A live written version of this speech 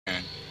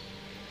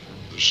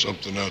There's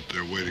something out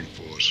there waiting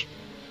for us.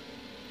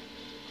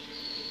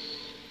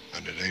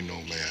 And it ain't no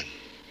man.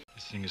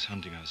 This thing is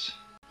hunting us.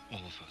 All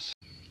of us.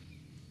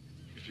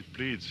 If it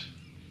bleeds,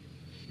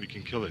 we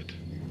can kill it.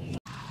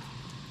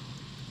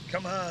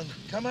 Come on,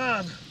 come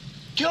on.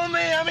 Kill me,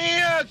 I'm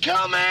here,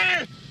 kill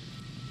me!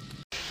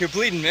 You're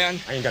bleeding, man.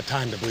 I ain't got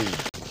time to bleed.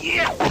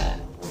 Yeah!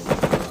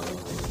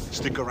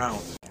 Stick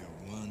around. You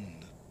one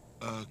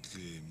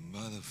ugly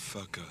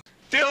motherfucker.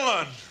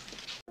 Dylan!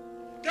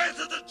 Get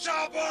to the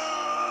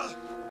chopper!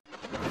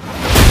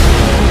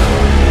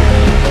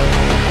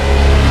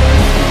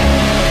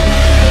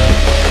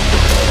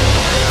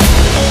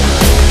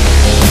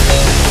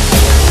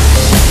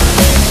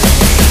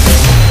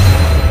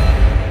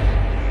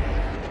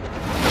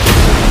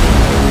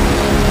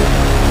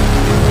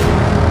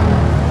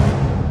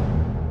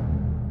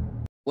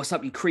 What's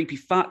up, you creepy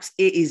fucks?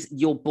 It is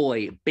your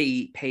boy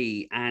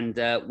BP, and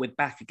we're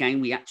back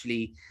again. We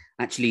actually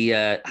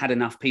had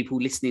enough people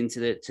listening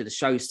to the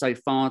show so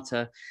far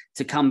to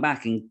come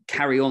back and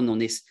carry on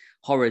this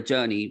horror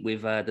journey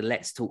with the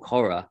Let's Talk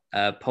Horror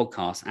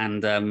podcast,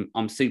 and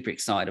I'm super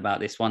excited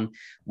about this one.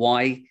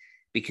 Why?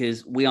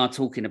 Because we are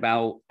talking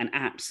about an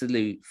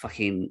absolute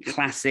fucking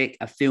classic,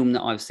 a film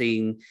that I've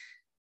seen.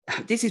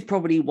 This is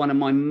probably one of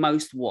my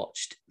most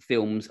watched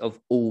films of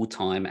all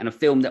time, and a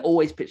film that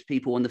always puts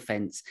people on the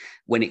fence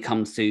when it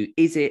comes to,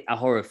 is it a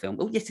horror film?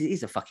 Oh, yes, it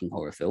is a fucking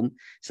horror film.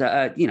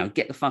 So,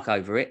 get the fuck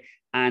over it.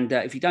 And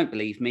if you don't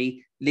believe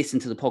me, listen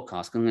to the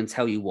podcast, 'cause I'm going to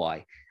tell you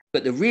why.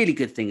 But the really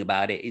good thing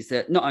about it is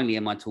that not only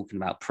am I talking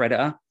about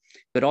Predator,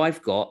 but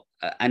I've got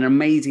an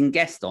amazing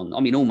guest on. I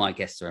mean, all my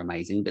guests are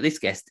amazing, but this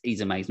guest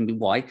is amazing.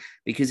 Why?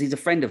 Because he's a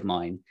friend of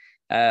mine.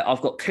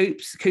 I've got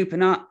Cooper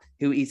Nut,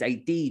 who is a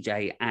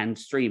DJ and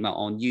streamer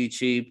on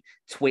YouTube,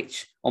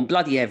 Twitch, on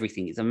bloody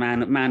everything. He's a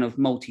man of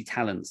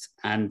multi-talents,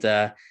 and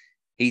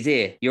he's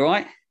here. You all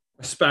right?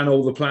 I span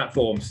all the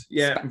platforms.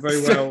 Yeah,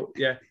 very well.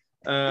 Yeah,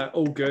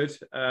 all good.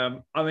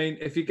 I mean,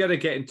 if you're going to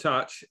get in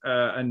touch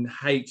and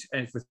hate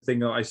everything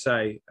that I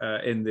say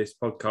in this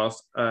podcast,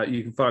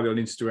 you can find me on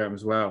Instagram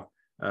as well.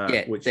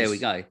 We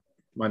go.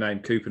 My name,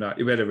 Cooper Nut.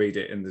 You better read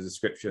it in the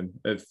description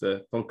of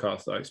the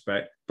podcast, I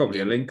expect. Probably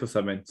a link or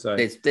something. So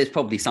there's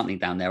probably something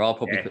down there. I'll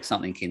probably put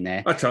something in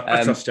there. I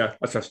trust you.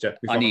 I trust you.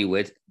 I knew you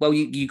would. Well,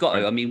 you got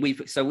to. I mean,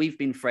 we've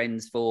been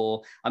friends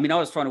for. I mean, I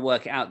was trying to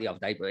work it out the other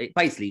day, but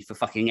basically for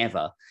fucking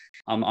ever.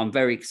 I'm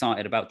very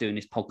excited about doing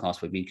this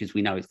podcast with you because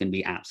we know it's going to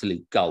be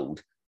absolute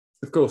gold.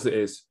 Of course it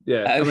is.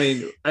 Yeah. I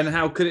mean, and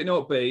how could it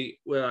not be?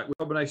 We're like a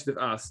combination of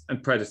us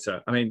and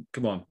Predator. I mean,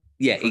 come on.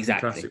 Yeah,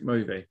 exactly. Classic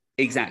movie.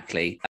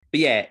 Exactly. But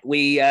yeah,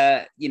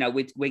 we're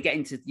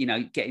getting to,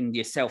 getting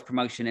your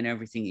self-promotion and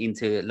everything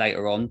into it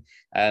later on.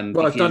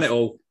 Well, I've done it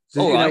all.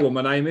 So you know what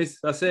my name is.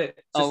 That's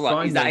it. All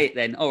right. Is that it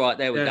then? All right,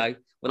 there we go.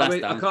 Well,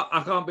 that's done.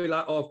 I can't be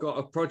like, I've got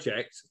a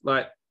project.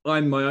 Like,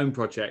 I'm my own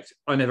project.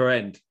 I never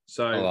end.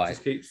 So it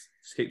just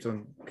keeps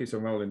on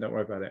rolling. Don't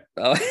worry about it.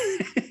 Oh.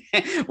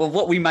 Well,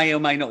 what we may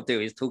or may not do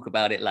is talk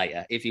about it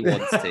later if he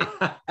wants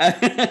to.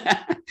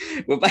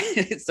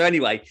 So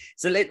anyway,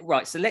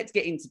 let's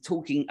get into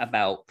talking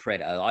about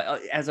Predator.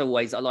 As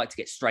always, I like to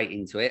get straight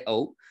into it.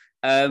 So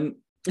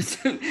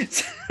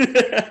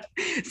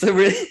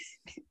really,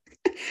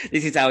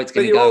 this is how it's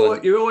going to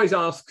go. You always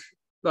ask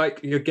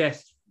like your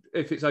guest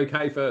if it's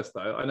okay first,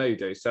 though. I know you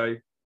do. So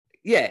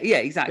yeah,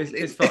 exactly.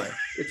 It's fine.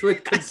 It's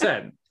with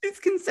consent. It's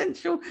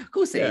consensual. Of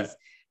course it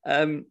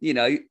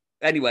is.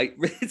 Anyway,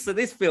 so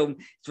this film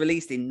is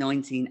released in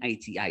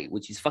 1988,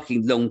 which is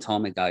fucking long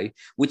time ago,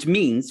 which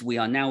means we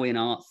are now in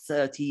our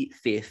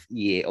 35th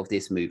year of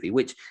this movie,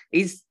 which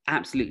is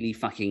absolutely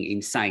fucking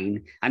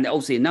insane. And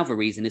also another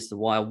reason as to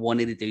why I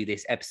wanted to do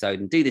this episode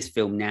and do this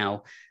film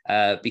now,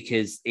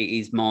 because it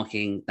is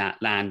marking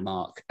that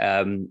landmark.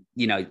 When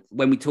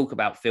we talk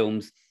about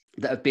films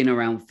that have been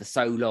around for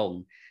so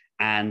long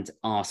and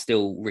are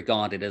still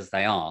regarded as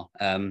they are,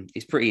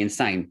 it's pretty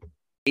insane.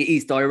 It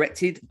is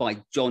directed by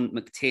John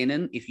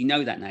McTiernan. If you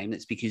know that name,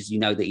 that's because you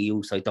know that he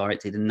also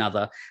directed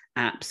another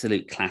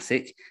absolute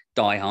classic,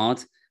 Die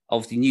Hard.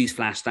 Obviously,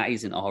 newsflash, that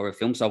isn't a horror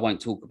film, so I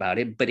won't talk about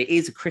it, but it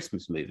is a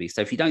Christmas movie.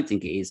 So if you don't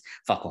think it is,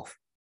 fuck off.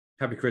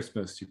 Happy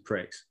Christmas, you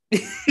pricks.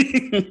 And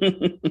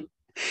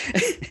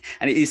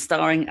it is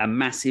starring a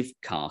massive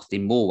cast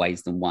in more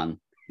ways than one.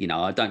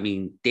 I don't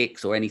mean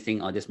dicks or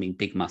anything. I just mean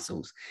big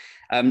muscles.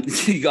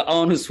 So you got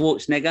Arnold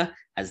Schwarzenegger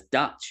as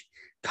Dutch,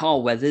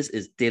 Carl Weathers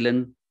as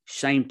Dylan,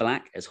 Shane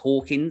Black as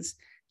Hawkins,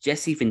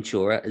 Jesse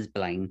Ventura as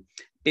Blaine,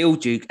 Bill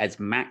Duke as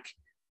Mac,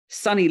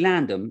 Sonny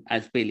Landham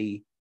as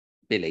Billy,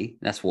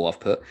 that's what I've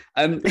put.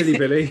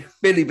 Billy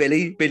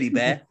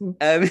Bear.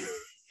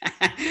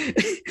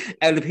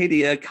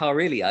 Elpidia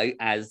Carrillo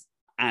as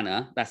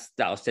Anna. I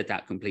said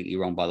that completely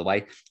wrong, by the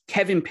way.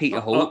 Kevin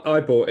Peter Hall. I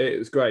bought it. It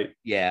was great.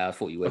 Yeah, I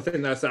thought you would. I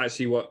think that's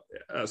actually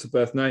that's a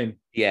birth name.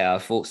 Yeah, I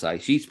thought so.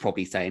 She's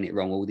probably saying it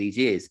wrong all these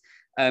years.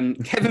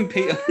 Kevin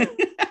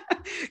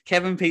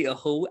Kevin Peter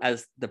Hall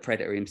as the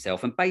Predator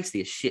himself, and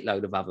basically a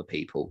shitload of other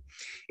people.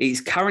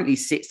 It currently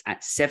sits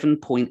at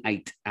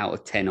 7.8 out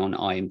of 10 on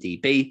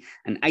IMDb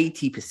and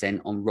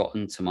 80% on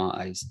Rotten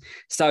Tomatoes.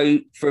 So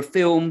for a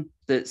film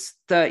that's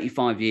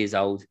 35 years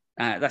old,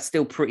 that's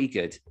still pretty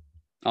good,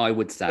 I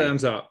would say.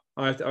 Thumbs up.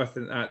 I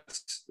think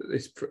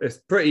it's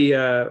pretty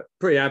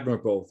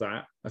admirable,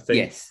 that, I think.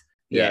 Yes.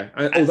 Yeah.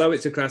 Although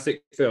it's a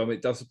classic film,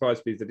 it does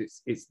surprise me that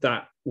it's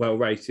that well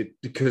rated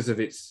because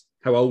of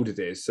how old it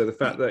is. So the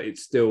fact that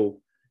it's still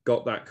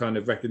got that kind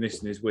of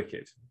recognition is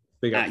wicked.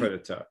 Big up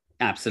Predator.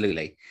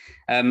 Absolutely.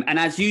 And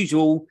as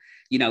usual,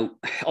 you know,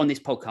 on this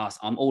podcast,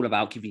 I'm all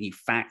about giving you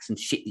facts and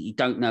shit that you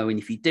don't know. And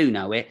if you do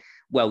know it,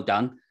 well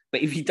done.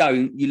 But if you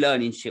don't, you're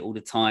learning shit all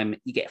the time.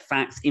 You get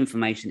facts,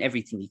 information,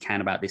 everything you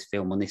can about this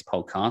film on this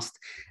podcast.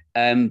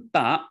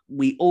 But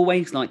we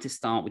always like to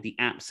start with the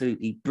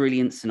absolutely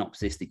brilliant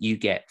synopsis that you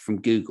get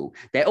from Google.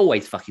 They're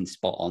always fucking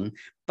spot on,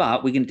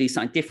 but we're going to do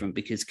something different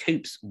because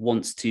Coops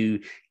wants to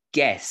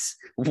guess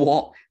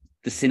what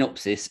the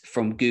synopsis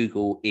from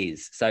Google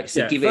is. So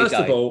give it a go. First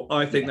of all,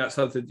 I think that's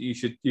something that you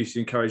should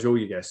encourage all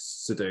your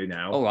guests to do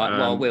now. All right,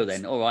 well, I will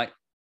then. All right.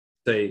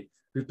 See,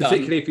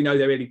 particularly if you know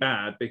they're really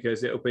bad,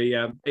 because it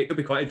could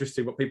be quite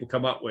interesting what people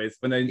come up with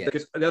when they. Yeah.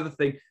 Because the other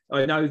thing,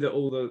 I know that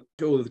all the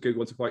Google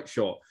ones are quite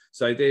short,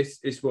 so this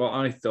is what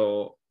I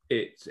thought.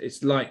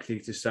 It's likely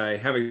to say,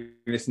 having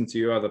listened to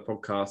your other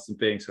podcasts and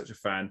being such a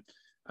fan,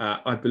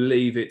 I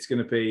believe it's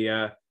going to be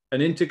an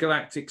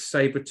intergalactic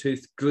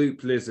saber-toothed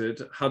gloop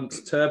lizard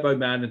hunts Turbo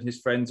Man and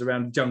his friends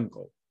around the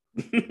jungle.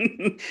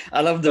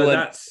 I love the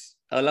word.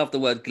 I love the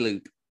word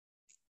gloop.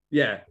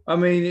 Yeah, I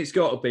mean, it's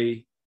got to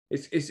be.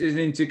 It's an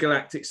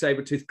intergalactic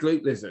saber-toothed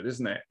gloop lizard,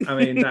 isn't it? I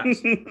mean,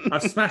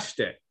 I've smashed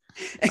it.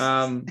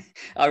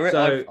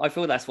 I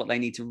feel that's what they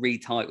need to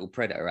retitle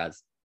Predator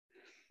as.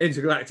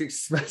 Intergalactic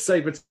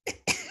saber-toothed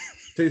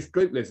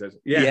gloop lizard.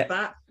 Yeah,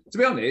 that. To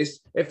be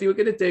honest, if you were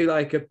going to do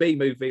like a B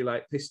movie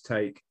like Piss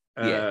Take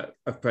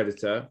of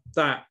Predator,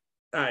 that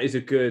is a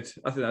good.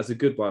 I think that's a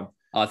good one.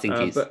 I think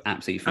it's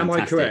absolutely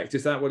fantastic. Am I correct?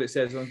 Is that what it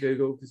says on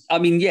Google? I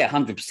mean,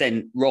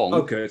 100% wrong.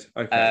 Oh, good.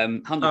 Okay.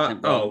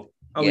 100% wrong.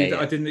 I mean,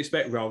 I didn't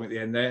expect wrong at the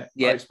end there.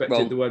 I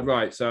expected the word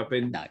right. So I've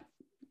been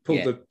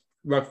pulled the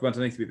rug from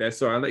underneath me there.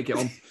 Sorry, I'll let you get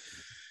on.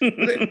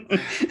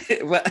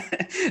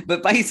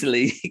 but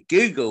basically,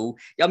 Google,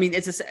 I mean,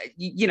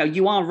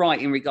 you are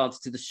right in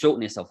regards to the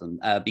shortness of them,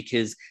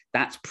 because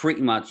that's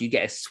pretty much, you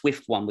get a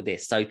swift one with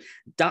this. So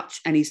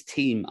Dutch and his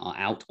team are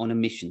out on a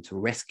mission to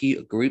rescue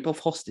a group of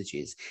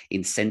hostages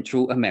in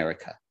Central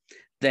America.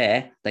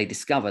 There, they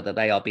discover that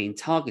they are being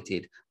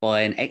targeted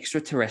by an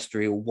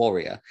extraterrestrial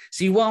warrior.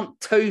 So you aren't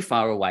too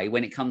far away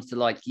when it comes to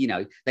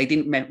they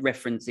didn't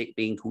reference it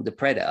being called the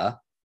Predator.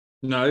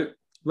 No,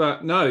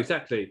 but no,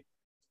 exactly.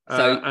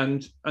 So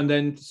and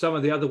then some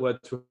of the other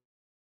words were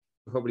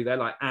probably there,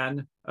 like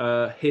an,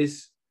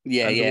 his,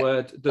 the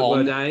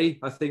word a,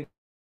 I think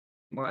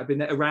might have been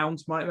there,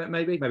 around,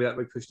 maybe that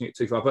we're pushing it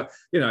too far. But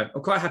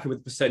I'm quite happy with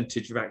the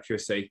percentage of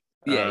accuracy.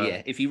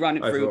 If you run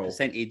it through a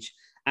percentage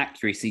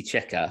accuracy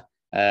checker,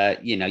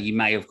 you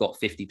may have got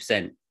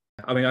 50%.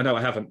 I mean, I know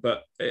I haven't,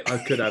 but I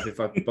could have if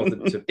I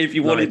bothered to. If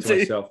you wanted to,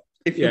 myself.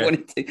 If you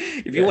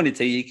wanted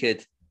to, you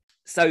could.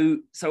 So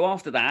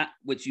after that,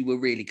 which you were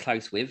really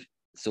close with,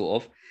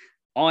 sort of,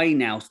 I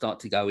now start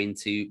to go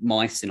into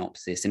my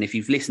synopsis. And if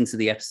you've listened to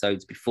the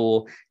episodes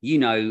before, you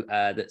know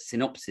that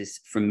synopsis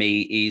from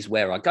me is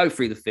where I go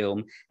through the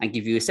film and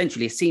give you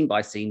essentially a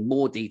scene-by-scene,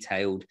 more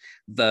detailed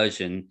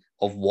version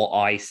of what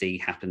I see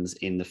happens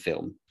in the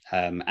film.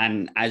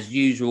 And as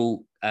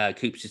usual,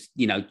 Coops, just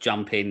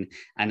jump in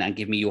and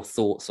give me your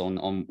thoughts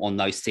on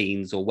those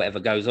scenes or whatever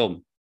goes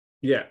on.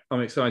 Yeah, I'm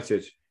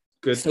excited.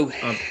 Good. So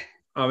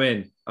I'm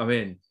in.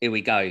 Here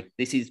we go.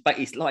 It's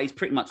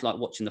pretty much like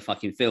watching the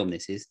fucking film.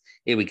 This is.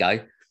 Here we go.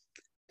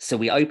 So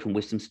we open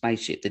with some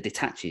spaceship that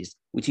detaches,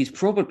 which is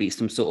probably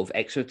some sort of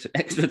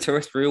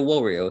extraterrestrial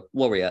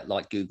warrior,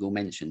 like Google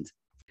mentioned.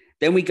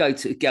 Then we go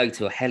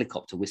to a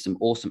helicopter with some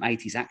awesome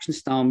 80s action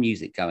style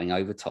music going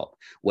over top,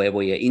 where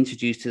we are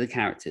introduced to the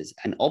characters.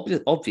 And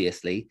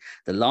obviously,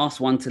 the last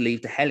one to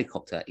leave the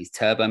helicopter is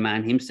Turbo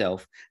Man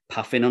himself,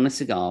 puffing on a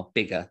cigar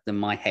bigger than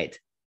my head.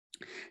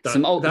 That's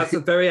a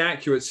very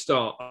accurate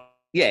start.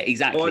 Yeah,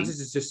 exactly. I wanted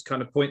to just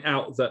kind of point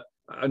out that,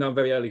 I know I'm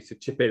very early to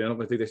chip in. I'm not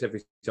going to do this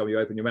every time you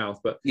open your mouth,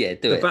 but yeah,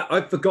 do it.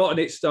 I've forgotten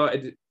it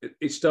started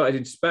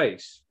in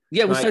space.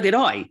 Yeah, well, so did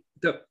I.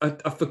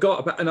 I forgot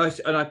about,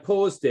 and I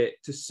paused it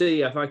to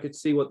see if I could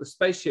see what the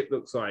spaceship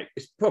looks like.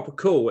 It's proper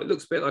cool. It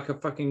looks a bit like a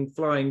fucking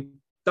flying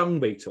dung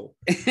beetle.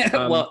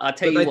 Well, I'll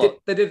tell you what.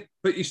 They did,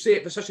 but you see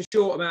it for such a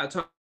short amount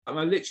of time.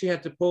 I literally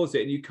had to pause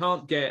it, and you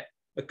can't get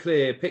a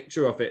clear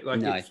picture of it.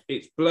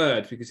 It's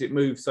blurred because it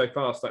moves so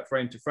fast, like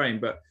frame to frame.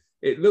 But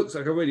it looks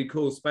like a really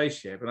cool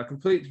spaceship, and I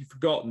completely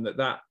forgotten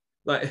that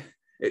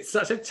it's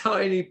such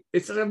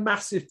a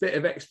massive bit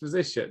of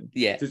exposition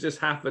to just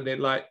happen in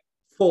like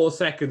 4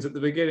 seconds at the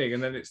beginning,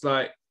 and then it's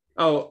like,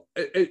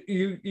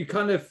 you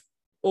kind of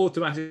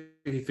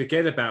automatically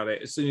forget about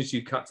it as soon as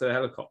you cut to the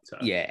helicopter.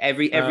 Yeah,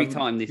 every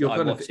time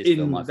I watch this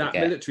film, I forget.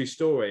 That military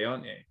story,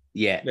 aren't you?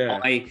 Yeah. Yeah.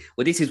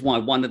 Well, this is why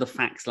one of the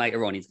facts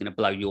later on is going to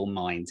blow your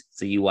mind.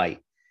 So you wait.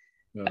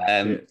 Oh,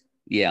 shit.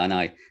 Yeah, I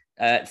know.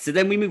 So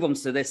then we move on.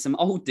 So there's some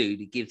old dude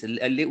who gives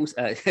a little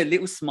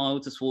smile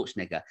to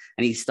Schwarzenegger,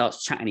 and he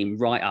starts chatting him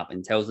right up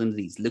and tells him that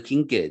he's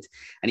looking good.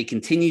 And he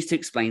continues to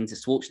explain to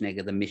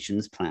Schwarzenegger the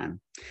mission's plan.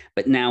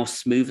 But now,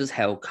 smooth as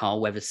hell, Carl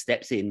Weathers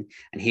steps in,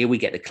 and here we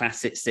get the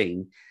classic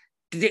scene.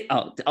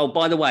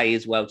 By the way,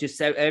 as well, just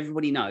so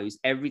everybody knows,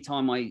 every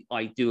time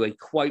I do a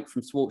quote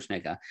from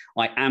Schwarzenegger,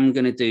 I am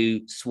going to do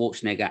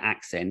Schwarzenegger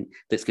accent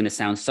that's going to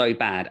sound so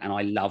bad, and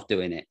I love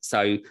doing it.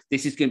 So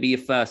this is going to be your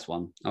first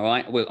one, all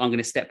right? Well, I'm going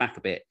to step back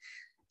a bit.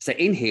 So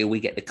in here, we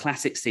get the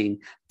classic scene,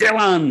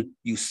 Dylan,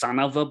 you son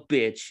of a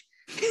bitch.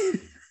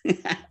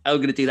 I'm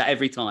going to do that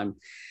every time.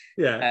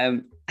 Yeah.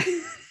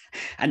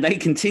 And they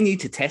continue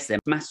to test their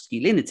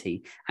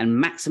masculinity and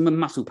maximum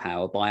muscle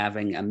power by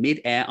having a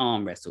mid-air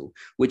arm wrestle,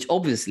 which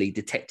obviously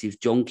Detective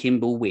John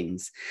Kimball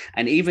wins.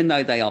 And even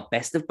though they are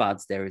best of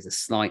buds, there is a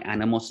slight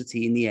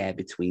animosity in the air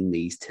between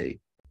these two.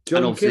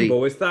 John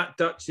Kimball, is that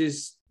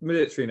Dutch's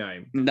military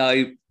name?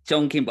 No,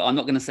 John Kimball. I'm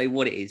not going to say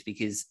what it is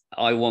because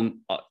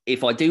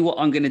if I do what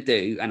I'm going to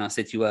do, and I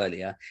said to you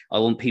earlier, I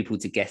want people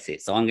to guess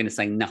it. So I'm going to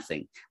say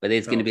nothing. But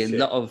there's going to be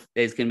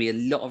a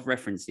lot of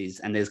references,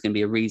 and there's going to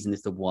be a reason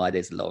as to why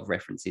there's a lot of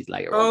references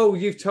later on. Oh,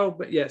 you've told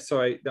me. Yeah,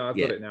 sorry. No, I've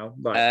got it now.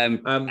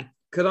 Right.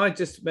 Could I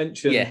just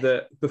mention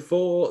that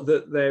before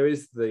that there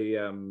is the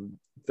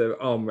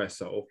arm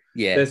wrestle?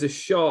 Yeah. There's a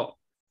shot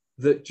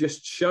that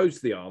just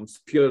shows the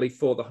arms purely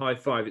for the high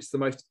five. It's the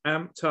most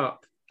amped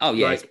up. Oh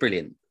yeah, it's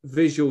brilliant.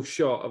 Visual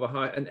shot of a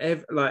high, and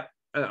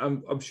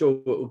I'm sure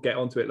we'll get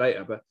onto it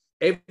later, but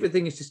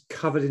everything is just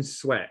covered in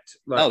sweat.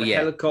 Like the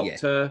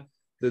helicopter,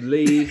 the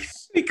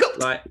leaves,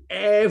 like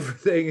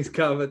everything is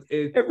covered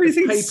in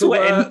everything's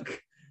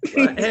paperwork.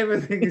 Like,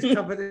 everything is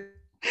covered in.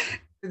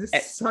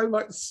 There's so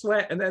much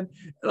sweat, and then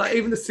like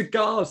even the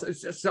cigars.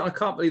 It's just, I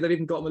can't believe they've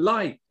even got them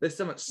alight. There's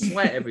so much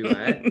sweat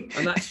everywhere,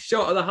 and that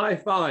shot of the high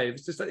five.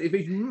 It's just like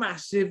these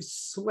massive,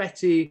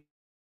 sweaty,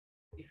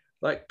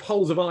 like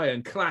poles of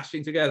iron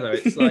clashing together.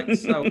 It's like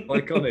so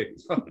iconic.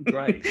 It's fucking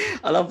great.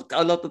 I love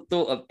the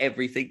thought of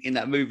everything in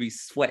that movie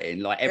sweating.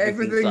 Like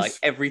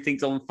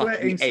everything's on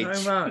fucking edge.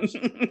 So much.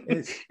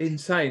 It's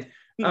insane.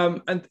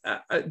 And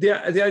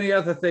the only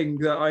other thing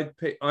that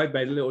I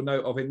made a little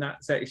note of in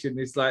that section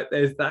is like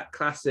there's that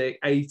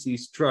classic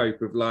 80s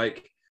trope of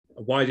like,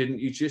 why didn't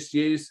you just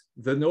use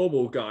the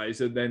normal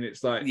guys? And then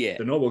it's like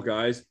the normal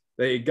guys,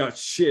 they got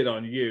shit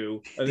on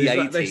you. And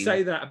they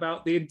say that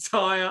about the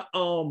entire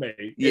army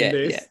in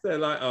this. Yeah. They're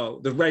like, oh,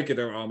 the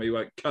regular army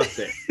won't cut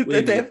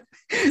it.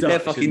 they're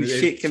fucking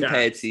shit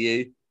compared to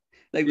you.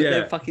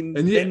 They're fucking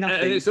they're nothing.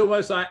 And it's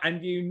almost like,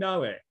 and you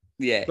know it.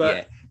 Yeah,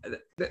 but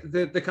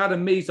the kind of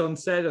mise en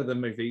scène of the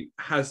movie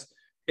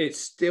it's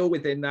still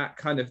within that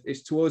kind of,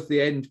 it's towards the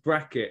end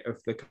bracket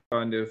of the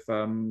kind of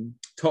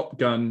Top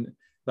Gun,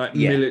 like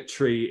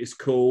military is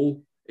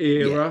cool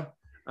era.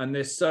 And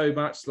there's so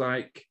much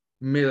like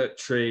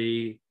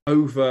military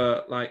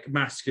over like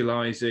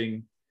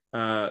masculizing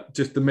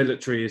just the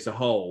military as a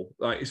whole.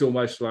 Like it's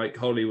almost like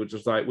Hollywood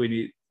was like,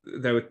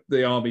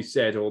 the army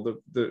said, or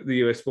the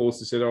US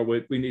forces said, oh,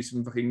 we need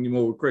some fucking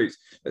more recruits.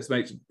 Let's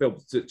make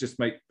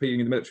being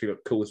in the military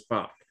look cool as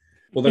fuck.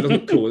 Well, that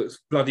doesn't look cool. It's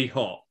bloody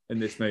hot in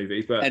this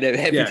movie, but and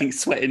everything's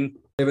sweating.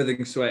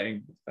 Everything's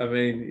sweating. I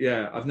mean,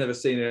 I've never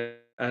seen a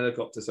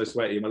helicopter so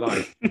sweaty in my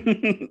life.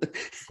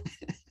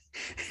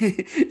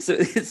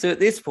 So at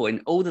this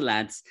point, all the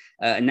lads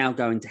are now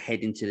going to head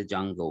into the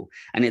jungle.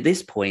 And at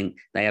this point,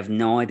 they have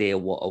no idea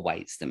what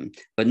awaits them.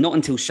 But not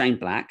until Shane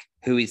Black,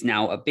 who is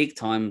now a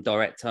big-time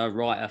director,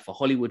 writer for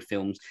Hollywood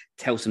films,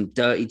 tells some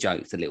dirty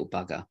jokes, the little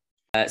bugger.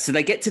 So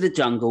they get to the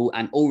jungle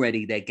and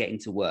already they're getting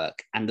to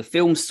work. And the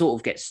film sort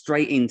of gets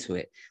straight into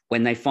it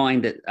when they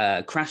find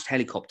a crashed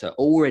helicopter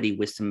already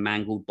with some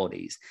mangled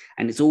bodies.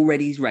 And it's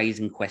already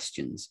raising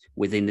questions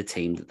within the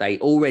team that they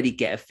already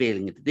get a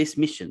feeling that this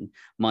mission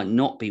might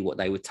not be what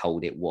they were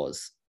told it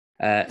was.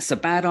 So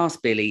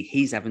Badass Billy,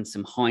 he's having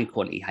some high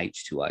quality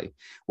H2O.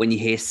 When you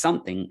hear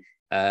something,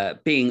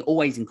 being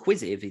always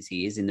inquisitive as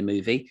he is in the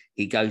movie,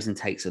 he goes and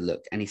takes a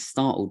look and he's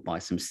startled by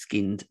some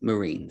skinned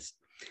Marines.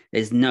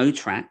 There's no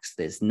tracks.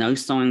 There's no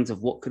signs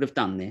of what could have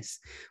done this.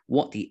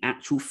 What the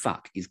actual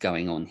fuck is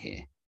going on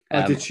here?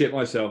 I did shit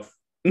myself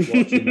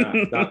watching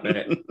that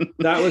bit.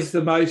 That was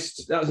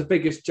the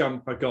biggest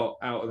jump I got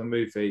out of the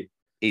movie.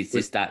 Is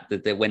just that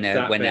when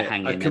they're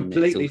hanging. I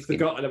completely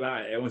forgotten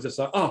about it. I was just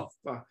like, oh,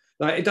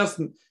 like it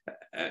doesn't,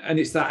 and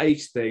it's that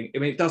age thing. I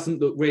mean, it doesn't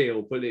look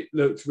real, but it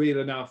looks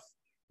real enough.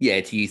 Yeah,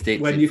 to use it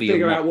when you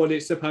figure out what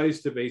it's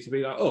supposed to be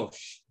like, oh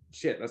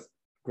shit, that's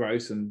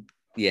gross and.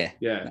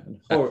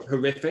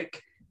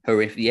 Horrific.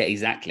 Yeah,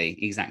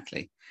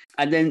 exactly.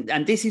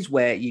 And this is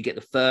where you get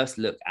the first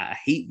look at a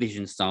heat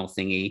vision style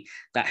thingy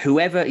that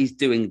whoever is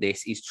doing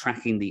this is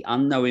tracking the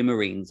unknowing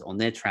Marines on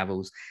their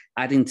travels,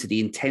 adding to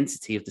the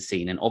intensity of the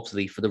scene and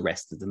obviously for the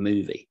rest of the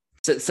movie.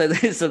 So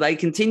they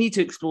continue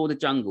to explore the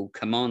jungle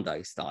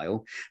commando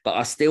style, but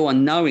are still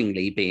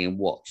unknowingly being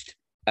watched.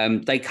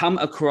 They come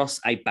across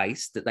a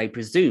base that they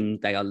presume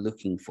they are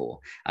looking for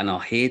and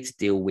are here to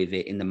deal with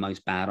it in the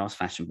most badass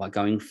fashion by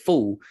going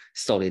full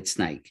Solid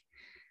Snake.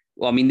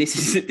 Well, I mean,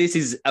 this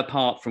is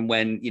apart from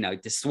when, you know,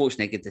 the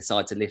Schwarzenegger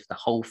decide to lift the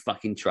whole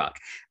fucking truck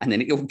and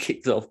then it all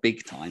kicks off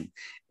big time.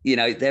 You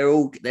know, they're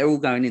all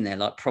going in there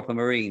like proper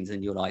Marines,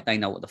 and you're like, they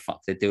know what the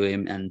fuck they're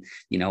doing. And,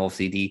 you know,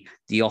 obviously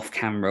the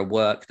off-camera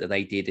work that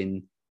they did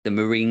in the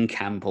Marine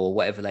camp or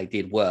whatever they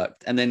did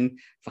worked. And then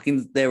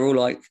fucking they're all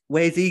like,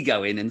 where's he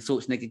going? And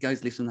Schwarzenegger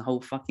goes lifting the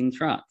whole fucking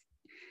truck.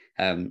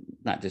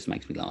 That just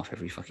makes me laugh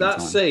every fucking time.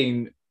 That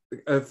scene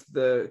of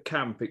the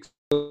camp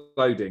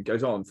exploding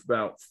goes on for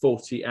about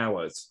 40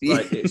 hours.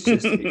 Like, it's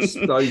just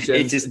explosions,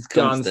 it's just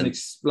guns constant. and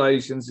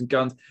explosions and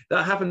guns.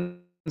 That happens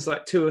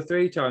like 2 or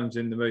 3 times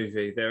in the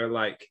movie. There are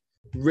like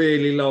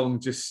really long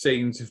just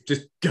scenes of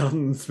just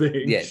guns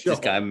being shot.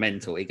 Just going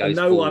mental. It goes and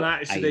no full one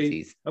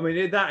actually 80s. I mean,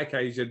 in that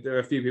occasion there are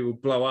a few people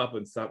blow up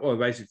and stuff. Well,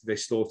 basically they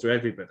slaughter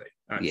everybody.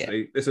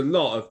 Actually, there's a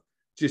lot of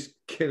just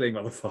killing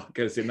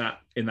motherfuckers in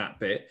that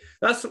bit.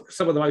 That's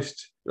some of the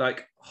most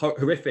like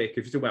horrific,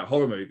 if you talk about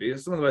horror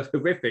movies, some of the most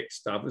horrific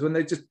stuff is when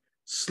they just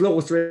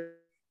slaughter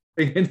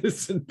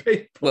innocent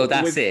people. Well,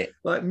 that's it.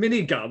 Like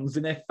miniguns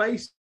in their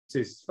faces.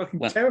 It's fucking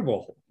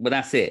terrible. Well,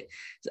 that's it.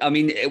 I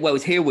mean, well,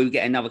 it's here we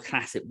get another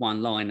classic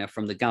one-liner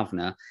from the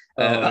governor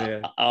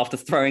after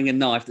throwing a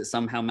knife that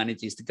somehow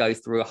manages to go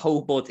through a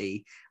whole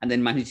body and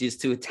then manages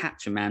to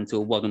attach a man to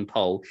a wooden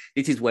pole.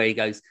 This is where he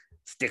goes,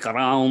 stick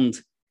around.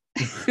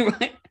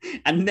 Right?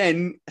 And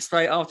then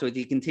straight afterwards,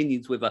 he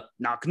continues with a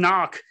knock,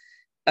 knock.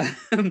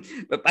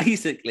 But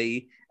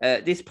basically,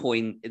 at this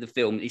point in the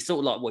film, it's sort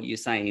of like what you're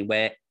saying,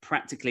 where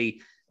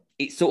practically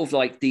it's sort of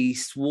like the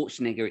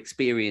Schwarzenegger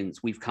experience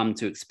we've come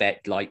to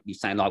expect, like you're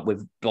saying, like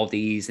with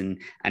bodies and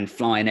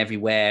flying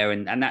everywhere.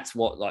 And that's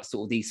what like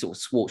sort of these sort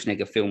of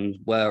Schwarzenegger films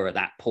were at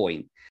that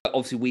point. But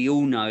obviously, we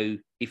all know,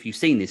 if you've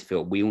seen this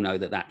film, we all know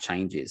that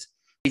changes.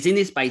 It's in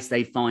this base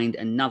they find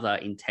another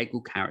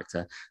integral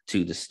character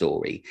to the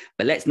story.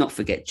 But let's not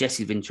forget,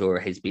 Jesse Ventura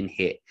has been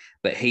hit,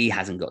 but he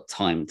hasn't got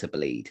time to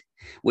bleed,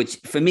 which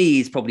for me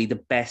is probably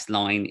the best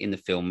line in the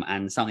film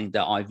and something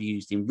that I've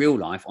used in real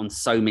life on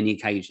so many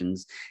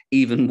occasions,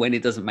 even when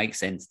it doesn't make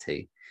sense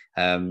to.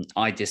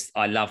 I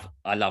love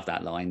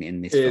that line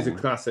in this film. It is a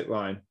classic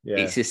line. Yeah.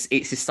 It's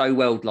just so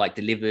well like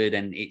delivered,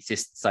 and it's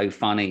just so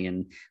funny,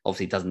 and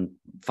obviously doesn't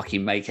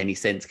fucking make any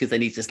sense because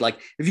then he's just like,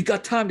 have you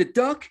got time to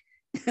duck?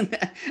 And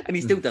he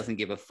still doesn't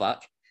give a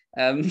fuck.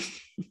 I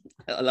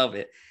love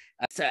it.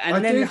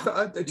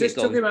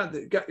 Talking about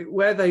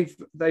where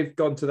they've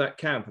gone to that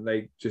camp and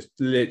they just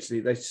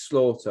literally they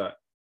slaughter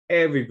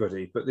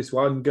everybody but this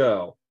one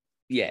girl.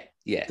 Yeah.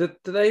 Do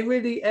they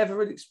really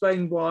ever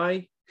explain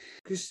why?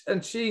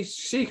 And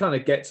she kind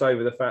of gets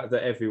over the fact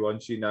that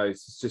everyone she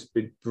knows has just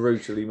been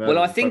brutally murdered.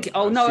 Well, I think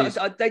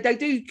they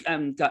do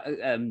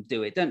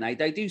do it, don't they?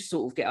 They do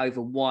sort of get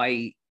over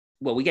why.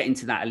 Well, we get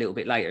into that a little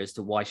bit later as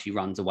to why she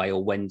runs away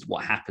or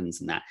what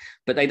happens and that,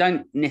 but they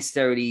don't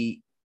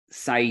necessarily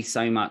say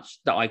so much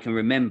that I can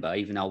remember,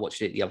 even though I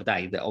watched it the other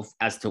day,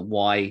 as to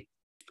why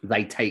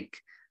they take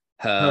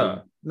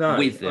her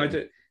with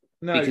them.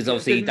 Because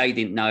obviously they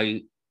didn't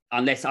know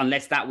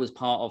unless that was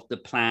part of the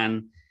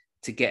plan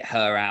to get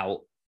her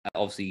out.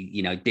 Obviously,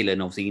 you know,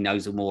 Dylan obviously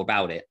knows more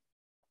about it.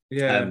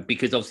 Yeah.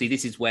 Because obviously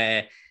this is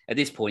where at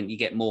this point you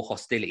get more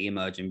hostility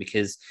emerging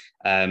because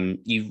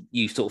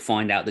you sort of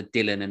find out that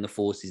Dylan and the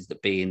forces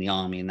that be in the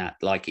army and that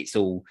like it's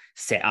all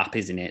set up,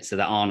 isn't it? So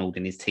that Arnold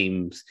and his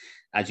teams,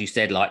 as you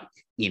said, like,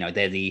 you know,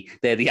 they're the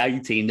A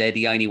team, they're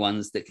the only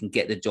ones that can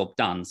get the job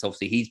done. So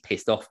obviously he's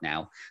pissed off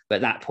now. But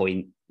at that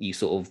point, you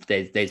sort of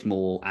there's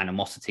more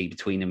animosity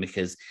between them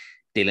because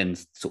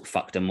Dylan's sort of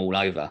fucked them all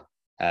over.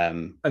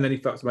 And then he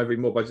fucks them over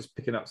more by just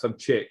picking up some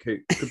chick who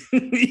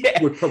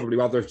would probably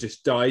rather have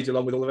just died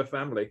along with all of her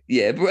family.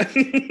 Yeah,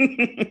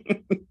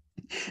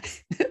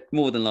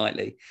 more than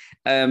likely.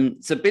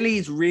 So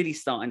Billy's really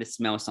starting to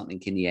smell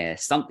something in the air,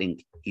 something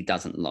he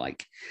doesn't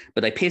like.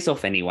 But they piss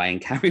off anyway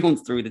and carry on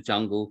through the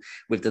jungle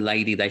with the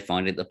lady they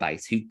find at the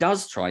base, who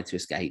does try to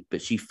escape,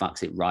 but she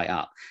fucks it right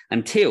up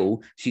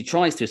until she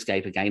tries to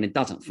escape again and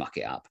doesn't fuck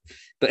it up,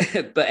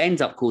 but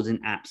ends up causing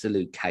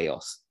absolute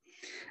chaos.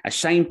 As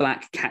Shane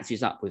Black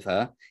catches up with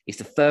her, it's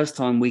the first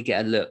time we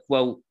get a look.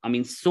 Well, I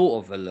mean,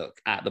 sort of a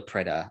look at the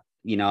Predator.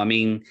 You know, I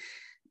mean,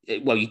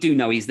 well, you do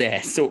know he's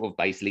there, sort of,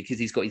 basically, because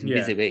he's got his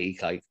invisibility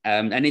cloak.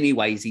 And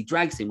anyways, he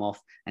drags him off,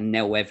 and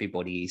now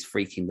everybody is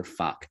freaking the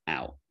fuck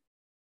out.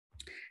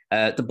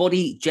 The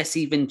body,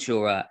 Jesse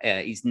Ventura,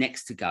 is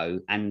next to go,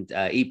 and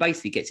he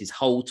basically gets his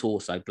whole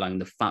torso blown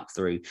the fuck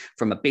through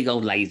from a big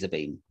old laser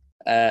beam.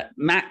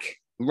 Mac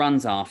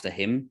runs after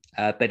him,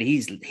 but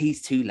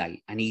he's too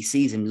late, and he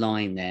sees him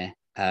lying there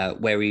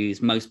where he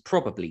is most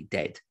probably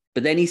dead.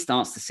 But then he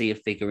starts to see a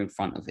figure in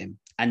front of him.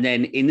 And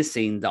then in the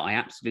scene that I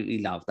absolutely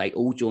love, they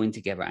all join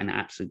together and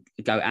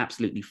go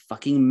absolutely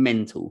fucking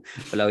mental,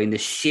 blowing the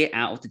shit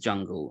out of the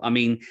jungle. I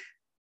mean,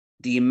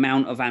 the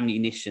amount of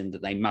ammunition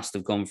that they must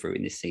have gone through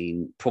in this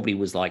scene probably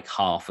was like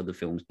half of the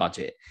film's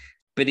budget.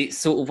 But it's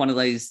sort of one of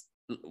those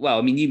well,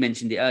 I mean, you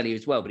mentioned it earlier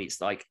as well, but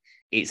it's like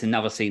it's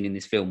another scene in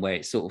this film where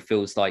it sort of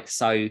feels like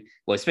so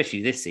well,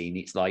 especially this scene.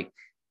 It's like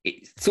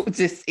it sort of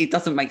just it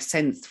doesn't make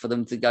sense for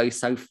them to go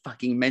so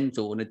fucking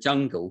mental in a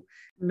jungle.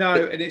 No,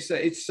 and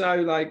it's so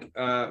like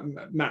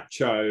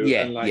macho,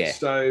 and like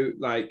so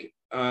like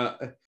I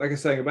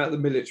was saying about the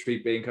military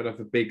being kind of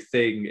a big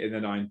thing in the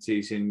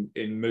 90s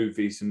in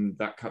movies, and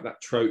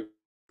that trope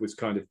was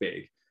kind of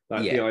big.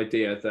 Like the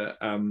idea that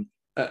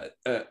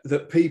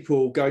that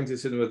people going to the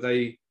cinema,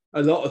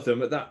 a lot of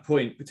them at that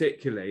point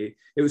particularly,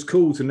 it was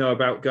cool to know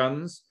about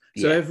guns.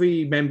 So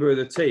every member of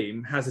the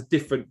team has a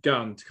different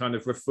gun to kind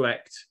of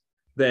reflect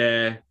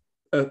their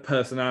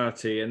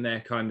personality and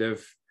their kind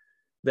of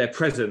their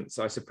presence,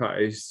 I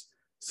suppose.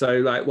 So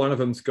like one of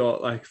them's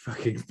got like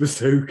fucking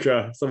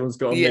bazooka, someone's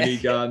got a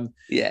minigun.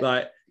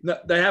 Like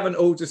they haven't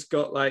all just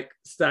got like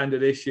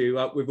standard issue,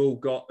 like we've all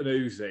got an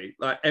Uzi.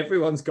 Like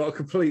everyone's got a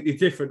completely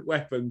different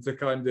weapon to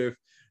kind of,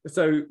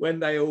 so when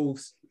they all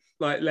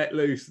like let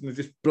loose and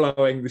they're just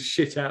blowing the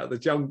shit out of the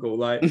jungle,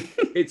 like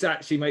it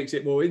actually makes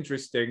it more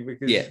interesting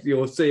because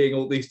you're seeing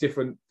all these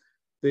different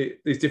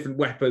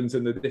weapons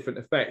and the different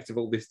effects of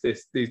all these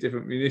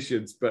different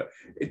munitions. But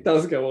it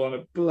does go on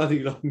a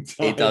bloody long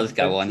time. It does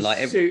go on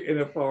like shoot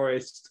in a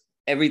forest.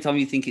 Every time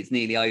you think it's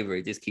nearly over,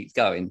 it just keeps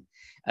going.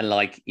 And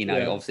like, you know,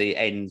 obviously it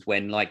ends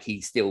when like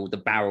he's still the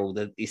barrel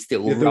that is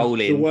still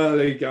rolling. The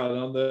whirling gun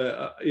on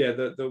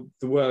the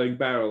whirling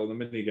barrel on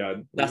the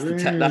minigun. That's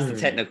the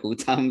technical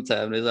term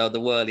as well. The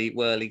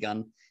whirly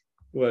gun.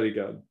 Whirly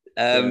gun.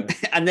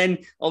 And then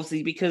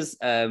obviously because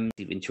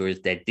Ventura is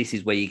dead, this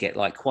is where you get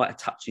like quite a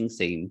touching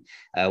scene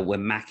where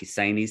Mac is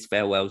saying his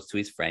farewells to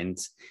his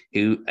friends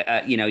who,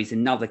 you know, he's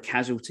another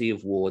casualty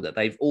of war that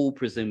they've all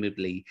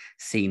presumably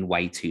seen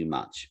way too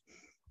much,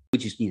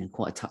 which is, you know,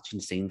 quite a touching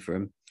scene for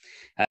him.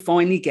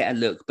 Finally get a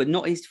look, but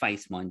not his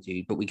face, mind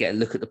you, but we get a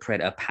look at the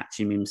Predator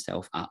patching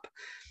himself up.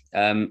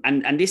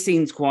 And this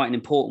scene's quite an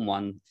important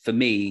one for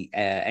me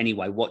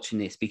anyway, watching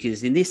this,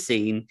 because in this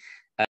scene,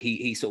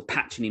 he's sort of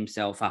patching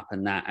himself up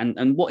and that.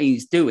 And what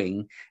he's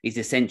doing is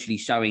essentially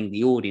showing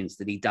the audience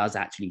that he does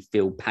actually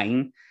feel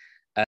pain.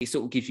 It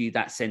sort of gives you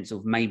that sense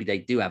of maybe they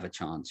do have a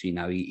chance, you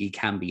know, he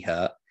can be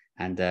hurt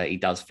and he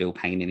does feel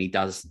pain and he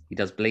does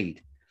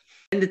bleed.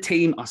 And the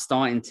team are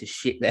starting to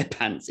shit their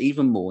pants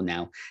even more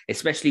now,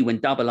 especially when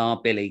Double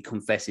R Billy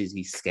confesses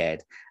he's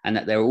scared and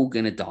that they're all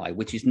going to die,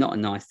 which is not a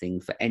nice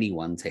thing for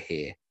anyone to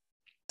hear.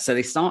 So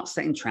they start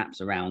setting traps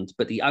around,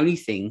 but the only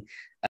thing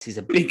is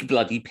a big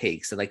bloody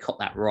pig. So they caught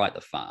that right the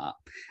fuck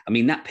up. I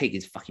mean, that pig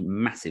is fucking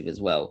massive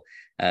as well.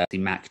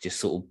 Mac just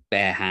sort of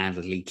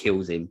barehandedly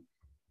kills him.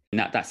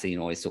 And that scene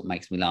always sort of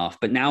makes me laugh.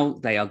 But now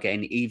they are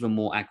getting even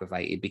more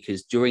aggravated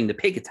because during the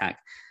pig attack,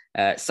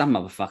 some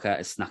motherfucker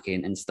has snuck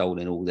in and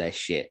stolen all their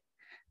shit,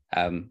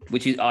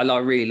 which is I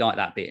really like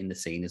that bit in the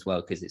scene as well,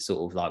 because it's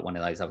sort of like one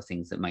of those other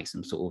things that makes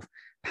them sort of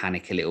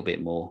panic a little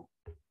bit more.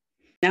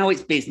 Now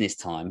it's business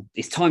time.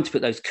 It's time to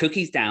put those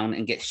cookies down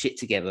and get shit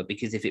together,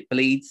 because if it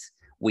bleeds,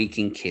 we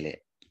can kill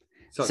it.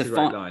 Such a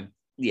great line.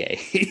 Yeah.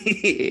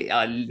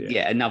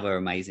 Another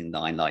amazing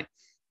line. Like,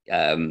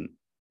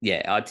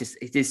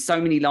 there's so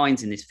many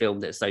lines in this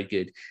film that are so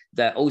good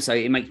that also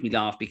it makes me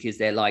laugh because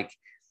they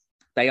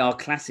are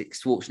classic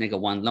Schwarzenegger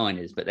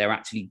one-liners, but they're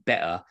actually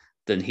better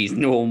than his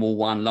normal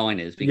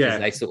one-liners because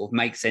they sort of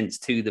make sense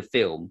to the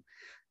film.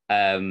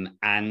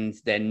 And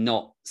they're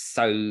not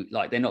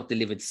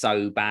delivered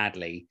so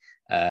badly.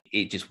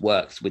 It just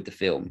works with the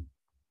film.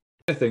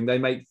 I think they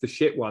make the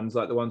shit ones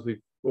like the ones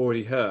we've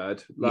already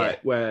heard, like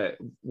where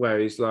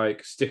he's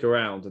like stick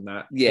around and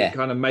that. It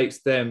kind of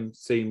makes them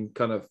seem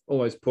kind of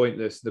almost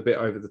pointless and a bit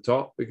over the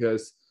top,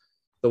 because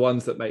the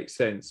ones that make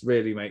sense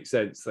really make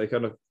sense. They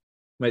kind of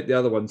make the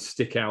other ones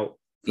stick out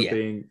for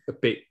being a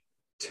bit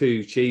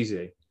too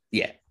cheesy.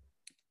 Yeah.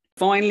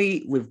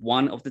 Finally, with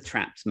one of the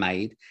traps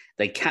made,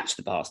 they catch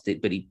the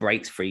bastard, but he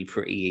breaks free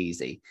pretty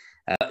easy.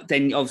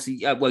 Then obviously,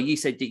 you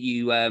said that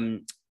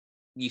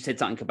you said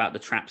something about the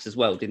traps as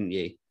well, didn't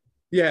you?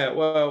 Yeah,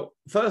 well,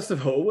 first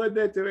of all, when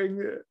they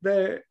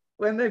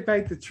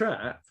made the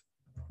trap,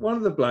 one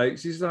of the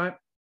blokes is like,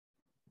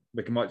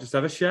 we might just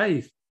have a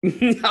shave.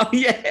 Oh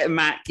yeah,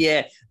 Mac.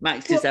 Yeah,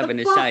 Mac's just having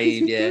a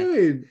shave.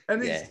 Doing?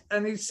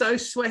 And he's so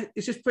sweat.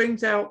 It just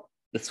brings out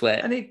the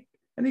sweat. And he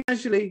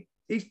actually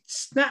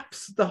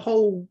snaps the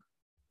whole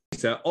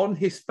on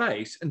his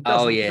face and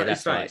doesn't cut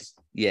his face. Right.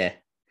 Yeah.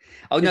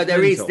 Oh no,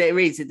 there is.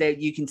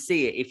 You can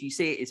see it if you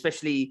see it,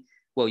 especially.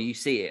 Well, you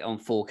see it on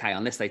 4K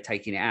unless they've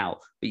taken it out,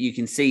 but you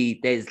can see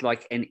there's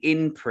like an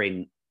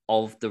imprint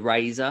of the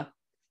razor,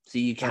 so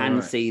you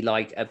can see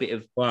like a bit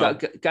of. Wow.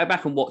 Go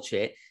back and watch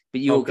it.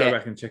 But you'll go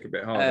back and check a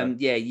bit harder.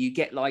 You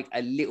get like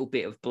a little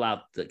bit of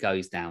blood that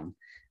goes down.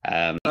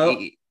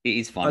 It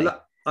is funny.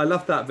 I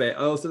love that bit.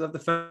 I also love the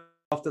fact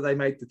after they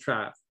made the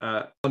trap,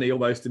 Johnny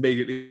almost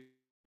immediately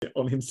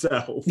on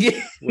himself.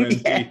 Yeah,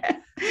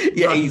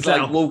 he's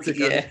like walking.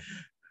 Yeah,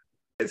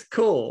 it's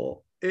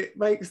cool. It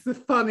makes the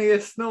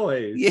funniest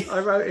noise. Yeah. I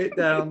wrote it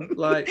down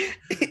like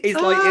it's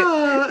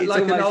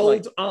like an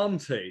old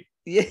auntie.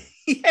 Yeah,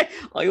 yeah.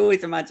 I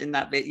always imagine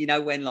that bit,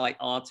 when like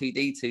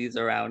R2D2's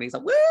around, he's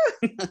like,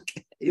 woo!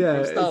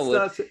 Yeah, Star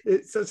Wars.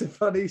 it's such a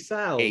funny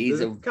sound. It is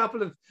There's a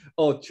couple of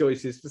odd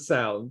choices for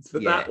sounds,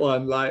 but Yeah. that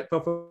one, like,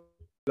 proper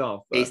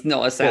laugh. But, It's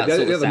not a sound. the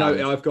sort of other note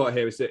sound. I've got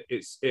here is that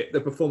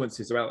the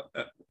performances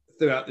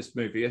throughout this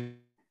movie are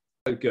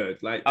so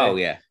good. Like, Oh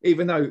yeah,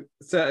 even though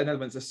certain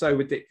elements are so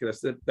ridiculous,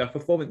 the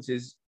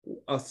performances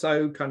are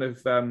so kind of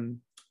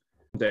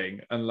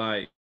thing and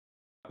like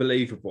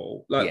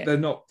believable. Like Yeah. they're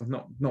not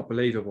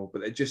believable,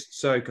 but they're just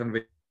so kind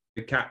of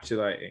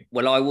encapsulating.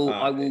 well, I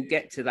will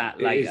get to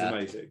that It is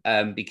later,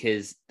 amazing.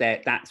 because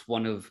that's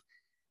one of.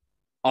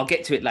 I'll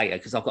get to it later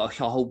because I've got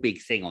a whole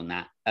big thing on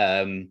that.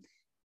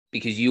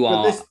 Because you But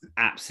are this-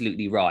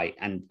 absolutely right,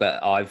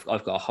 but I've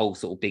got a whole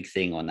sort of big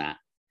thing on that.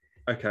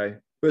 Okay.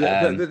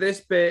 But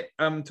this bit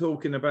I'm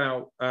talking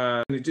about,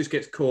 it just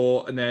gets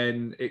caught and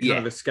then it kind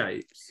of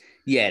escapes.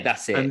 Yeah,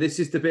 that's it. And this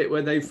is the bit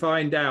where they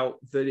find out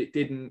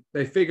that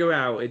they figure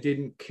out it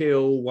didn't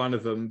kill one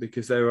of them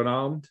because they were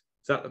unarmed.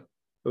 Is that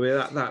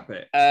that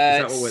bit? Is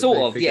that what Sort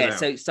they of,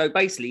 figured yeah. out? So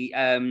basically,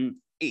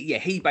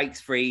 he breaks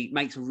free,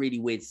 makes a really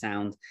weird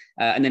sound,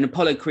 and then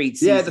Apollo Creed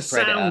sees Yeah, the the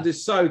Predator. sound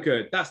is so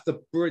good. That's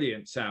the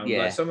brilliant sound.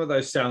 Yeah. Like some of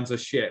those sounds are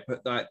shit,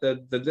 but like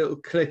the little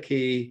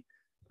clicky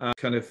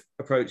kind of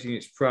approaching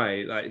its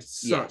prey, like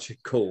it's such a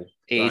cool.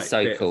 It is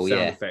so bit of cool, sound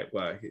yeah. effect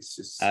work. It's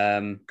just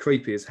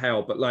creepy as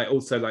hell, but like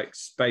also like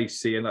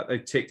spacey and like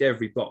they've ticked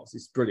every box.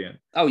 It's brilliant.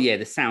 Oh yeah,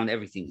 the sound,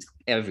 everything's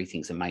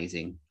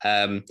amazing.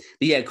 But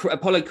yeah,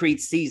 Apollo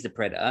Creed sees the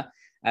Predator,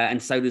 and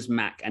so does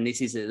Mac. And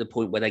this is at the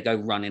point where they go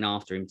running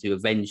after him to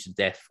avenge the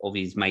death of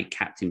his mate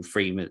Captain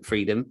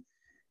Freedom.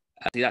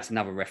 See, that's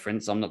another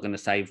reference. I'm not going to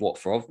say what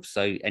for,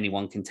 so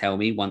anyone can tell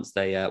me once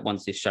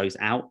this show's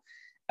out.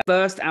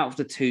 First out of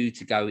the two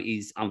to go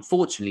is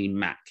unfortunately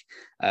Mac.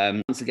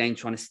 Once again,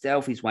 trying to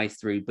stealth his way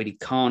through, but he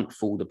can't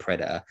fool the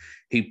Predator,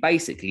 who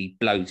basically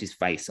blows his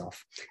face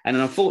off. And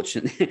then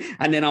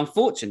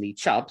unfortunately,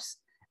 Chubbs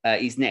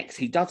is next,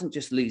 who doesn't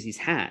just lose his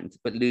hand,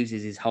 but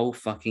loses his whole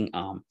fucking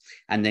arm,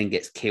 and then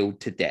gets killed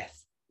to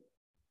death.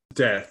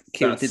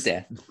 Killed to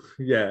death.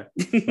 Yeah.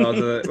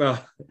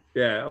 Well,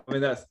 yeah. I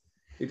mean,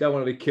 you don't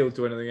want to be killed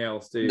to anything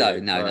else, do you?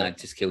 No,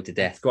 just killed to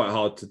death. It's quite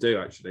hard to do,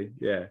 actually.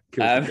 Yeah,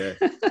 killed to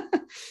death.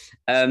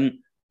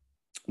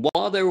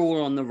 While they're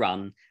all on the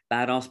run,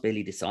 Badass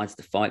Billy decides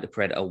to fight the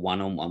Predator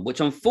one-on-one,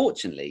 which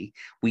unfortunately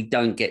we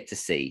don't get to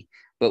see.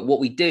 But what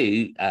we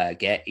do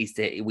get is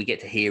that we get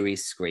to hear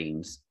his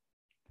screams.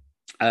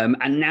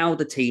 And now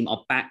the team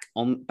are back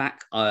on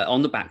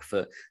the back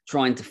foot,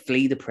 trying to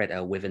flee the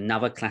Predator with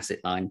another classic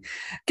line: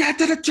 "Get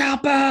to the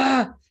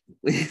chopper!"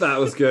 That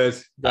was good.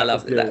 I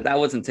love that. That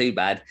wasn't too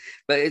bad,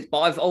 but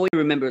I've always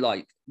remember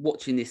like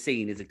watching this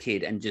scene as a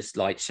kid and just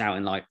like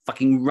shouting like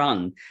 "fucking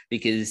run"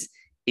 because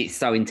it's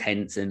so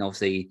intense. And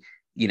obviously,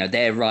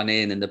 they're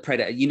running and the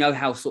Predator. You know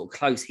how sort of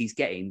close he's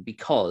getting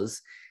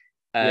because,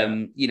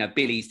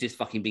 Billy's just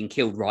fucking been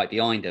killed right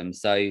behind him.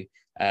 So,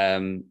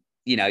 and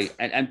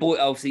boy,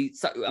 obviously,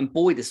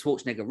 boy, does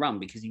Schwarzenegger run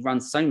because he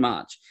runs so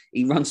much.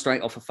 He runs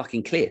straight off a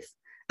fucking cliff.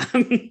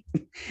 and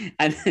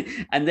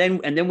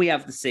then we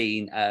have the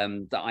scene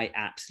that I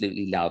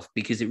absolutely love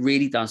because it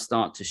really does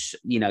start to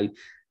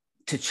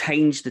to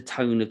change the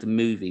tone of the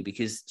movie,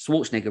 because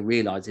Schwarzenegger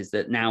realizes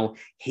that now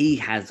he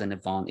has an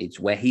advantage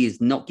where he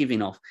is not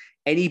giving off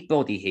any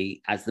body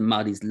heat as the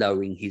mud is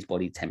lowering his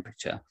body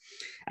temperature.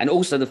 And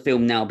also the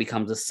film now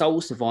becomes a sole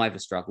survivor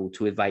struggle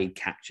to evade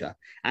capture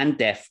and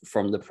death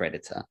from the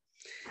Predator.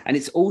 And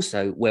it's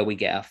also where we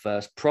get our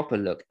first proper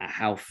look at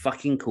how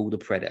fucking cool the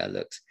Predator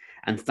looks.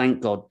 And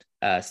thank God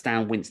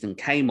Stan Winston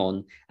came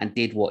on and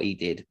did what he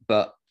did.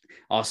 But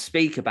I'll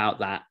speak about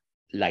that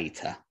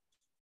later.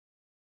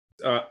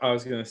 I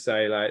was going to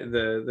say, like,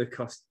 the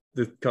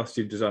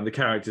costume design, the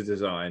character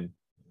design,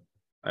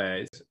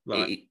 it's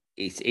like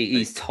it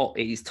is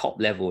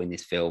top level in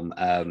this film.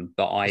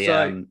 But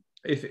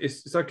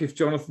it's like if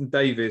Jonathan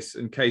Davis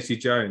and Casey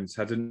Jones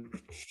had an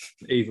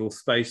evil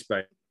space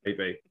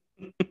baby.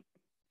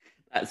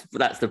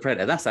 That's the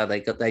Predator. That's how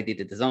they did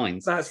the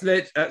designs. That's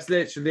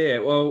literally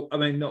it. Well, I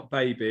mean, not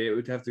baby. It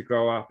would have to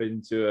grow up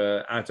into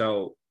an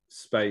adult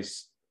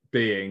space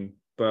being,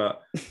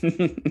 but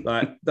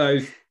like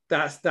those.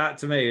 That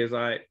to me is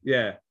like,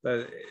 yeah,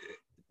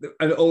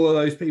 and all of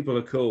those people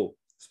are cool.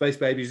 Space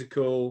babies are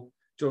cool.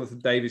 Jonathan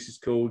Davis is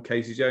cool.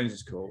 Casey Jones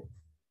is cool.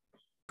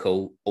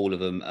 Cool. All of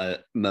them are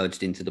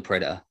merged into the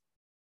Predator.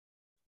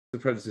 The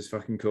Predator's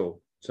fucking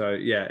cool. So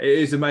yeah, it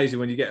is amazing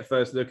when you get a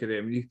first look at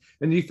him,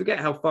 and you forget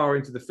how far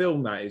into the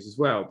film that is as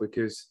well,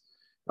 because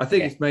I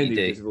think it's mainly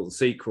because of all the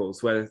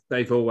sequels where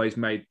they've always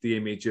made the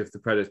image of the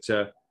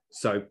Predator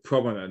so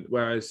prominent,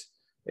 whereas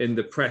in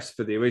the press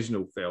for the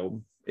original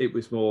film, it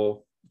was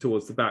more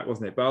towards the back,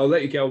 wasn't it? But I'll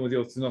let you get on with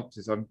your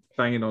synopsis. I'm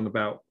banging on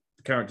about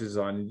the character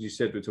design, and you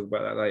said we'll talk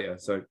about that later,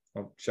 so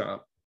I'll shut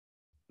up.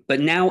 But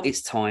now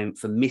it's time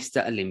for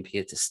Mr.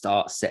 Olympia to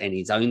start setting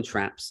his own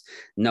traps,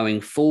 knowing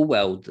full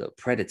well that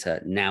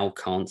Predator now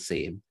can't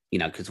see him,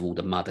 because of all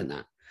the mud and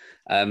that.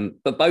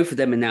 But both of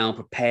them are now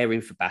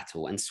preparing for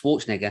battle, and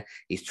Schwarzenegger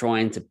is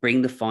trying to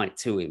bring the fight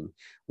to him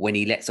when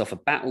he lets off a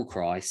battle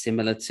cry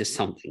similar to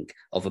something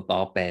of a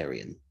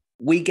barbarian.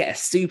 We get a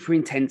super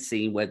intense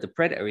scene where the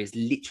Predator is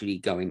literally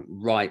going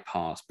right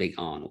past Big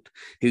Arnold,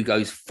 who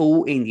goes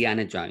full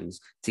Indiana Jones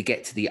to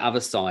get to the other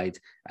side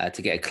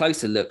to get a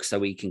closer look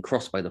so he can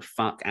crossbow the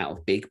fuck out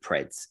of Big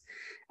Preds.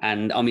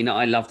 And I mean,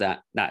 I love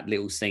that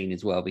little scene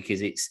as well,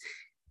 because it's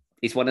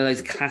one of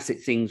those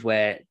classic things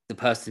where the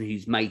person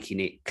who's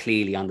making it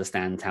clearly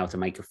understands how to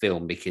make a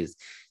film, because,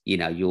 you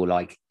know, you're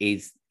like,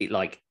 is it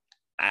like,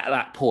 at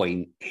that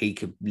point, he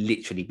could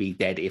literally be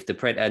dead if the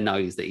Predator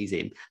knows that he's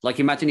in.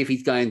 Like, imagine if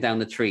he's going down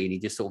the tree and he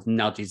just sort of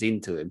nudges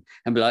into him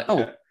and be like,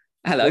 "Oh,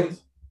 hello."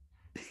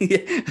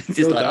 Yeah,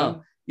 just like,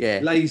 "Oh, yeah."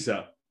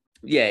 Laser.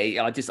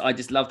 Yeah, I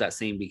just love that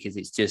scene, because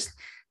it's just,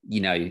 you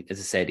know, as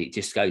I said, it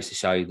just goes to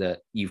show that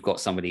you've got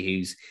somebody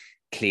who's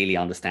clearly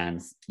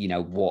understands, you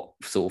know, what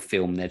sort of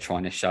film they're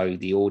trying to show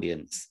the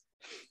audience.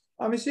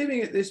 I'm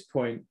assuming at this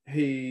point,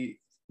 the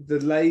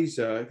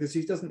laser, because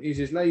he doesn't use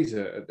his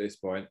laser at this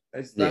point,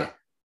 has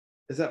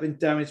that been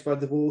damaged by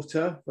the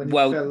water?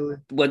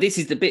 Well, this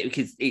is the bit,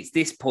 because it's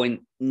this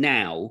point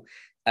now,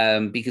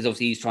 because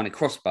obviously he's trying to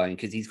crossbow,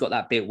 because he's got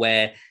that bit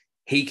where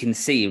he can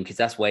see him, because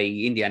that's where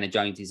Indiana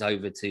Jones is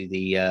over to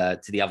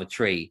the other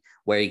tree,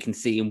 where he can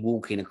see him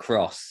walking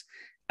across.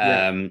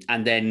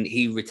 And then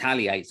he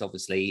retaliates,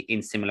 obviously,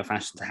 in similar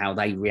fashion to how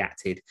they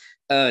reacted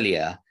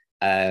earlier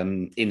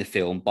in the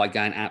film, by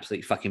going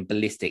absolutely fucking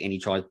ballistic, and he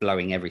tries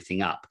blowing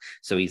everything up.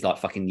 So he's like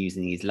fucking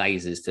using his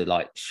lasers to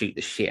like shoot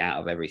the shit out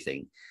of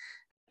everything.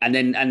 And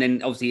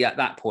then obviously at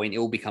that point, it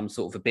all becomes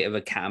sort of a bit of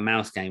a cat and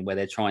mouse game where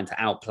they're trying to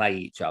outplay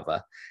each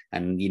other.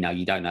 And, you know,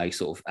 you don't know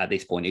sort of at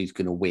this point who's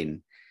going to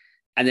win.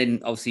 And then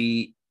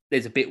obviously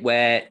there's a bit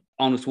where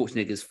Arnold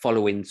Schwarzenegger's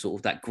following sort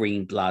of that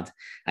green blood,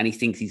 and he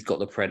thinks he's got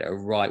the Predator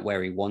right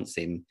where he wants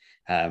him.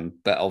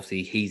 But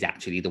obviously he's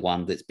actually the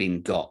one that's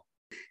been got.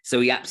 So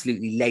he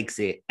absolutely legs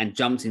it and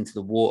jumps into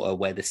the water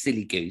where the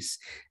silly goose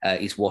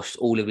is washed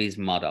all of his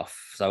mud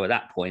off. So at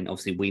that point,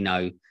 obviously we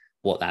know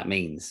what that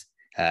means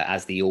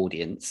as the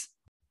audience.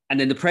 And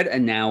then the Predator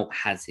now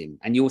has him,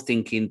 and you're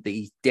thinking that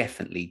he's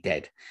definitely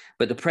dead.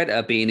 But the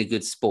Predator, being a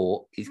good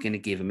sport, is going to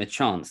give him a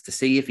chance to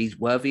see if he's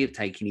worthy of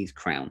taking his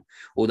crown.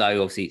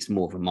 Although obviously it's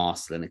more of a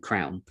mask than a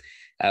crown,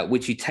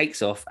 which he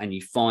takes off, and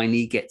you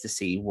finally get to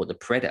see what the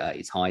Predator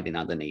is hiding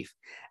underneath.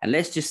 And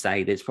let's just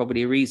say there's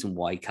probably a reason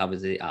why he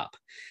covers it up.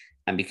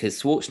 And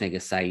because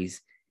Schwarzenegger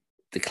says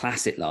the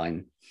classic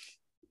line,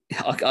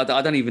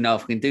 I don't even know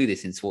if I can do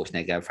this in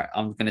Schwarzenegger.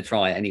 I'm going to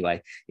try it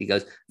anyway. He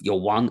goes, "You're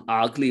one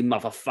ugly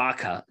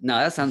motherfucker." No,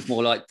 that sounds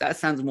more like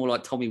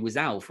Tommy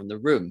Wiseau from The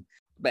Room.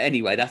 But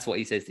anyway, that's what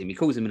he says to him. He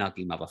calls him an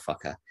ugly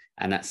motherfucker,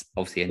 and that's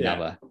obviously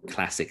another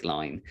classic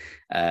line.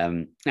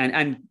 And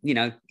you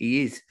know,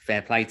 he is,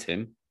 fair play to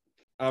him.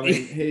 I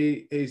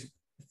mean, he's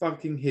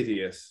fucking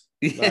hideous.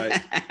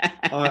 Like,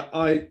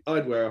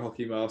 I'd wear a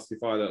hockey mask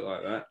if I looked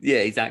like that. Yeah,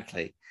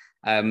 exactly.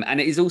 And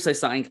it is also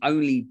something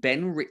only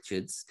Ben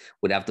Richards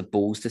would have the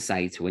balls to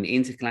say to an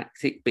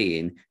intergalactic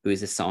being who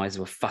is the size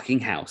of a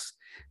fucking house.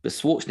 But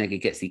Schwarzenegger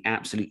gets the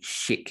absolute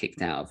shit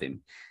kicked out of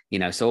him. You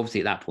know, so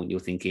obviously at that point you're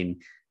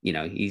thinking, you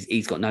know,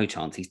 he's got no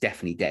chance. He's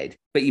definitely dead.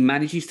 But he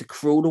manages to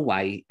crawl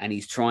away, and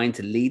he's trying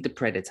to lead the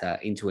Predator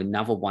into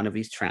another one of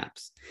his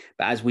traps.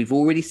 But as we've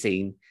already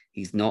seen,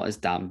 he's not as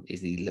dumb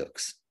as he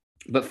looks.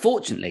 But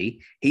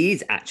fortunately, he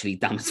is actually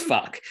dumb as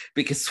fuck,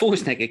 because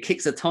Schwarzenegger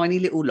kicks a tiny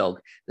little log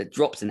that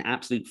drops an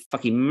absolute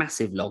fucking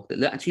massive log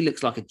that actually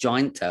looks like a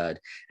giant turd,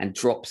 and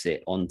drops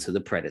it onto the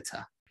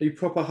Predator. He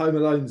proper Home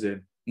Alone's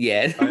in.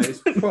 Yeah. Like,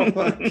 it's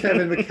proper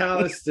Kevin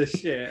McAllister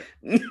shit.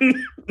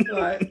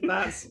 Like,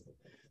 that's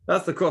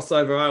the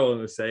crossover I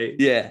want to see.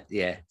 Yeah.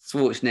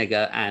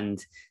 Schwarzenegger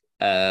and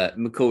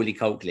Macaulay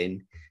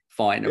Culkin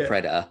fighting a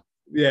Predator.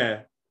 Yeah.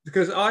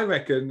 Because I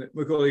reckon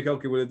Macaulay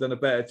Culkin would have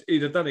done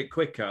he'd have done it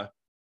quicker.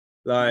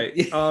 Like,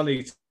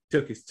 Arnie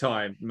took his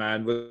time,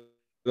 man, with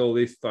all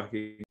this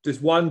fucking,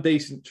 just one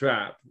decent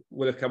trap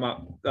would have come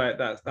up. Like,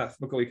 that's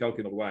Macaulay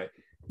Culkin all the way.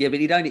 Yeah,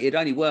 but it'd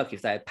only work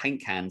if they had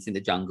paint cans in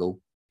the jungle.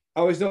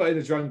 Oh, it's not in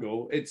the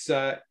jungle. It's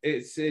in.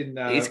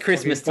 It's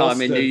Christmas time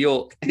in New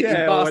York.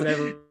 Yeah, or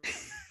whenever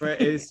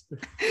it is.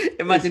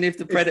 Imagine if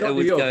the Predator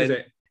was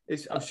going.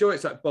 I'm sure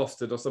it's like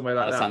Boston or somewhere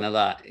like that. Something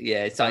like that.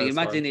 Yeah. So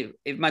imagine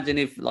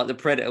if like the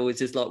Predator was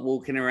just like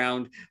walking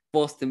around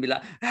Boston, be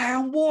like, "Hey,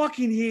 I'm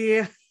walking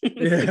here."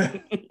 Yeah.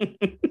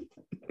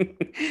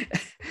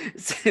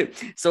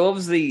 so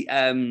obviously,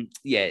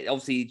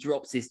 obviously he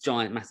drops this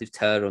giant, massive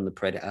turd on the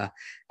Predator,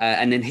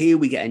 and then here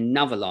we get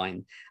another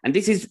line, and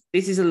this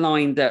is a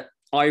line that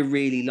I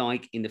really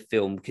like in the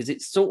film, because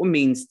it sort of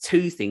means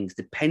two things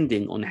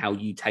depending on how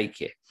you take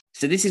it.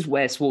 So this is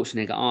where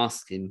Schwarzenegger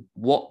asks him,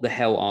 "What the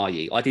hell are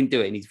you?" I didn't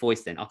do it in his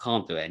voice then. I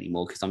can't do it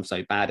anymore because I'm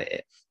so bad at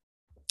it.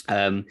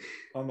 I'm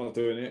not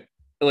doing it.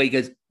 Well, he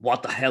goes,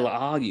 "What the hell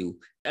are you?"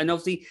 And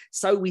obviously,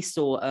 so we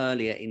saw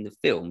earlier in the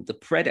film, the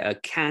Predator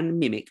can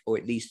mimic, or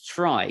at least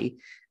try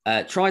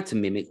to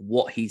mimic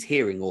what he's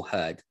hearing or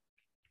heard.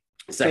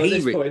 So at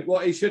this point,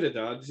 what he should have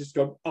done is just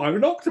gone, I'm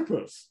an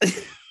octopus.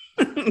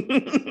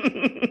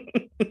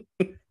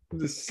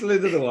 Just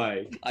slithered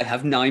away. I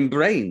have 9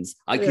 brains.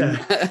 I can.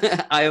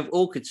 I have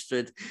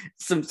orchestrated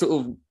some sort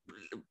of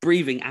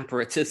breathing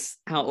apparatus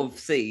out of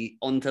sea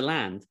onto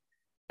land,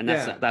 and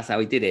that's how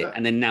he did it.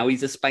 And then now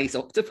he's a space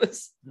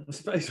octopus. A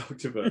space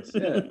octopus.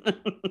 Yeah.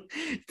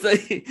 So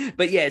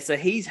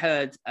he's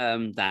heard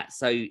that.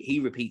 So he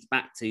repeats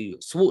back to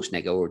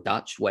Schwarzenegger, or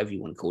Dutch, whatever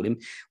you want to call him.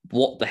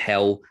 What the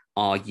hell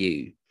are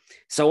you?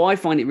 So I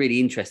find it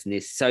really interesting.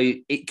 This. So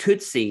it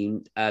could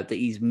seem that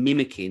he's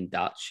mimicking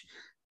Dutch.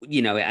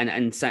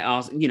 And say,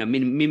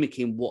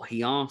 mimicking what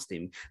he asked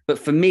him. But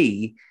for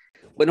me,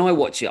 when I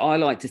watch it, I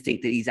like to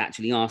think that he's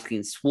actually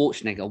asking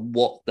Schwarzenegger,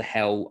 what the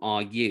hell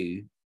are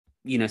you?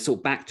 Sort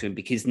of back to him,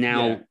 because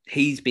now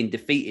he's been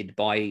defeated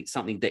by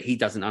something that he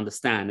doesn't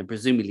understand and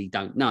presumably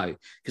don't know.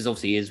 Because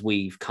obviously, as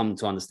we've come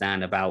to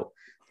understand about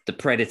the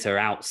Predator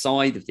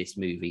outside of this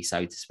movie,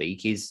 so to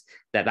speak, is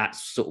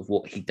that's sort of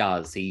what he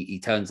does. He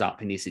turns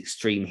up in this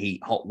extreme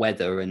heat, hot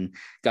weather, and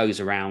goes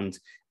around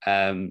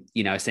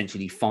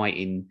essentially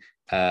fighting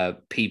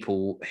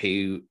people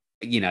who,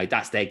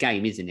 that's their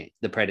game, isn't it?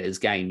 The Predator's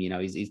game.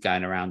 He's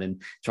going around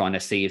and trying to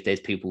see if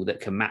there's people that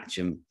can match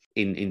him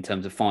in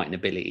terms of fighting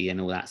ability and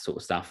all that sort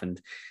of stuff.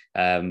 And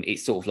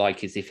it's sort of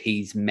like as if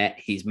he's met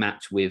his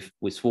match with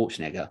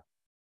Schwarzenegger.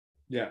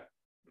 Yeah.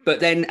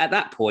 But then at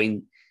that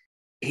point,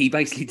 he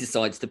basically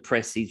decides to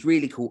press his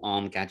really cool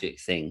arm gadget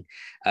thing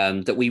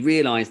that we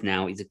realize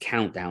now is a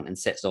countdown and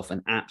sets off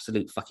an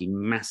absolute fucking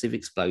massive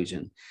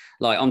explosion.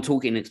 Like, I'm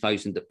talking an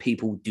explosion that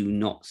people do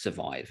not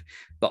survive.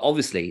 But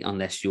obviously,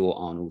 unless you're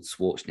Arnold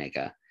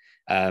Schwarzenegger,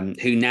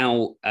 who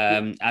now,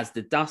 as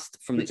the dust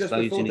from the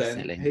explosion is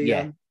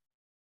settling.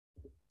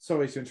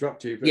 Sorry to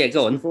interrupt you, but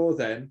go on. Before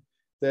then,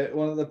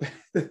 one of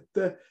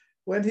the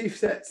when he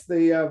sets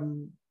the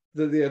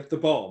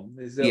bomb,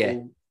 his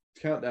little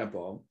countdown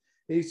bomb,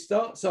 he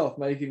starts off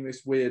making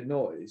this weird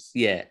noise.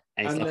 Yeah,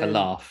 and it's like a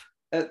laugh.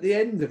 At the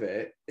end of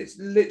it, it's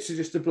literally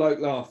just a bloke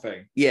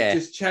laughing. Yeah. It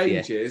just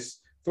changes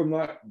from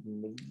like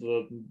blah,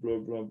 blah,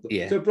 blah, blah,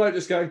 to a bloke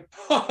just going,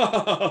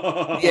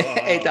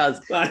 yeah, it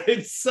does. Like,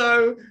 it's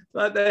so,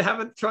 like, they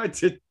haven't tried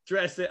to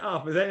dress it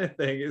up as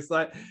anything. It's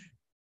like,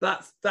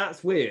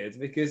 that's weird,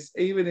 because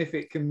even if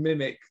it can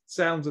mimic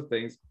sounds of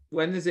things,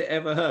 when has it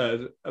ever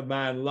heard a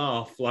man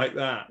laugh like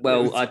that?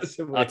 Well,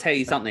 I'll tell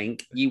you something.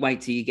 You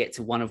wait till you get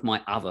to one of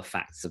my other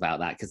facts about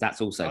that, because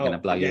that's also going to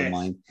blow your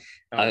mind.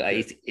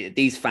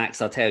 These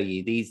facts, I'll tell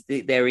you,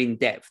 they're in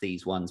depth,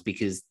 these ones,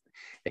 because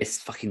there's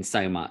fucking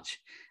so much.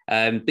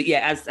 But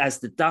yeah, as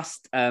the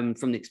dust from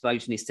the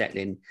explosion is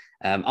settling,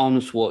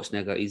 Arnold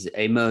Schwarzenegger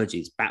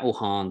emerges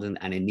battle-hardened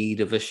and in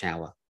need of a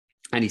shower.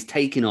 And he's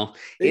taken off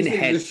in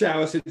a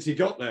shower since he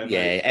got there.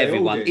 Yeah,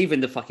 everyone,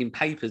 even the fucking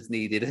papers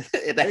needed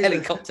the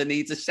helicopter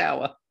needs a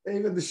shower.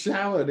 Even the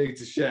shower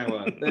needs a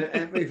shower.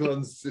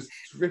 Everyone's just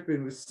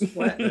dripping with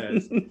sweat there.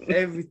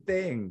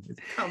 Everything is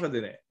covered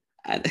in it.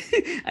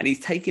 And he's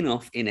taken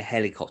off in a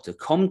helicopter,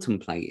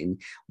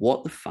 contemplating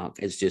what the fuck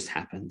has just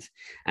happened.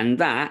 And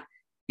that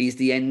is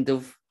the end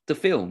of the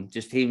film.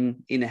 Just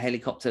him in a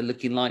helicopter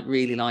looking like,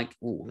 really like,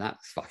 oh,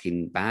 that's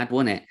fucking bad,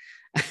 wasn't it?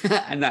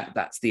 And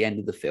that's the end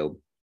of the film.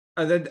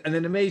 And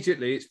then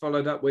immediately it's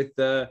followed up with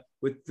the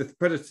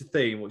Predator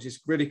theme, which is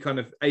really kind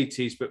of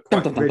 80s, but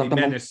quite really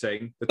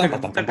menacing.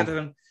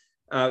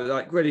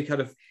 Like really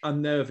kind of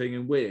unnerving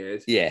and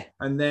weird. Yeah.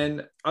 And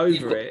then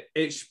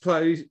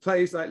it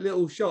plays like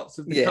little shots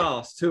of the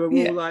cast who are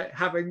all like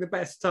having the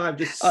best time,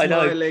 just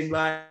smiling,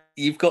 like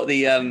you've got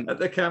the at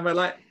the camera,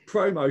 like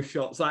promo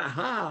shots, like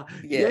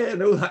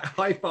and all like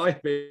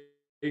high-fiving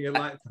and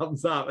like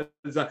thumbs up, and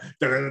it's like,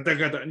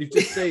 and you've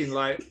just seen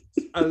like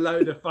a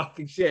load of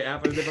fucking shit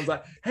happen. And everyone's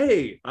like,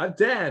 "Hey, I'm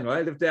Dan.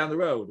 I live down the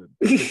road."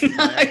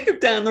 I live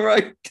down the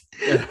road.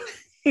 Yeah.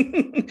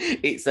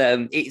 It's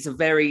a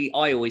very,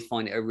 I always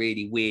find it a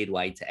really weird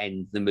way to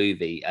end the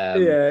movie.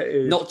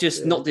 Not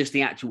just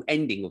the actual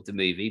ending of the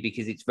movie,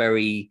 because it's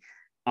very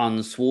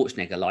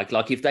un-Schwarzenegger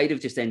like if they'd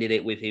have just ended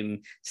it with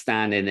him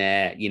standing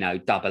there,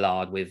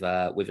 double-hard with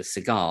a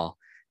cigar,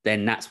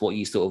 then that's what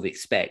you sort of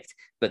expect.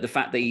 But the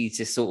fact that he's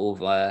just sort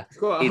of it's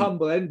quite a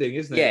humble ending,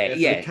 isn't it?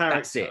 Yeah,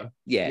 that's it.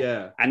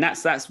 Yeah. And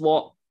that's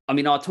what, I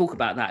mean, I'll talk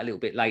about that a little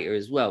bit later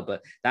as well,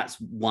 but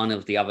that's one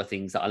of the other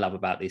things that I love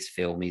about this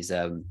film is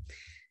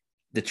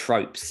the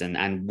tropes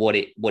and what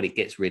it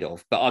gets rid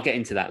of. But I'll get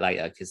into that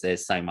later, because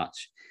there's so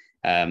much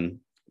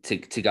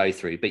to go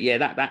through. But yeah,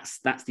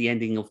 that's the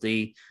ending of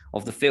the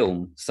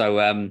film.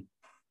 So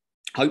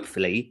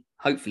hopefully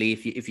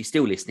if you're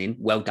still listening,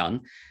 well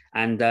done.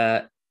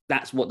 And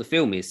that's what the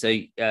film is. So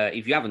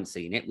if you haven't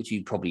seen it, which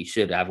you probably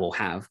should have or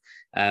have,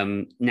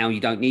 now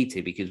you don't need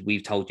to, because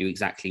we've told you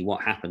exactly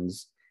what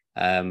happens.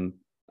 But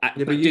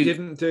you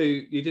didn't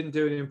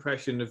do an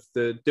impression of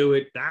the "do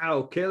it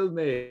now, kill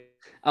me."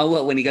 Oh,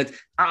 well, when he goes,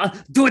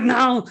 "Do it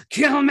now,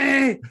 kill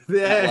me."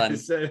 Yeah,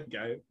 there you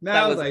go.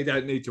 Now they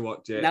don't need to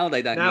watch it. Now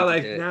they don't. Now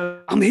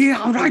I'm here.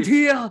 I'm right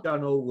here.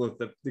 Done all of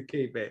the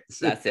key bits.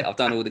 That's it. I've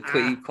done all the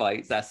key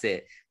quotes. That's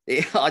it.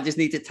 I just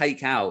need to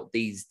take out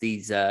these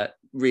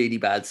really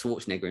bad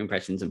Schwarzenegger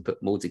impressions and put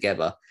them all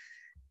together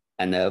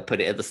and put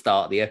it at the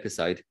start of the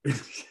episode.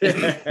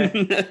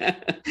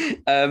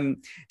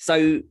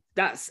 So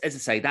that's, as I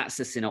say, that's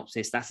a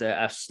synopsis. That's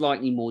a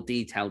slightly more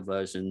detailed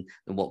version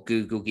than what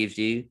Google gives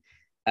you.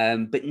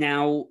 But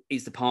now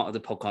is the part of the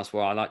podcast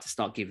where I like to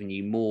start giving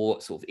you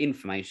more sort of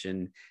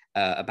information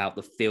about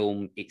the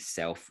film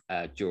itself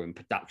during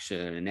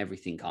production and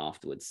everything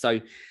afterwards. So,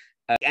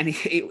 and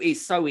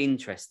it's so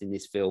interesting,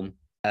 this film,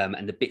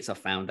 and the bits I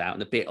found out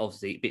and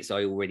the bits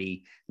I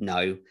already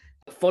know.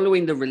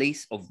 Following the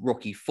release of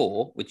Rocky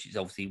IV, which is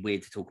obviously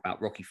weird to talk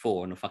about Rocky IV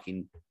on a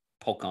fucking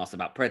podcast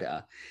about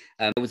Predator,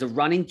 there was a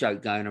running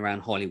joke going around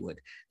Hollywood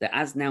that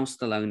as now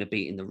Stallone had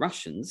beaten the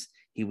Russians,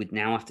 he would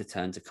now have to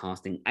turn to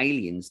casting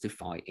aliens to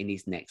fight in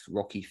his next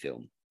Rocky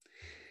film.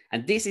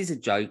 And this is a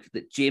joke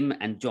that Jim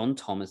and John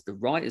Thomas, the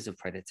writers of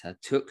Predator,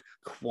 took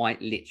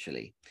quite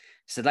literally.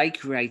 So they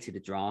created a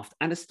draft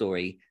and a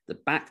story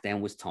that back then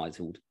was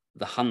titled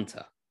The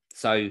Hunter.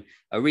 So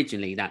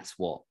originally that's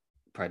what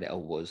Predator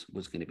was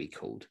going to be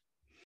called.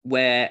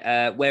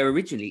 Where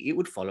originally it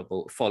would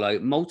follow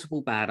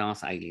multiple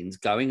badass aliens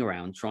going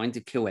around trying to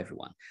kill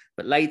everyone,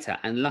 but later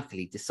and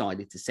luckily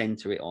decided to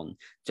center it on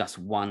just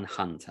one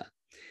hunter.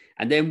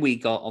 And then we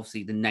got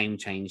obviously the name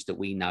change that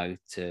we know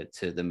to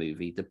the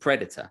movie, The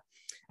Predator.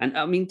 And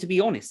I mean, to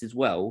be honest as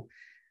well,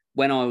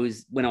 when I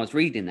was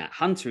reading that,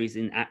 Hunter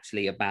isn't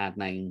actually a bad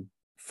name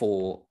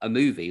for a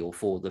movie or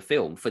for the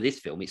film. For this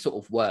film, it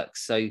sort of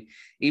works. So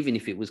even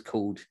if it was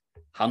called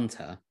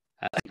Hunter,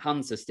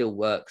 Hunter still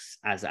works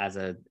as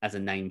a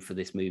name for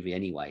this movie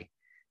anyway.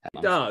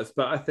 It does,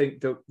 but I think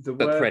the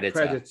word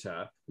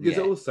Predator because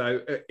also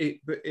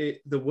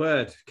the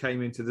word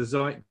came into the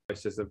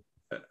zeitgeist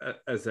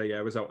as a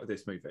result of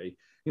this movie.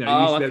 You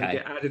know, used to be able to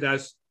get added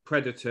as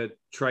Predator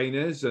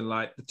trainers, and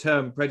like the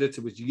term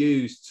Predator was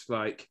used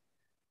like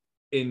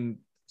in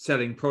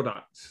selling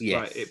products.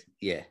 Yes, like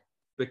it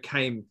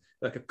became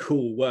like a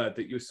cool word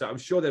that you were. I'm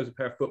sure there was a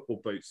pair of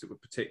football boots that were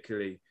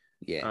particularly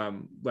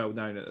well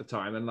known at the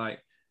time, and like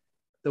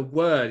the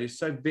word is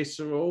so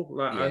visceral.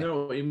 Like I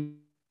know what you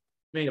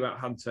mean about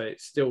Hunter.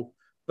 It's still,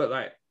 but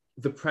like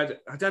the Predator.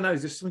 I don't know.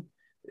 Is there something?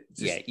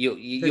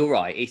 You're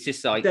right. It's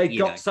just like they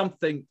got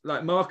something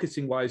like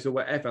marketing wise or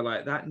whatever.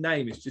 Like that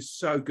name is just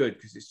so good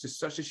because it's just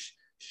such a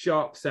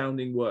sharp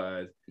sounding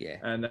word. Yeah,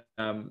 and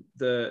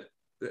the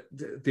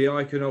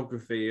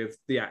iconography of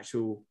the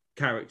actual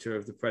character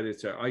of the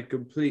Predator, I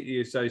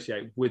completely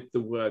associate with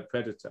the word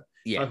Predator.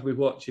 Yeah, I've been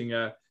watching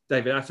a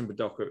David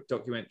Attenborough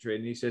documentary,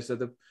 and he says that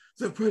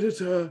the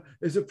Predator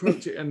is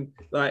approaching, and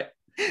like.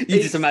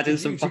 You just imagine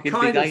some fucking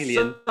big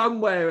alien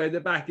somewhere in the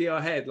back of your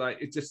head, like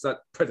it's just like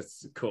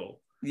Predator's cool.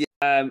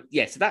 So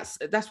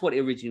that's what it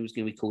originally was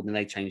going to be called, and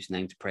they changed the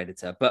name to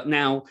Predator. But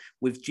now,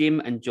 with Jim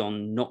and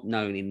John not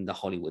known in the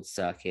Hollywood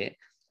circuit,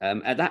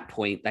 at that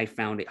point they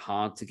found it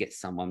hard to get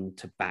someone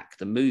to back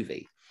the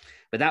movie.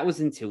 But that was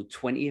until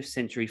 20th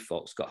Century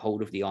Fox got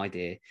hold of the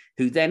idea,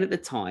 who then at the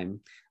time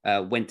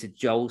went to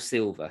Joel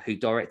Silver, who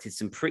directed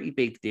some pretty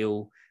big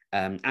deal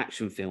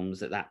action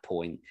films at that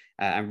point,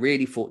 and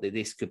really thought that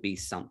this could be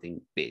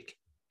something big.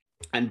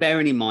 And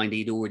bearing in mind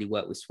he'd already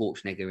worked with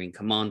Schwarzenegger in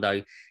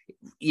Commando,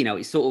 you know,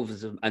 it sort of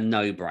was a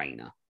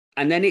no-brainer.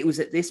 And then it was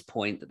at this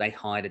point that they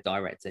hired a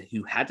director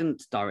who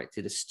hadn't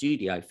directed a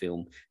studio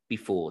film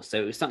before.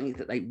 So it was something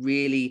that they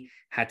really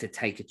had to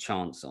take a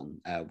chance on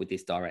with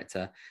this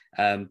director.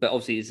 But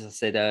obviously, as I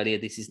said earlier,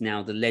 this is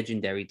now the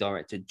legendary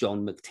director,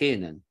 John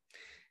McTiernan,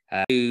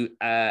 who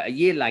a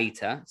year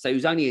later, so it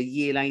was only a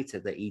year later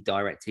that he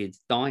directed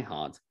Die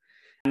Hard.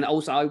 And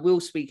also I will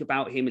speak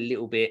about him a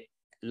little bit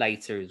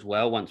later as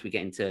well, once we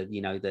get into,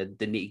 you know, the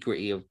nitty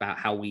gritty about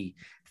how we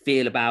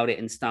feel about it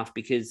and stuff,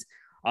 because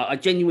I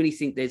genuinely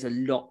think there's a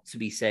lot to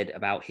be said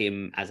about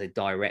him as a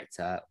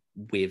director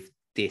with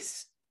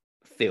this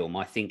film.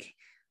 I think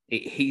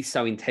he's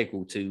so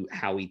integral to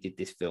how he did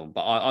this film,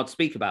 but I'll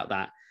speak about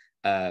that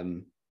a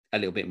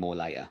little bit more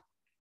later.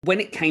 When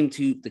it came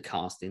to the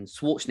casting,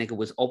 Schwarzenegger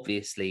was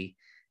obviously,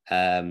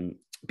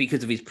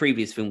 because of his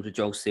previous films with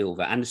Joel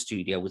Silver and the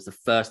studio, was the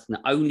first and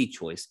the only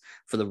choice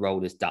for the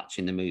role as Dutch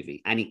in the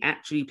movie. And he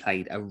actually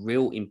played a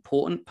real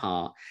important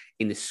part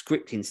in the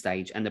scripting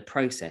stage and the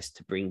process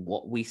to bring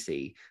what we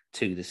see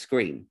to the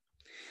screen.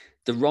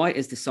 The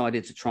writers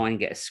decided to try and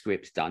get a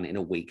script done in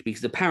a week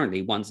because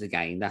apparently, once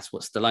again, that's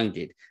what Stallone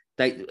did.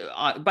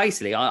 I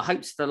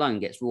hope Stallone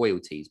gets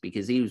royalties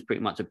because he was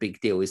pretty much a big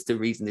deal. It's the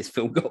reason this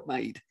film got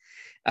made.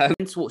 When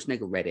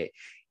Schwarzenegger read it,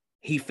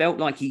 he felt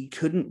like he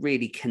couldn't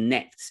really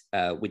connect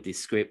with this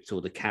script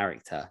or the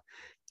character.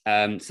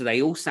 So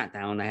they all sat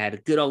down, they had a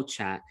good old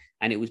chat,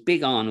 and it was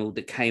Big Arnold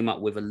that came up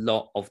with a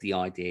lot of the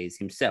ideas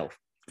himself.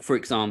 For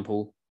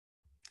example,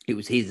 it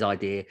was his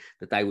idea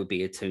that they would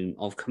be a team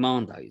of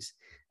commandos.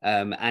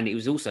 And it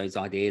was also his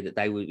idea that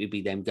they would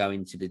be them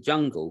going to the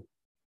jungle.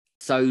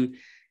 So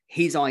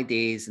his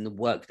ideas and the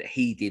work that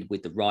he did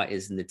with the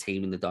writers and the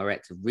team and the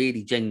director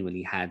really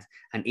genuinely had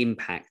an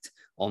impact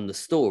on the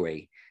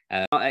story.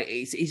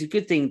 It's a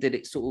good thing that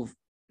it sort of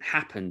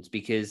happened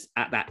because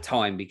at that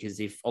time, because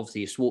if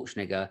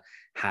Schwarzenegger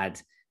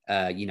had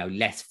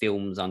less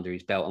films under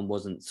his belt and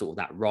wasn't sort of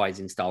that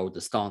rising star or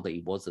the star that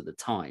he was at the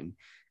time,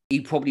 he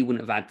probably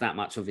wouldn't have had that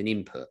much of an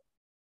input.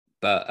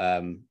 But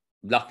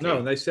luckily, no,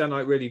 and they sound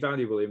like really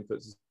valuable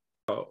inputs as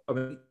well. I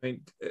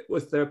mean,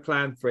 was there a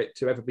plan for it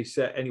to ever be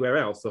set anywhere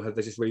else, or had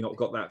they just really not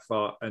got that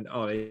far? And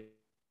Arnie,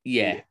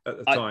 at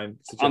the time,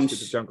 suggested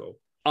the jungle.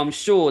 I'm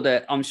sure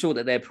that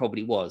there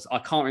probably was. I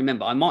can't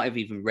remember. I might have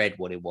even read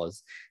what it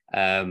was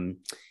in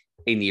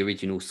the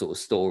original sort of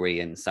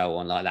story and so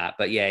on like that.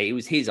 But yeah, it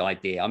was his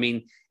idea. I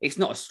mean, it's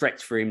not a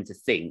stretch for him to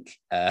think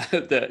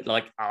that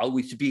like, oh,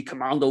 we should be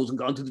commandos and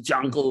go into the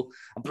jungle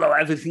and blow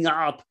everything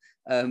up.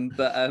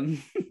 But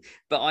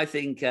I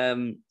think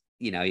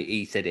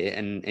he said it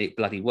and it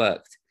bloody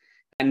worked.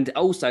 And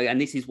also, and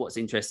this is what's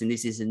interesting,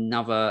 this is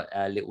another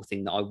little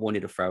thing that I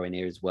wanted to throw in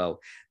here as well.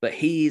 But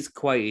he is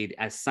quoted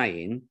as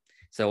saying,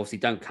 so obviously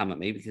don't come at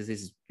me because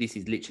this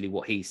is literally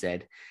what he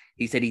said.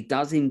 He said he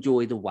does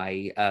enjoy the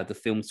way the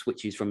film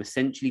switches from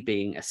essentially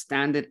being a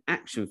standard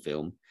action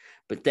film,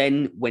 but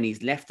then when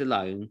he's left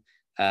alone,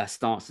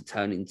 starts to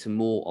turn into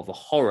more of a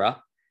horror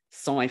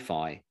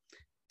sci-fi.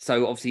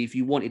 So obviously, if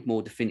you wanted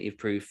more definitive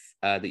proof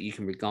that you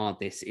can regard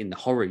this in the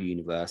horror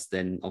universe,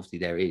 then obviously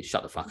there it is.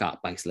 Shut the fuck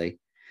up, basically,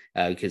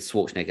 because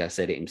Schwarzenegger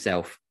said it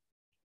himself.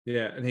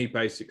 Yeah, and he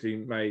basically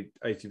made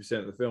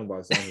 80% of the film by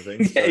the sound of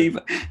things. So.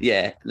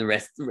 Yeah, the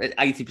rest, 80%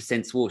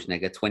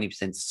 Schwarzenegger,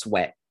 20%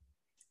 sweat.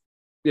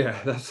 Yeah,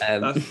 that's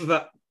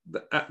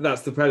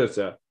the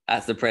Predator.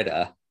 That's the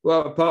Predator.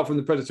 Well, apart from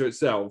the Predator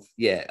itself.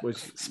 Yeah, which,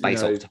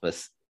 Space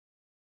Octopus.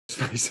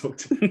 Space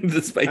Octopus.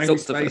 The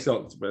Space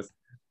Octopus.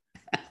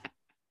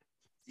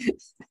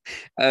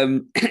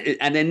 And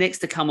then next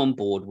to come on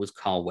board was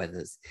Carl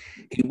Weathers,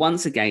 who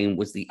once again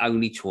was the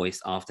only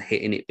choice after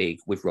hitting it big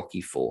with Rocky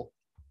IV.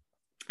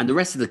 And the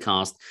rest of the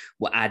cast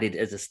were added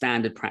as a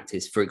standard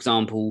practice. For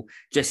example,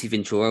 Jesse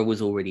Ventura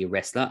was already a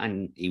wrestler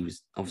and he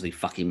was obviously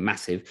fucking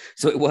massive,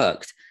 so it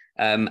worked.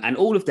 And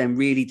all of them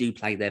really do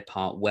play their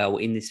part well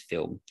in this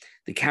film.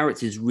 The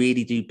characters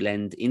really do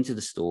blend into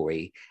the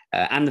story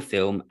and the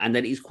film, and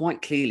then it's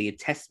quite clearly a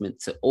testament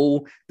to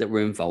all that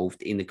were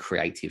involved in the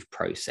creative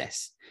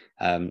process.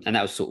 And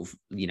that was sort of,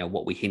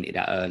 what we hinted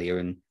at earlier,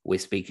 and we'll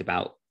speak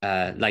about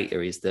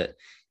later, is that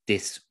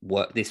this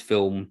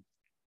film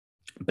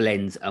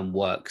blends and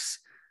works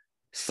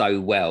so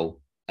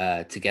well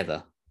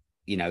together,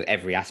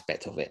 every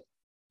aspect of it.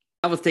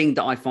 Another thing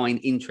that I find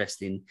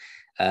interesting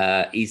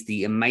is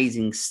the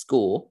amazing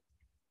score,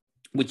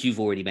 which you've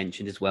already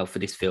mentioned as well for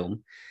this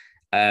film.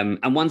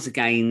 And once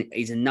again,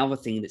 is another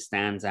thing that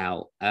stands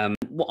out.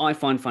 What I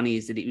find funny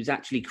is that it was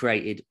actually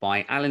created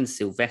by Alan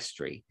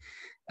Silvestri,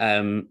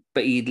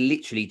 but he'd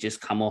literally just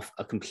come off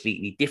a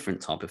completely different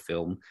type of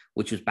film,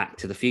 which was Back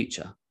to the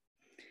Future.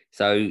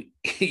 So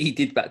he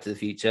did Back to the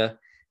Future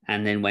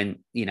and then went,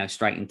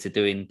 straight into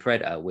doing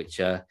Predator, which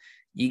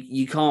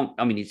you can't,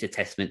 I mean, it's a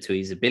testament to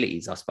his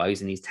abilities, I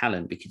suppose, and his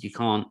talent, because you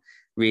can't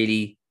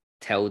really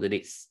tell that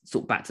it's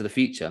sort of Back to the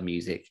Future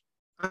music.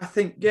 I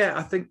think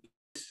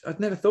I'd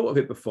never thought of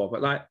it before,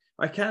 but like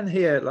I can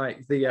hear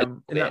like the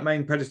in that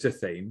main Predator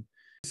theme,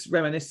 it's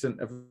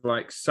reminiscent of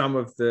like some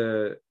of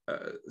the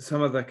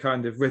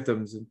kind of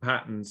rhythms and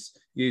patterns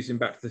used in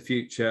Back to the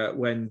Future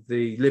when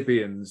the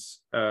Libyans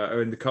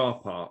are in the car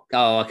park.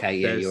 Oh, okay,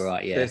 yeah, you're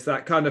right. Yeah, there's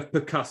that kind of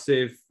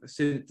percussive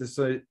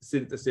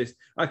synthesis.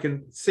 I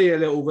can see a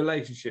little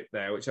relationship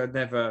there, which I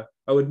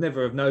would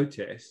never have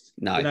noticed.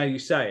 No, but now you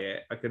say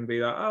it, I can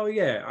be like, oh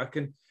yeah, I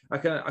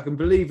can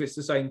believe it's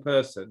the same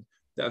person.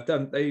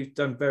 They've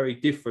done very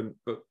different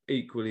but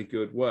equally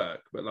good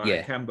work, but like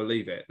I can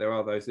believe it. There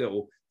are those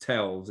little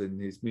tells in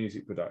his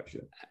music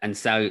production. And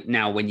so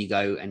now when you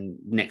go and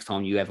next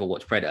time you ever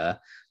watch Predator,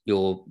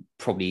 you'll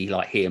probably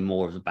like hear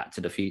more of the Back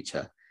to the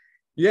Future.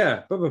 Yeah,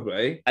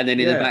 probably. And then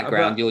in the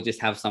background, you'll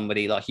just have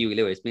somebody like Huey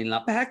Lewis being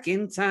like, back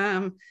in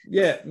time.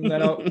 Yeah,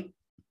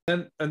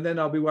 and then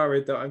I'll be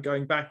worried that I'm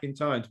going back in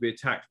time to be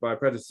attacked by a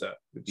predator,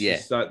 which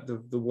is like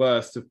the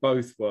worst of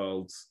both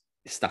worlds.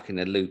 Stuck in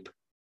a loop.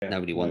 Yeah,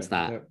 nobody wants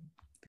that. Yeah.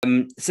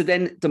 So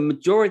then the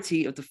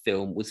majority of the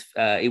film was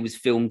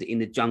filmed in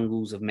the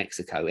jungles of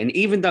Mexico. And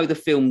even though the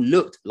film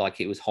looked like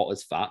it was hot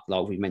as fuck,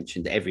 like we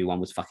mentioned, everyone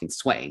was fucking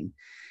sweating.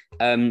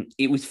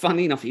 It was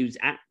funny enough, it was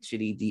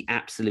actually the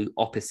absolute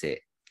opposite.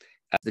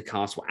 The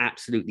cast were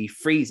absolutely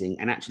freezing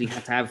and actually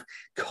had to have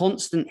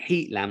constant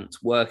heat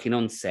lamps working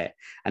on set.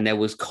 And there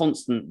was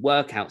constant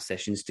workout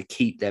sessions to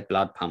keep their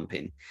blood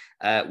pumping,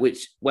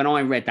 which when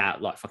I read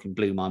that, like fucking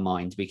blew my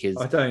mind because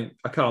I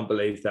can't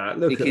believe that.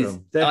 Look at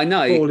them. They're I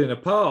know. falling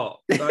apart.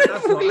 Like,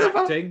 that's not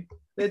acting.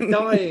 They're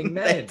dying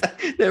men.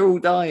 They're all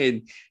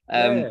dying,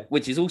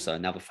 which is also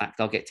another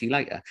fact I'll get to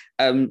later.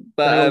 But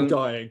they're all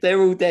dying.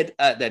 They're all dead.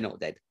 They're not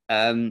dead.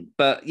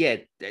 But yeah,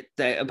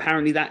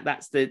 apparently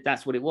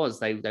that's what it was.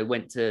 They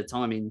went to a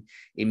time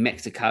in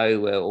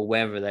Mexico or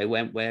wherever they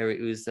went where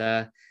it was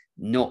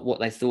not what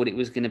they thought it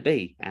was going to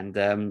be, and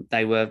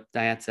they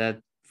had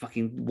to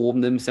fucking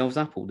warm themselves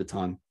up all the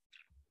time.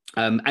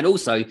 And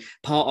also,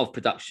 part of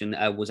production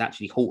was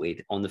actually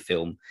halted on the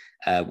film,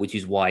 which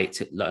is why it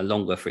took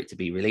longer for it to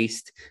be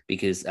released,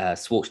 because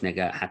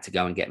Schwarzenegger had to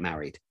go and get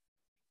married.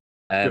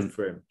 Good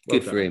for him.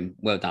 Good for him.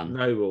 Well done.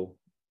 Noble.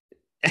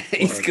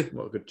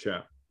 What a good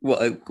chap. What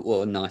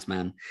a nice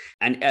man.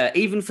 And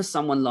even for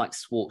someone like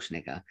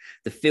Schwarzenegger,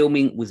 the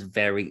filming was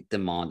very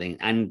demanding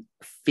and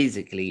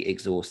physically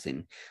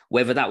exhausting.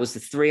 Whether that was the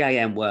 3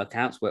 a.m.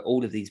 workouts where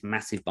all of these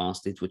massive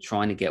bastards were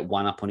trying to get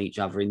one up on each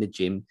other in the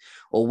gym,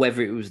 or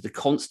whether it was the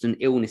constant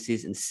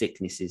illnesses and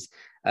sicknesses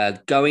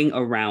going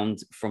around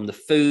from the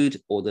food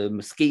or the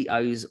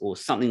mosquitoes or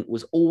something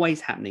was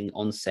always happening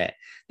on set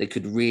that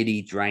could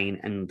really drain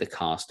the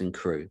cast and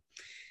crew.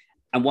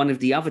 And one of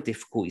the other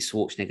difficulties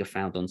Schwarzenegger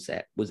found on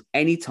set was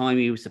any time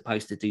he was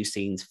supposed to do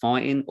scenes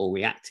fighting or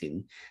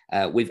reacting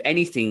with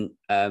anything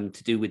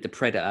to do with the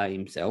Predator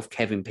himself,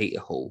 Kevin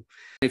Peter Hall.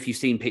 If you've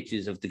seen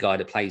pictures of the guy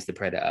that plays the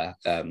Predator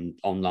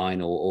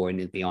online or in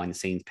the behind the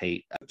scenes,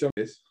 Pete.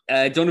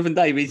 Jonathan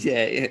Davis,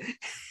 yeah.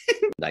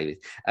 Davis.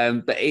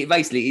 But it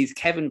basically is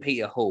Kevin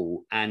Peter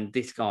Hall, and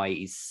this guy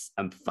is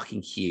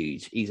fucking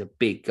huge. He's a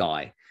big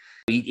guy.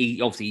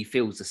 He obviously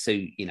fills the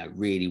suit,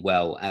 really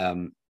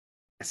well.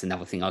 That's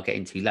another thing I'll get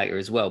into later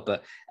as well.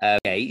 But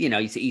yeah,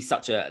 he's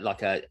such a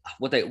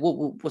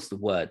what's the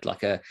word?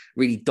 Like a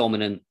really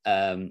dominant,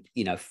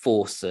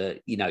 force.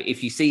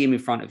 If you see him in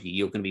front of you,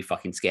 you're going to be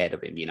fucking scared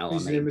of him. You know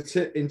what I mean?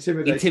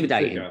 Intimidating.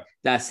 Figure.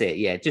 That's it.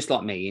 Yeah, just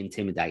like me,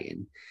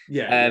 intimidating.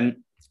 Yeah.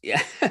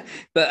 Yeah.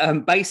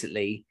 But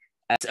basically,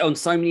 on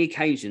so many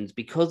occasions,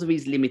 because of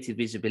his limited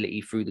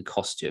visibility through the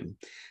costume,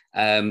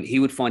 he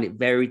would find it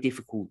very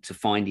difficult to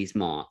find his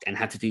mark and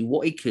had to do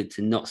what he could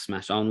to not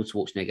smash Arnold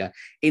Schwarzenegger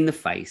in the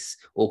face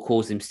or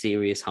cause him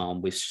serious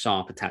harm with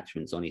sharp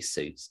attachments on his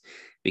suits,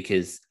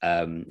 because,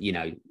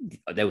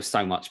 there was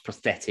so much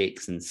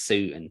prosthetics and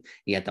suit and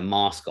he had the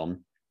mask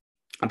on.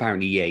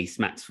 Apparently, yeah, he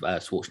smacked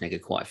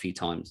Schwarzenegger quite a few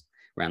times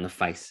around the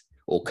face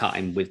or cut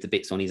him with the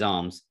bits on his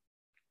arms.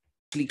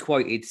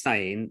 Quoted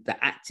saying that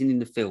acting in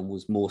the film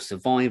was more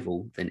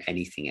survival than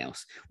anything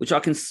else, which I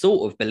can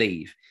sort of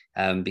believe,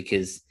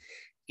 because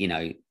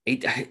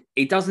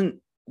it doesn't,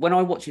 when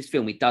I watch this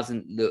film, it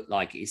doesn't look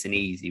like it's an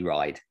easy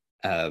ride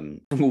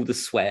from all the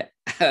sweat.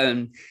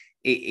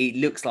 It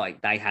looks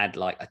like they had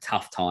like a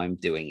tough time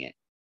doing it,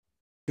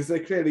 because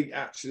they're clearly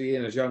actually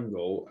in a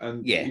jungle,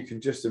 and yeah, you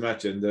can just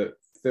imagine that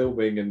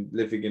filming and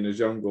living in a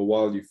jungle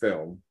while you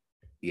film,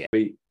 yeah,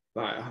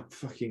 like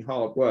fucking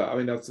hard work. I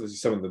mean, obviously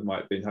some of them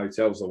might be in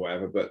hotels or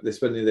whatever, but they're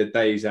spending their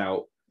days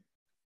out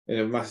in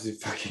a massive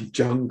fucking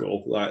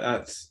jungle. Like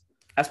that's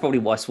probably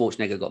why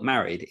Schwarzenegger got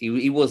married.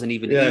 He wasn't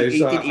even. Yeah, he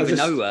didn't even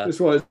know her. That's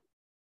why it's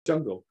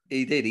jungle.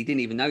 He did. He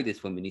didn't even know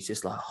this woman. He's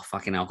just like, oh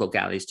fucking hell, I've got to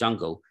get out of this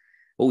jungle.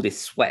 All this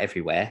sweat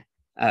everywhere.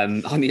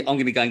 I'm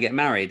going to go and get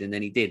married, and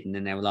then he did. And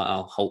then they were like,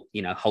 oh,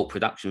 halt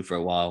production for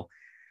a while.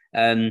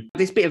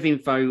 This bit of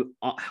info,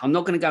 I'm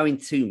not going to go in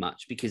too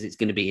much because it's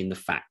going to be in the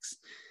facts.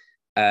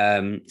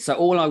 So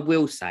all I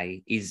will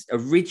say is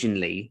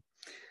originally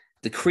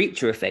the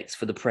creature effects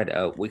for the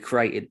Predator were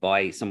created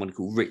by someone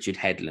called Richard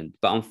Headland,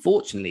 but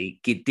unfortunately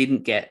it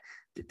didn't get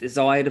the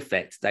desired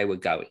effect they were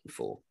going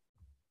for.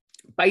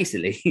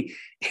 Basically,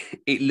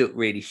 it looked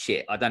really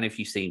shit. I don't know if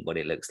you've seen what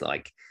it looks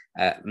like,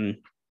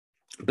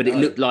 but it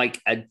looked like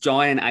a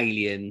giant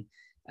alien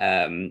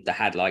that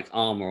had like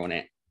armor on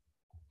it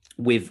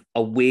with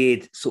a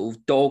weird sort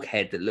of dog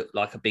head that looked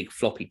like a big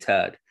floppy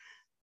turd.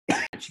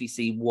 Actually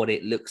see what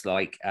it looks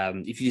like.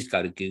 If you just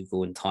go to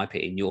Google and type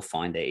it in, you'll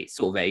find it. It's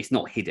sort of it's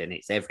not hidden,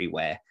 it's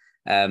everywhere.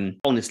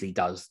 Honestly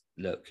does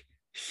look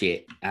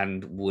shit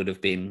and would have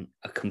been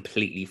a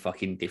completely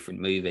fucking different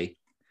movie.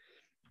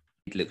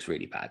 It looks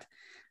really bad.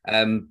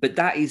 But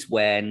that is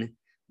when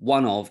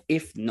one of,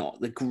 if not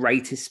the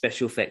greatest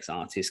special effects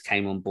artists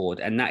came on board,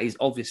 and that is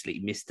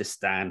obviously Mr.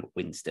 Stan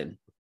Winston,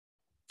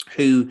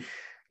 who,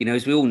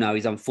 as we all know,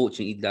 is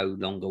unfortunately no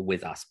longer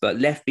with us, but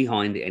left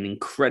behind an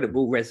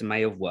incredible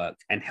resume of work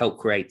and helped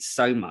create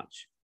so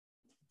much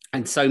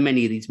and so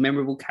many of these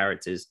memorable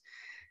characters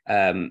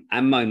and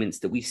moments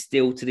that we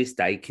still to this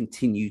day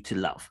continue to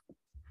love.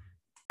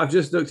 I've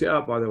just looked it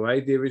up, by the way,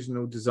 the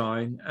original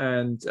design,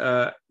 and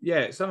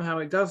somehow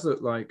it does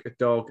look like a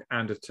dog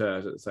and a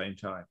turd at the same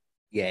time.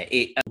 Yeah,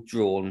 it was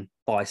drawn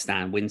by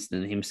Stan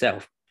Winston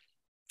himself.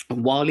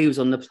 And while he was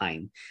on the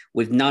plane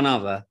with none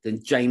other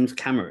than James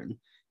Cameron,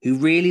 who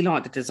really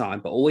liked the design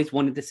but always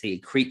wanted to see a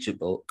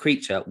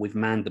creature with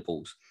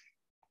mandibles.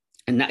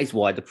 And that is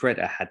why the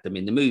Predator had them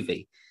in the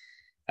movie,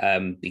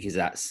 because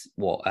that's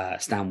what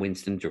Stan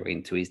Winston drew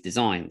into his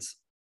designs.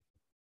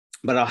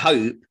 But I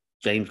hope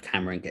James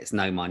Cameron gets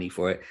no money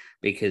for it,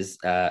 because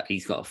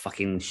he's got a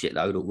fucking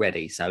shitload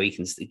already, so he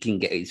can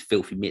get his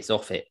filthy mitts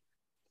off it.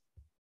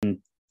 And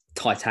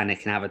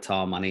Titanic and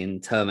Avatar money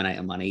and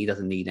Terminator money, he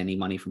doesn't need any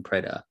money from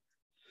Predator.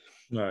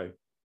 No.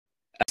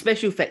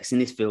 Special effects in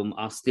this film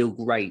are still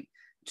great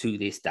to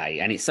this day,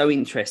 and it's so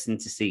interesting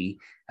to see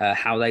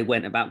how they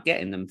went about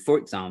getting them. For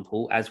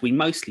example, as we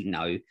mostly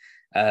know,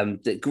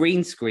 The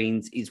green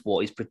screens is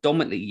what is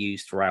predominantly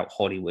used throughout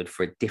Hollywood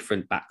for a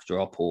different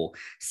backdrop or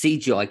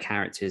CGI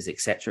characters,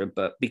 etc.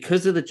 But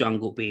because of the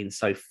jungle being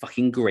so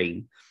fucking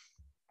green,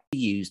 they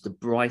used the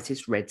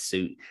brightest red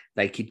suit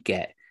they could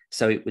get,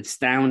 so it would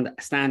stand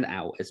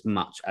out as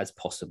much as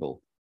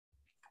possible.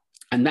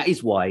 And that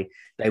is why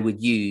they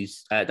would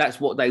use. That's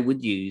what they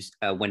would use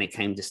when it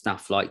came to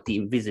stuff like the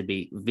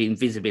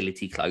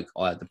invisibility cloak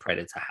the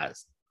Predator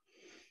has.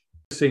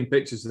 I've seen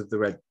pictures of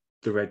the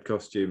red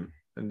costume,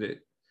 and it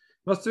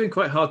must have been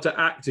quite hard to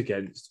act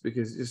against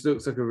because it just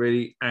looks like a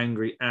really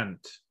angry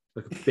ant,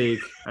 like a big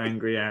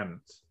angry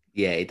ant.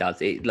 Yeah, it does.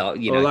 It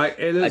like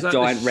it looks a like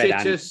giant the red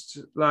ant. shittest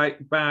like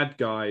bad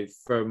guy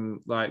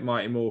from like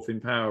Mighty Morphin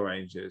Power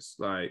Rangers,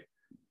 like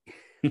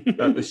the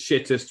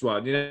shittest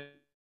one. You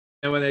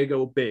know when they go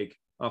all big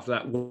after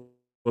that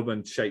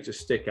woman shakes a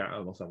stick at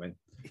them or something.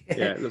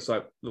 Yeah, it looks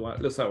like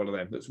one of them.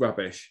 It looks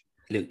rubbish.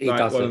 Look, it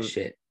does look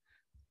shit.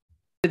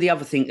 The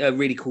other thing,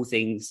 really cool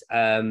things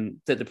that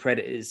the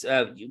Predators,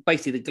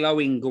 basically the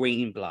glowing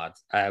green blood,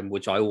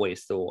 which I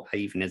always thought,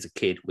 even as a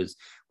kid, was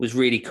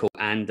really cool.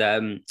 And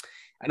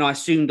I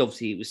assumed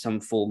obviously it was some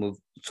form of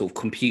sort of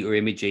computer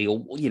imagery,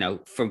 or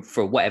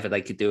for whatever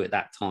they could do at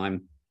that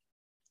time.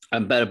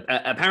 But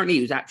apparently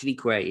it was actually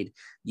created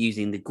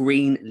using the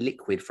green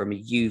liquid from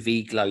a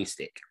UV glow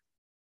stick.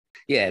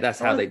 Yeah, that's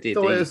how they did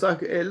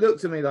it. It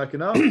looked to me like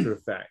an after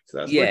effect.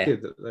 That's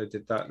wicked that they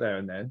did that there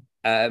and then.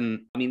 I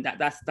mean,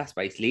 that's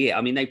basically it.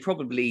 I mean, they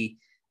probably,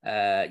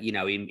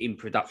 in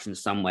production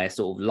somewhere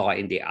sort of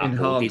lightened it up.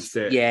 Enhanced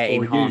it. Yeah,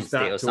 or enhanced used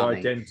that it or to something.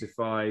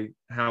 Identify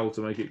how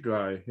to make it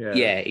glow. Yeah.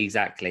 Yeah,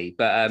 exactly.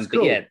 But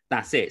cool. But yeah,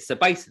 that's it. So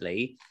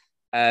basically,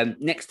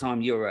 next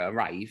time you're at a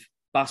rave,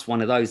 bust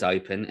one of those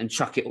open and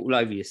chuck it all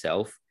over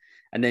yourself,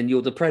 and then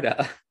you're the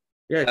Predator.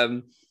 Yeah.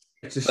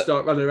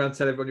 Start running around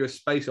telling everyone you're a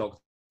space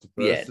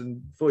octopus,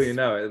 and before you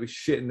know it, they'll be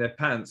shitting their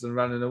pants and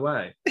running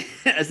away.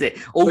 That's it.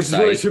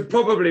 Also, which should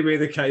probably be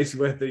the case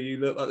whether you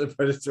look like the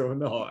Predator or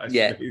not. Actually.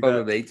 Yeah,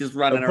 probably just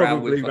running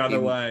around with run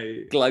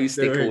away, glow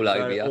stick all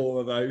over you. All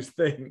of those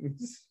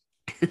things.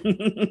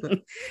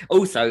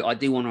 Also, I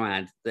do want to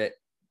add that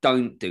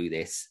don't do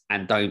this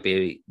and don't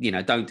do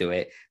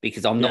it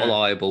because I'm not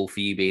liable for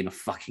you being a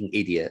fucking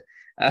idiot.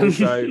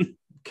 Also,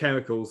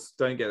 chemicals,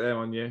 don't get them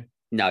on you.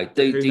 No,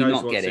 do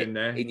not get it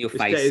in your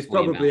face. It's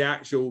probably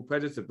actual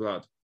predator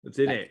blood that's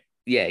in it.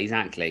 Yeah,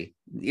 exactly.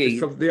 It's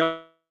probably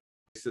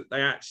that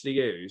they actually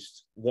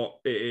used what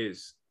it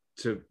is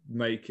to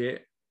make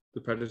it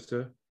the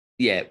predator.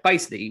 Yeah,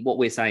 basically what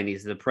we're saying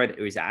is the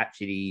Predator is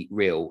actually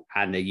real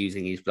and they're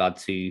using his blood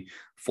to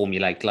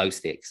formulate glow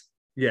sticks.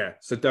 Yeah,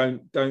 so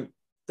don't go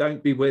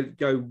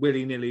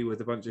willy-nilly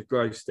with a bunch of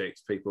glow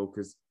sticks, people,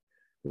 because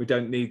we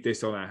don't need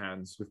this on our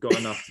hands. We've got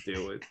enough to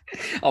deal with.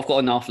 I've got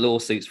enough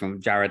lawsuits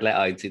from Jared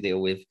Leto to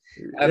deal with.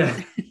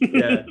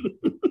 Yeah.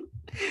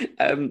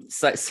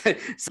 So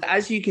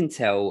as you can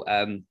tell,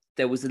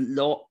 there was a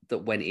lot that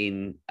went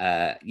in,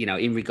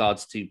 in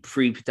regards to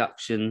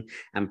pre-production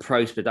and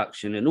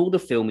post-production and all the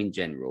film in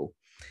general.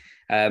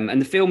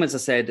 And the film, as I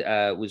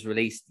said, was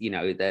released,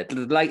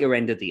 the later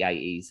end of the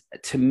 80s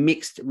to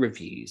mixed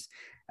reviews.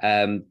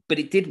 But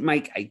it did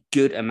make a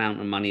good amount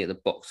of money at the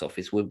box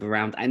office with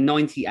around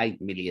 98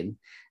 million.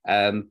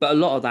 But a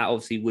lot of that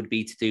obviously would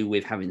be to do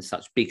with having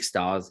such big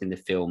stars in the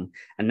film.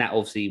 And that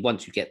obviously,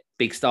 once you get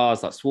big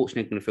stars like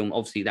Schwarzenegger in the film,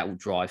 obviously that will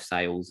drive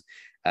sales.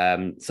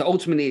 So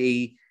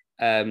ultimately,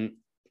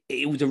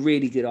 it was a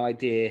really good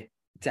idea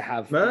to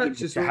have merch,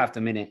 the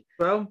minute.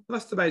 Well,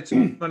 must have made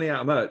some money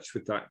out of merch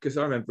with that, because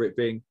I remember it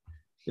being,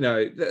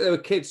 there were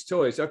kids'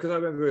 toys. Because I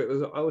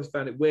remember I always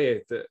found it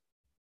weird that,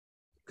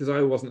 because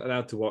I wasn't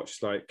allowed to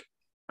watch like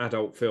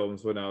adult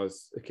films when I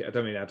was a kid. I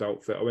don't mean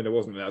adult film. I mean, I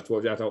wasn't allowed to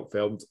watch adult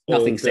films.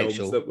 Nothing films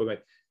sexual. That were made.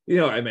 You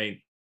know what I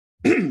mean?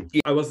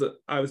 Yeah. I was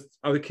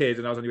a kid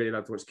and I was only really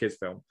allowed to watch kids'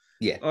 film.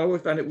 Yeah. I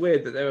always found it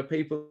weird that there were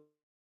people in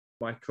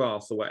my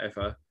class or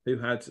whatever who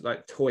had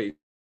like toys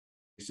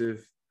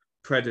of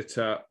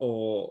Predator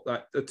or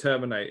like the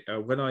Terminator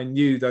when I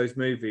knew those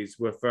movies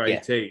were for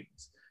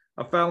 18s.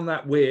 I found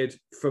that weird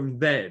from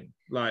then.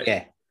 Like,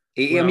 yeah.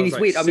 It's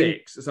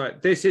weird. It's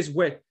like, this is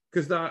weird.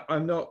 Because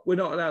we're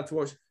not allowed to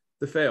watch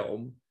the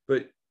film,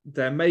 but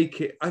they make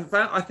it.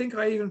 I think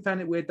I even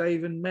found it weird they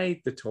even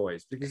made the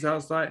toys, because I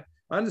was like,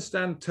 I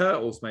understand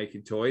Turtles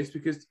making toys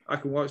because I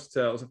can watch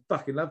Turtles. I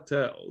fucking love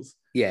Turtles.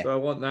 Yeah. So I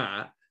want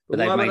that. But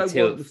why would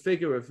I want the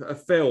figure of a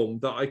film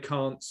that I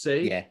can't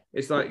see? Yeah.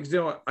 It's like,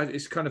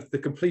 it's kind of the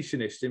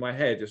completionist in my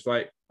head. It's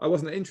like, I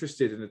wasn't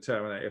interested in the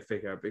Terminator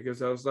figure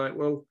because I was like,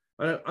 well,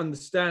 I don't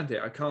understand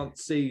it. I can't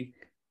see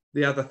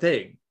the other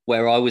thing.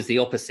 Where I was the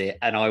opposite,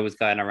 and I was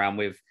going around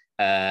with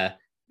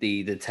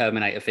the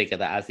Terminator figure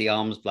that has the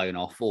arms blown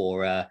off,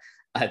 or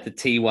the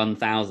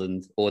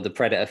T-1000 or the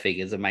Predator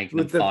figures and making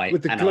them fight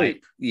with the and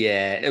gloop.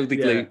 The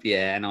gloop,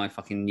 and I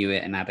fucking knew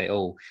it and had it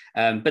all.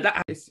 But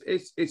that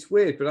it's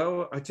weird,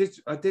 but I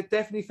did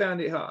definitely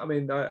found it hard. I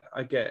mean,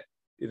 I get,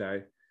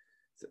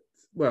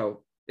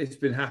 well, it's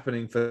been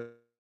happening for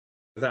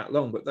that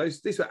long, but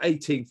these were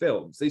 18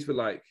 films. These were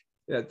like,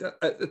 Yeah,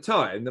 at the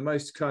time, the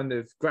most kind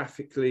of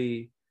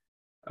graphically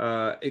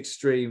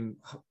extreme,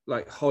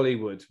 like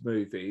Hollywood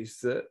movies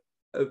that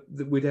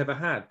we'd ever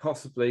had.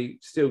 Possibly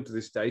still to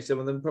this day, some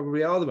of them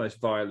probably are the most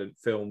violent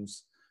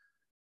films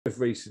of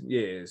recent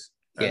years.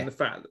 And the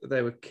fact that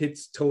they were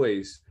kids'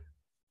 toys,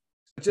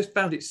 I just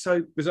found it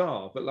so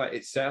bizarre. But like,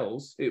 it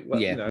sells.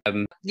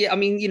 I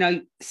mean, you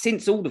know,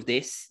 since all of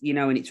this, you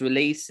know, and its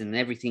release and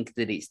everything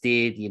that it's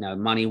did, you know,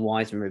 money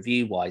wise and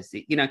review wise,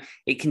 you know,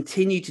 it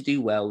continued to do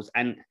well,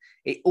 and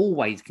it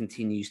always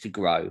continues to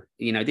grow.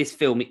 You know, this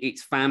film,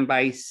 its fan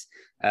base,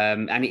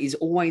 and it is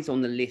always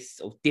on the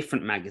list of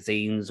different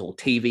magazines or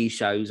TV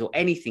shows or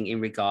anything in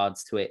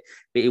regards to it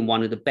being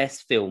one of the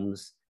best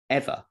films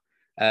ever.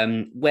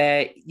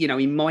 Where, you know,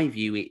 in my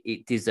view,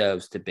 it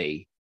deserves to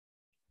be.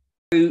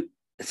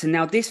 So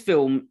now this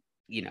film,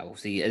 you know,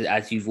 obviously,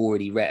 as you've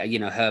already read, you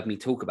know, heard me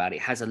talk about,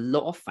 it has a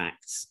lot of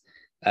facts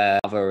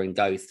cover and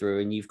go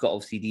through, and you've got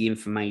obviously the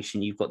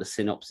information, you've got the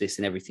synopsis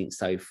and everything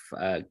so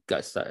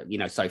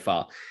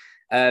far.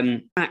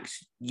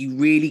 Facts, you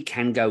really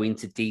can go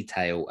into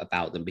detail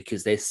about them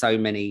because there's so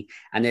many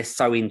and they're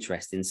so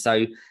interesting.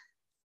 So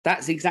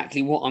that's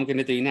exactly what I'm going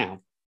to do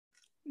now.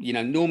 You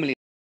know, normally,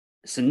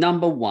 so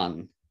number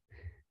one,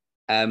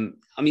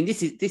 I mean,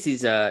 this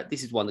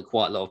is one that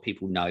quite a lot of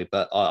people know,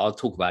 but I'll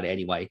talk about it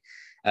anyway.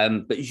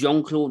 But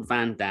Jean-Claude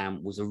Van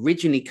Damme was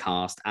originally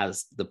cast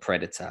as the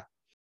Predator.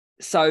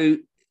 So,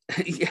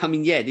 I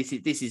mean, yeah, this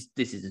is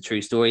a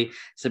true story.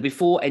 So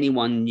before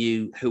anyone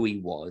knew who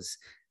he was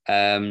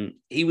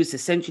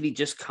essentially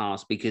just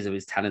cast because of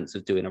his talents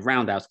of doing a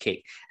roundhouse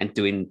kick and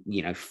doing,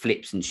 you know,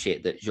 flips and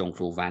shit that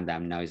Jean-Claude Van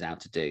Damme knows how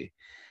to do.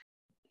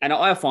 And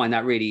I find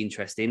that really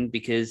interesting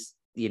because,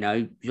 you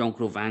know,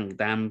 Jean-Claude Van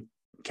Damme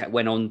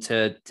went on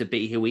to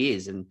be who he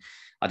is. And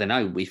I don't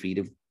know if he'd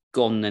have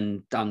gone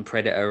and done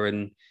Predator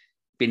and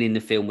been in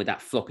the film with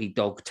that floppy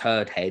dog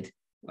turd head,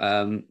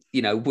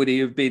 you know, would he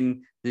have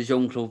been the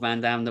Jean-Claude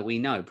Van Damme that we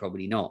know?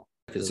 Probably not.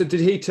 So did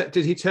he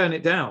turn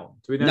it down?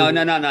 Do we know?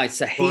 No.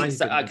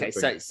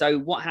 So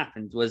what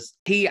happened was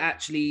he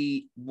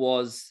actually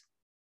was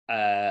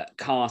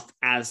cast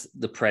as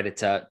the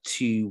Predator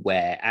to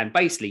wear, and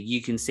basically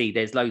you can see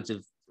there's loads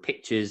of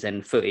pictures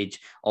and footage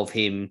of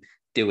him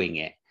doing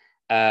it.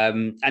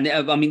 And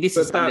I mean, this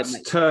is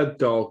that's turd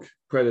dog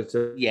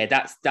Predator. Yeah,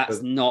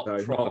 that's not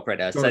proper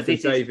Predator. So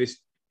this Davis,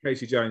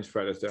 Casey Jones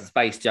Predator,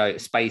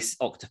 space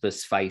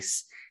octopus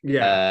face.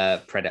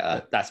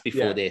 Predator. That's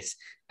before this.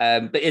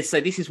 But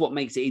so this is what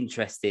makes it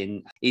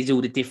interesting: is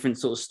all the different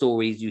sort of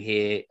stories you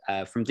hear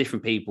from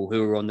different people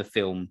who are on the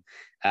film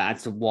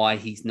as to why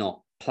he's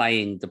not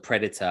playing the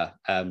Predator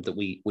that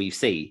we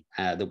see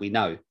that we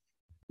know.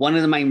 One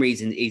of the main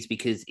reasons is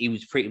because he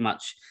was pretty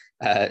much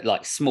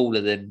like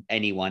smaller than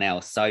anyone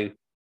else. So,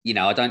 you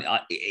know,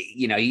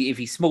 you know, if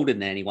he's smaller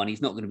than anyone,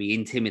 he's not going to be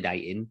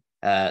intimidating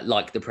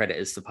like the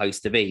Predator's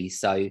supposed to be.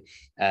 So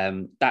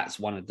that's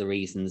one of the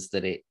reasons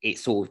that it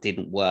sort of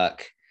didn't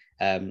work,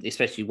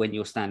 especially when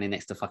you're standing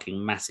next to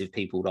fucking massive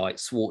people like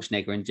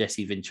Schwarzenegger and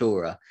Jesse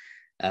Ventura.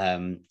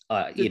 You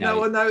know, no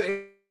one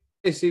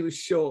noticed he was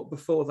short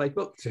before they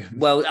booked him.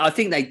 Well, I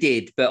think they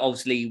did, but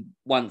obviously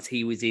once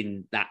he was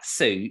in that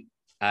suit,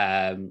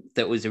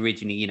 that was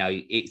originally, you know,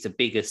 it's a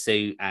bigger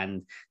suit,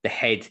 and the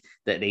head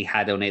that they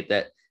had on it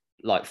that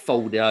like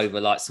folded over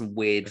like some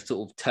weird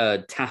sort of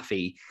turd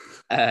taffy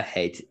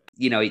head,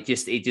 you know, it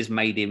just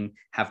made him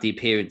have the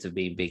appearance of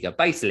being bigger.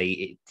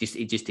 Basically,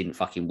 it just didn't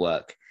fucking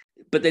work.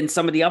 But then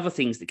some of the other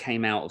things that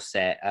came out of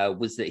set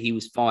was that he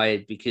was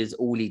fired because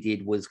all he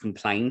did was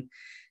complain,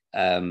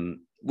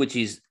 which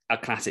is a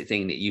classic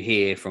thing that you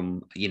hear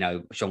from, you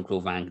know,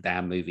 Jean-Claude Van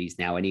Damme movies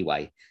now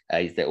anyway,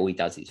 is that all he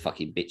does is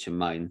fucking bitch and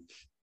moan.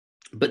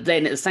 But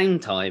then at the same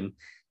time,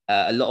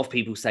 a lot of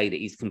people say that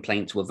his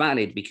complaints were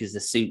valid because the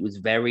suit was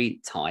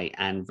very tight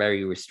and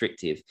very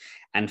restrictive,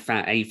 and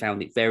he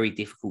found it very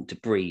difficult to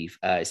breathe,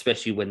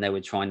 especially when they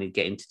were trying to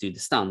get him to do the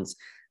stunts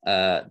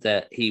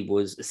that he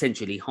was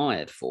essentially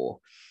hired for.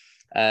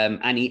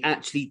 And he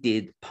actually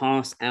did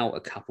pass out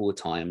a couple of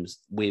times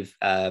with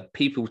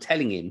people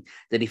telling him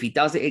that if he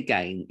does it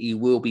again, he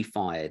will be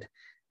fired.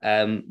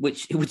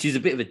 Which is a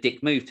bit of a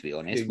dick move, to be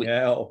honest.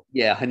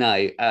 Yeah, I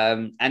know.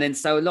 And then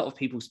so a lot of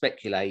people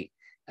speculate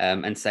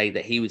and say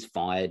that he was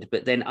fired,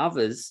 but then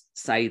others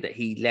say that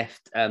he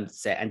left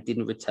set and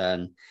didn't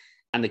return.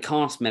 And the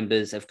cast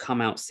members have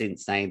come out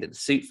since saying that the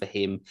suit for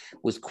him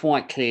was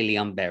quite clearly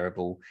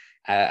unbearable.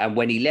 And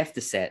when he left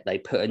the set, they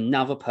put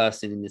another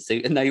person in the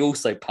suit and they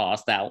also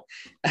passed out.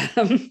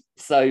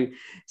 So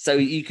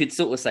you could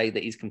sort of say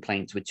that his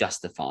complaints were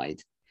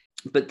justified.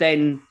 But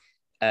then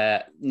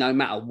no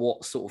matter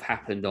what sort of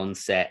happened on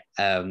set,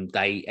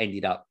 they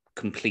ended up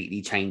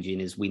completely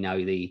changing, as we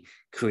know, the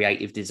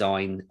creative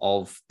design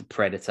of the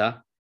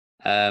Predator,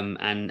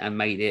 and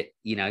made it,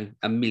 you know,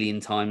 a million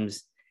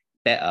times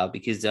better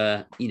because,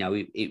 you know,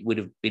 it would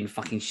have been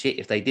fucking shit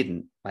if they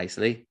didn't,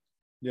 basically.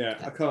 Yeah,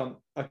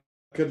 I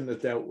couldn't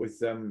have dealt with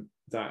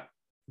that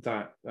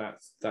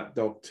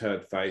dog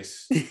turd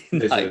face.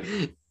 No.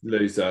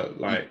 Loser,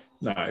 like,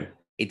 no.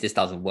 It just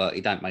doesn't work.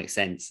 It don't make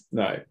sense.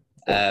 No.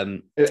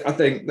 I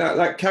think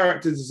that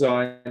character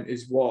design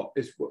is one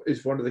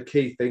of the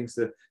key things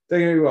that, don't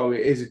get me wrong,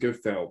 it is a good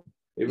film.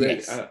 It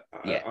really,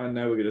 Yes. I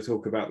know we're going to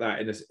talk about that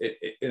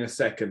in a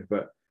second,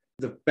 but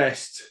the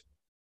best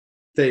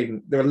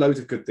thing, there are loads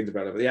of good things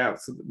about it, but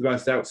the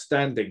most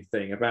outstanding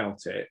thing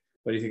about it,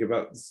 when you think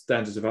about the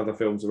standards of other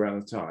films around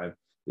the time,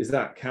 is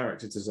that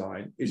character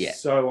design is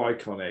so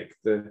iconic.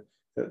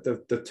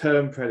 The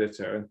term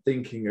predator, and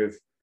thinking of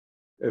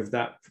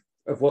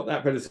what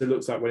that predator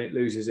looks like when it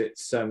loses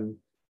its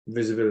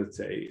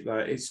visibility,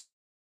 like it's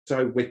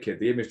so wicked.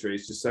 The imagery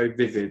is just so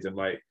vivid, and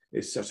like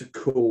it's such a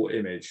cool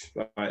image.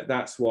 Like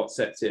that's what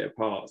sets it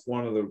apart. It's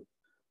one of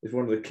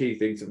the key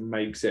things that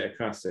makes it a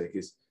classic,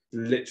 is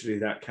literally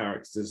that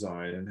character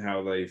design and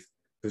how they've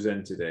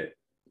presented it.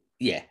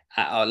 Yeah,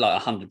 I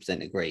like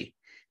 100% agree.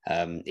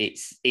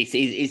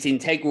 It's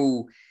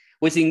integral.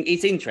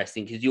 It's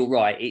interesting because you're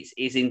right.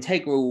 It's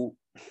integral,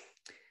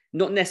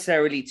 not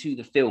necessarily to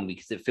the film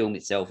because the film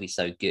itself is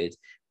so good,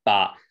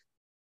 but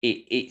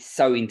it's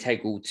so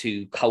integral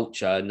to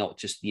culture, not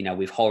just, you know,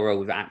 with horror,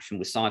 with action,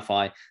 with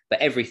sci-fi, but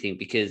everything,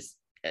 because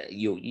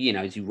you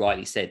know, as you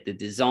rightly said, the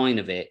design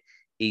of it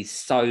is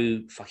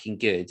so fucking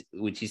good,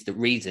 which is the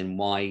reason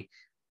why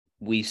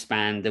we've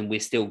spanned and we're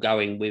still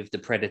going with the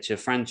Predator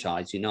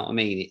franchise. You know what I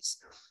mean? It's,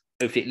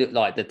 if it looked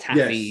like the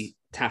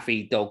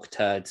taffy dog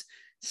turd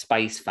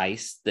space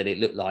face that it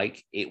looked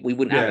like, we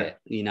wouldn't have it.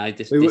 You know,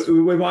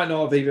 we might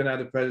not have even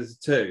had a Predator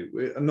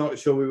 2. I'm not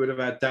sure we would have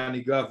had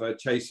Danny Glover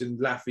chasing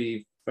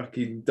Laffy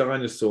fucking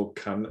dinosaur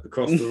cunt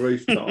across the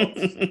rooftop.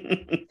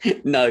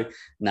 No.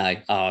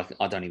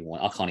 I don't even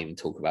want. I can't even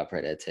talk about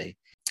Predator 2.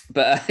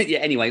 But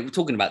anyway, we're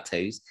talking about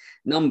twos.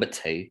 Number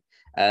 2.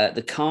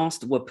 The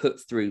cast were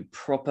put through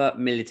proper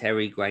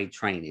military grade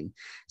training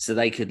so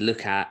they could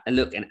look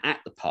and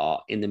act the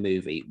part in the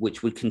movie,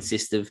 which would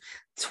consist of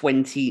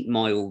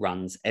 20-mile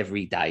runs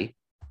every day.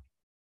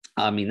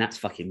 I mean, that's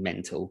fucking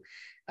mental.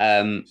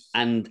 And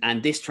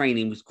this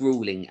training was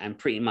grueling, and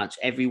pretty much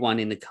everyone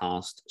in the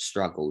cast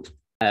struggled.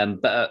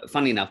 But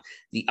funny enough,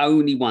 the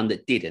only one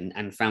that didn't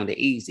and found it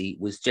easy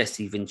was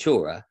Jesse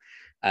Ventura.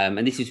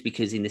 And this is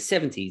because in the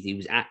 70s, he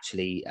was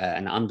actually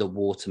an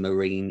underwater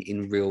Marine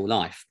in real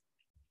life.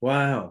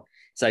 Wow.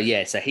 So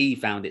he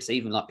found it. So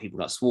even like people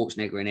like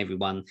Schwarzenegger and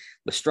everyone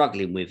were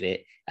struggling with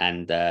it,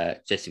 and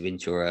Jesse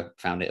Ventura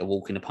found it a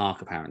walk in the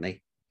park,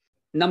 apparently.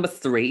 Number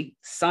 3,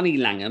 Sonny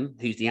Langham,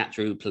 who's the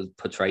actor who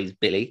portrays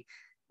Billy,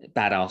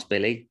 badass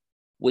Billy,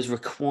 was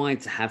required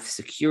to have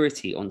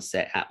security on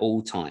set at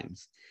all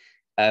times.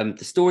 The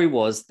story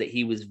was that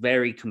he was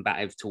very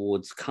combative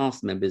towards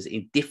cast members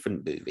in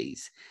different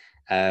movies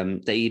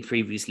that he'd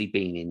previously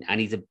been in, and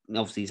he's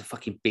a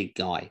fucking big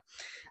guy.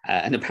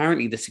 And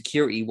apparently the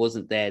security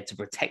wasn't there to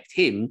protect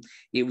him.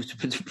 It was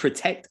to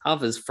protect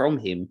others from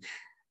him.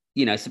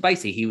 You know, so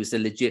basically he was a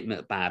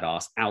legitimate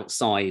badass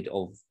outside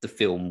of the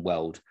film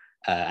world,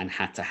 and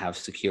had to have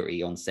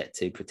security on set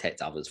to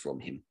protect others from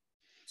him.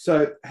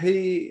 So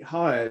he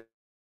hired...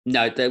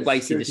 No,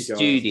 basically the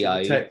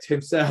studio... to protect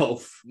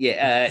himself.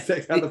 Yeah.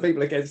 Protect other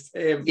people against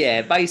him.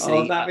 Yeah, basically...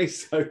 Oh, that'd be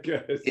so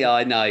good. Yeah,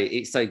 I know.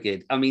 It's so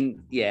good. I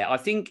mean, yeah, I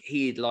think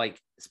he'd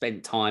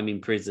spent time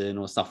in prison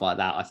or stuff like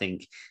that, I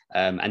think,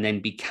 and then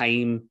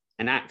became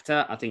an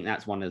actor. I think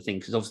that's one of the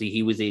things, because obviously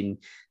he was in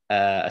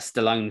a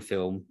Stallone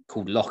film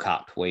called Lock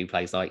Up, where he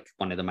plays like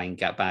one of the main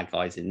bad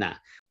guys in that.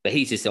 But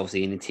he's just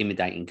obviously an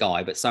intimidating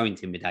guy, but so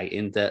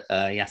intimidating that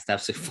he has to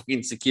have some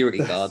fucking security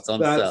guards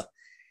on set.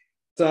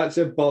 Such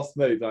a boss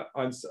move. Like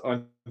I'm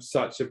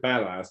such a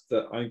badass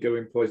that I'm going to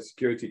employ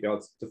security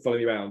guards to follow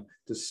me around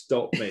to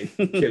stop me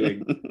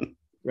killing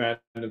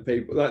random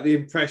people. Like the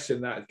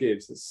impression that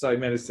gives, it's so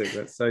menacing.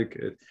 That's so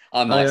good.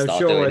 I'm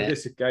sure on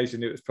this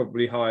occasion it was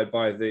probably hired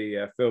by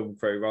the film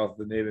crew rather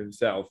than him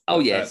himself. Oh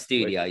yeah,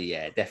 studio.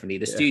 Yeah, definitely.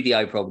 The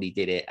studio probably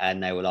did it,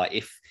 and they were like,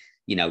 if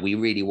you know, we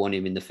really want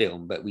him in the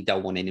film, but we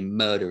don't want him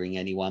murdering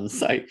anyone,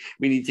 so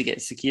we need to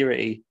get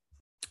security.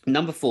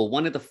 Number 4,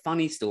 one of the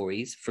funny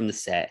stories from the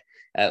set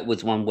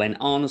was one when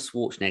Arnold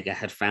Schwarzenegger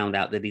had found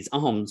out that his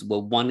arms were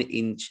 1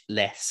 inch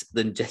less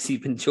than Jesse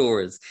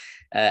Ventura's,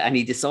 and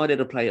he decided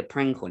to play a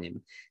prank on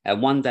him.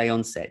 One day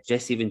on set,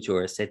 Jesse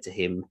Ventura said to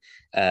him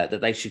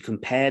that they should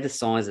compare the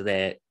size of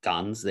their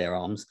guns, their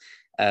arms,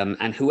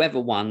 and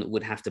whoever won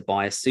would have to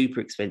buy a super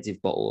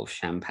expensive bottle of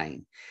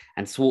champagne.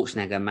 And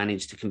Schwarzenegger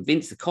managed to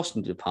convince the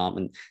costume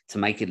department to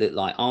make it look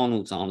like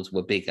Arnold's arms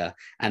were bigger,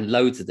 and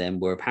loads of them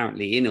were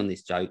apparently in on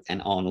this joke,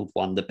 and Arnold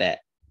won the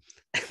bet.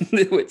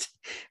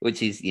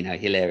 which is, you know,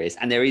 hilarious.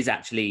 And there is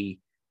actually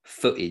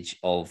footage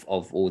of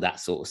all that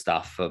sort of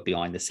stuff for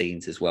behind the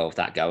scenes as well, of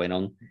that going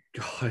on.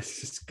 God, it's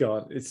just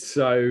gone. It's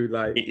so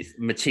like it's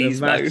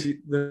machismo.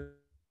 The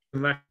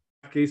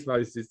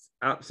machismo is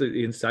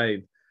absolutely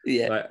insane.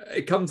 Yeah, like,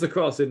 it comes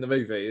across in the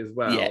movie as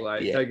well. Yeah,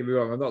 don't get me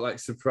wrong, I'm not like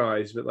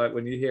surprised, but like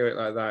when you hear it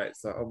like that,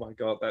 it's like, oh my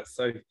God, that's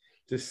so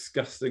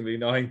disgustingly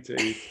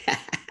 90s.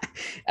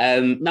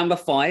 Number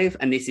 5,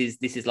 and this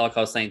is like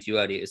I was saying to you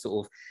earlier, it's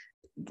sort of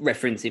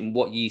referencing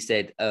what you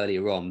said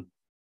earlier on.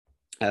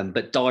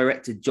 But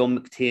director John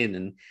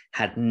McTiernan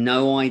had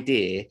no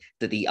idea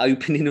that the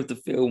opening of the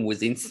film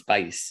was in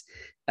space.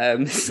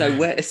 And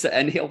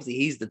obviously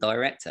he's the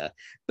director.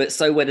 But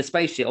so where the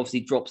spaceship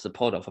obviously drops the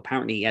pod off,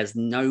 apparently he has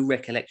no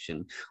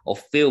recollection of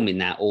filming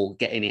that or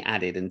getting it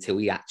added until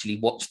he actually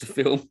watched the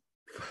film.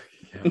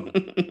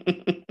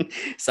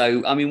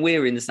 So, I mean,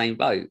 we're in the same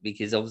boat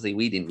because obviously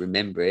we didn't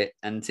remember it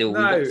until we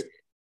watched it.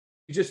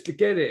 You just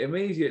forget it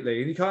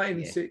immediately. And you can't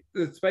even see,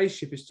 the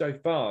spaceship is so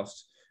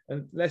fast.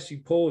 Unless you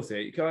pause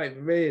it, you can't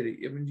even really,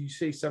 I mean, you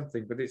see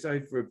something, but it's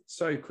over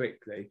so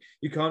quickly.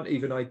 You can't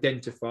even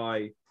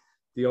identify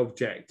the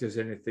object as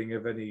anything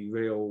of any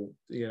real,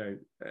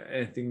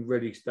 anything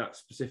really that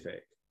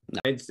specific. No.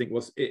 My instinct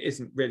was it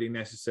isn't really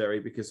necessary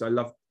because I've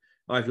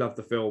loved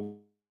the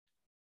film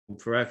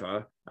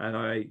forever, and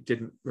I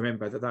didn't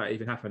remember that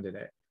even happened in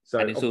it. So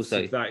and it's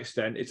also, to that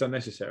extent, it's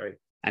unnecessary.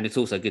 And it's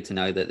also good to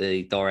know that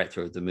the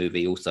director of the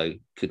movie also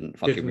couldn't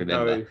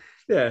remember. Know.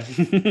 Yeah.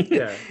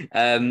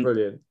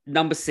 Brilliant.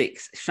 Number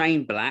 6,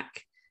 Shane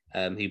Black,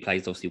 who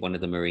plays obviously one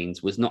of the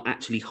Marines, was not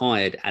actually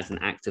hired as an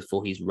actor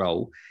for his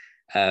role.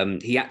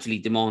 He actually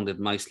demanded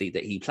mostly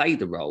that he play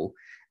the role,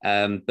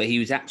 but he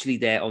was actually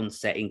there on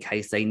set in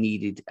case they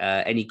needed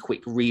any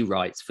quick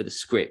rewrites for the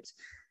script.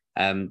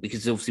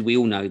 Because obviously we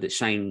all know that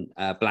Shane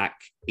Black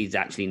is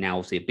actually now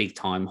obviously a big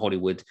time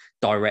Hollywood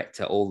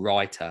director or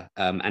writer.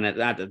 And at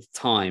the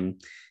time,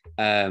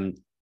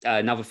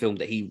 another film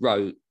that he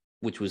wrote,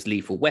 which was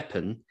Lethal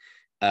Weapon,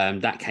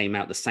 that came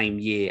out the same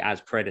year as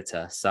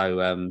Predator.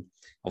 So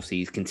obviously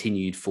he's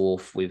continued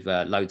forth with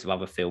loads of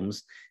other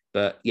films.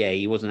 But yeah,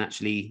 he wasn't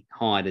actually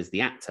hired as the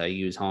actor.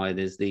 He was hired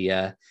as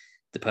the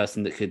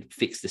person that could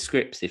fix the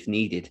scripts if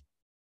needed.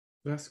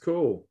 That's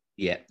cool.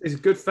 Yeah. It's a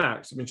good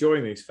fact. I'm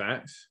enjoying these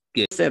facts.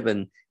 Good.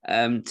 7,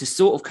 to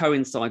sort of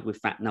coincide with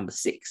fact number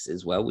 6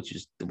 as well, which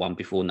is the one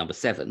before number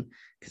 7,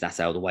 because that's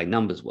how the way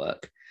numbers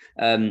work.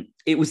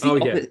 It was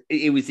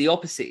the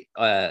opposite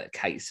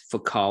case for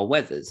Carl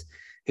Weathers,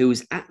 who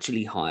was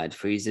actually hired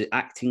for his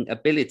acting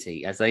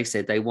ability. As they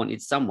said, they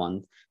wanted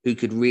someone who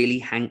could really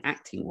hang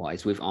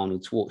acting-wise with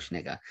Arnold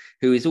Schwarzenegger,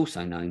 who is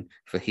also known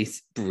for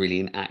his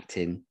brilliant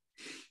acting.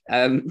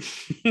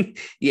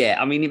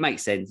 Yeah, I mean, it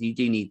makes sense. You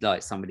do need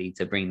like somebody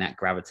to bring that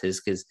gravitas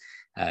because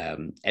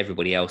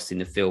everybody else in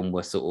the film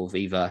were sort of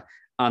either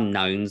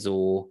unknowns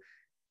or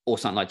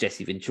something like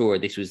Jesse Ventura.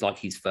 This was like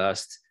his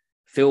first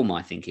film,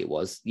 I think it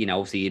was.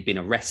 Obviously he'd been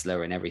a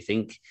wrestler and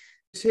everything.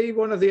 Is he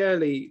one of the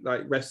early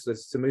like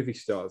wrestlers to movie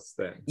stars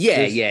then?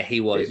 Yeah,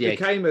 he was. It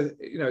became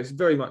it's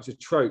very much a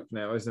trope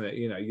now, isn't it?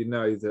 You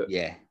know that.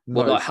 Yeah.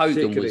 Well, like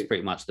Hogan was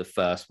pretty much the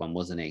first one,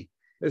 wasn't he?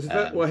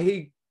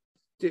 He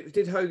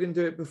did Hogan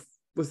do it?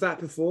 Was that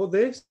before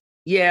this?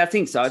 Yeah, I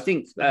think so. I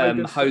think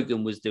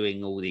Hogan was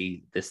doing all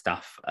the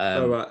stuff.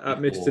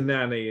 Mr.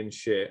 Nanny and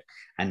shit,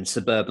 and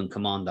Suburban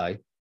Commando.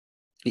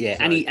 Yeah,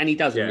 so, and he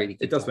does a really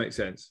good. It does make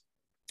sense.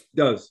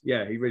 Does,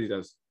 yeah, he really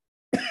does.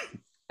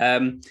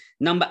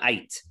 Number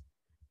 8,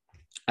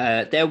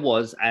 there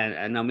was,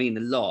 and I mean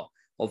a lot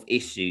of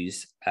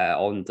issues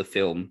on the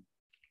film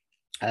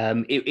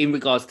in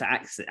regards to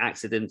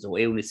accidents or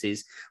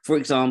illnesses. For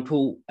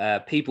example,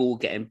 people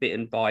getting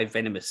bitten by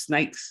venomous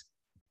snakes.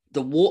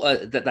 The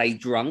water that they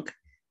drank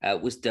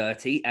was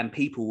dirty, and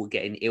people were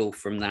getting ill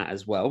from that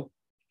as well.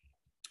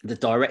 The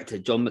director,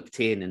 John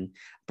McTiernan,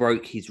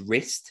 broke his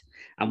wrist.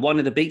 And one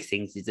of the big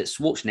things is that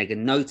Schwarzenegger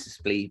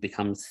noticeably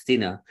becomes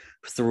thinner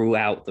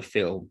throughout the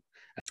film.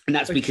 And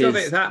that's because... shove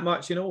it that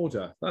much in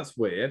order. That's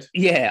weird.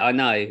 Yeah, I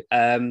know.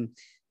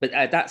 But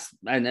that's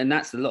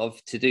a lot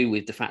of to do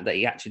with the fact that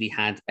he actually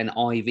had an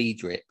IV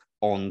drip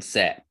on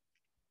set.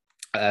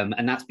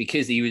 And that's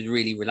because he was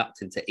really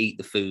reluctant to eat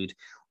the food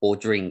or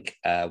drink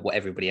what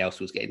everybody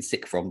else was getting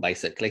sick from,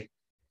 basically.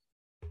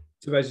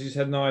 So basically just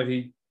had an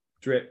IV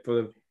drip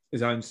for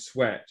his own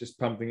sweat, just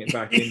pumping it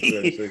back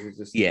into him so he could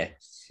just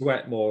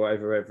sweat more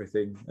over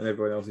everything and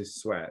everyone else's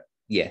sweat.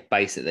 Yeah,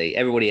 basically.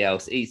 Everybody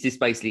else, it's just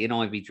basically an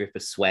IV drip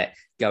of sweat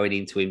going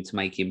into him to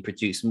make him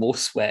produce more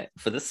sweat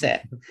for the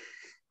set.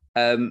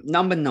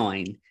 Number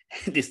 9.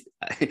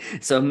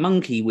 So a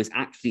monkey was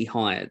actually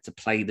hired to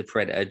play the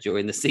Predator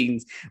during the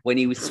scenes when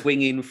he was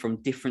swinging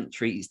from different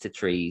trees to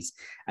trees.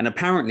 And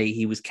apparently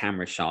he was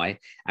camera shy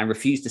and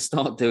refused to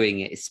start doing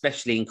it,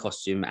 especially in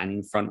costume and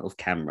in front of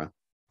camera.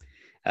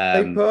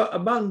 They put a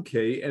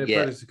monkey in a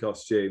Predator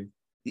costume.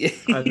 Yeah.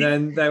 And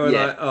then they were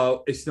like,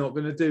 oh, it's not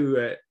going to do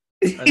it.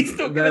 And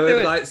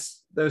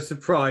they were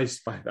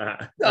surprised by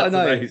that. That's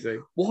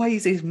amazing. Why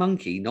is this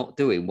monkey not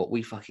doing what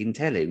we fucking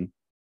tell him?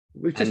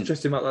 We've just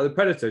dressed him up like the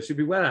Predator. Should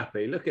be well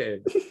happy. Look at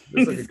him.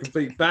 Looks like a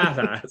complete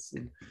badass.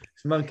 And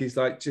this monkey's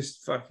like,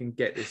 just fucking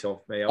get this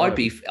off me. I'd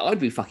be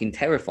fucking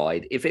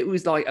terrified if it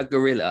was like a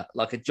gorilla,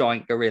 like a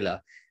giant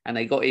gorilla, and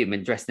they got him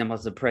and dressed him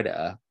as a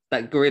Predator.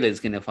 That gorilla's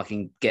gonna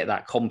fucking get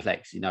that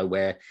complex,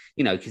 where,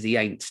 because he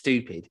ain't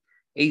stupid.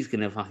 He's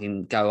gonna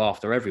fucking go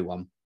after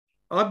everyone.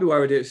 I'd be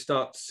worried it'd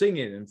start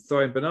singing and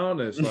throwing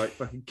bananas like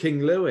fucking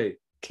King Louis.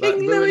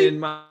 Ruining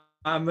my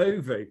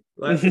movie.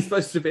 Like, it's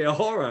supposed to be a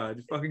horror.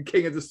 Just fucking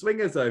King of the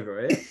Swingers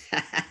over it.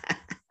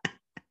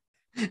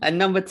 And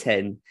number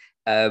 10,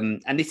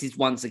 and this is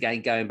once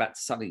again going back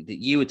to something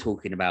that you were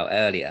talking about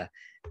earlier.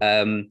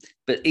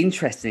 But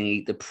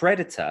interestingly, the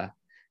Predator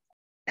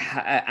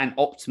and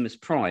Optimus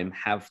Prime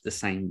have the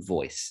same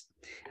voice.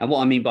 And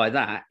what I mean by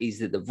that is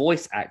that the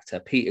voice actor,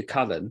 Peter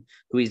Cullen,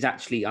 who is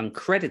actually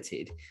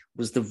uncredited,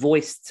 was the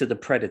voice to the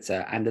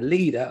Predator and the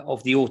leader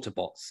of the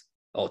Autobots,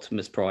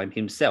 Optimus Prime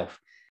himself.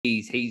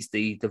 He's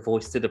the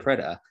voice to the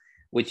Predator,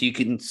 which you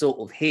can sort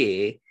of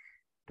hear,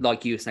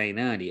 like you were saying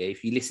earlier,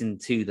 if you listen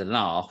to the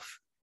laugh,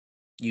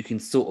 you can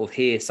sort of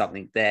hear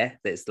something there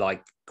that's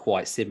like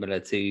quite similar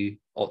to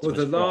Optimus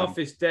Well, the Prime. laugh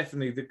is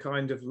definitely the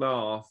kind of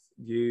laugh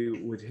you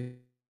would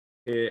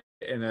hear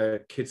in a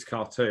kid's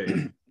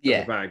cartoon.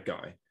 Yeah, the bad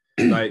guy.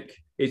 Like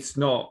it's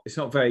not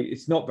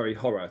very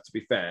horror, to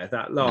be fair.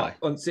 That laugh,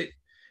 once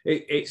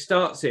it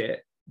starts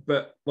it,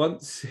 but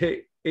once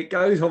it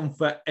goes on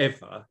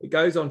forever. It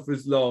goes on for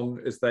as long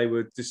as they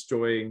were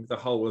destroying the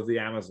whole of the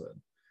Amazon.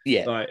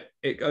 Yeah, like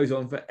it goes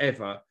on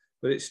forever,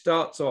 but it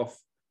starts off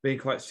being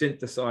quite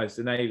synthesized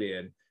and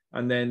alien,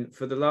 and then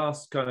for the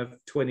last kind of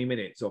 20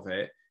 minutes of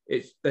it,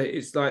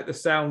 it's like the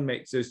sound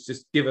mixer's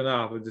just given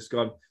up and just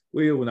gone,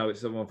 we all know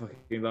it's someone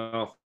fucking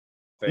laughing.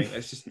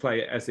 Let's just play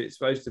it as it's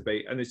supposed to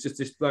be. And it's just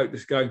this bloke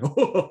just going,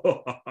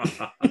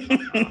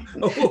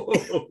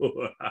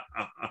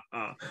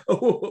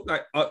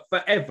 like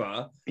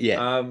forever.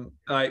 Yeah.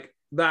 Like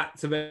that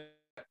to me,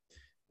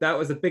 that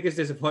was the biggest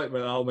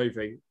disappointment of the whole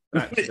movie.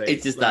 Actually.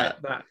 It's just like,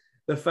 that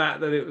the fact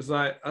that it was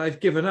like, I've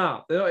given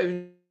up. They're not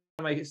even trying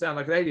to make it sound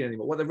like an alien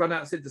anymore. What, they run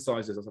out of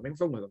synthesizers or something?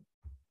 What's wrong with them?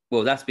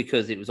 Well, that's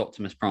because it was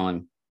Optimus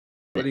Prime.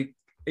 But he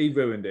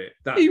ruined it.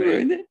 He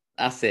ruined it.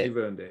 That's it. He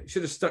ruined it. He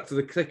should have stuck to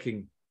the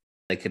clicking.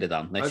 They could have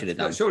done. They should have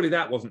done. Surely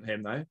that wasn't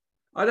him, though.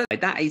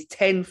 That is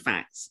 10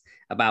 facts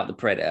about the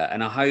Predator,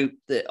 and I hope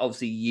that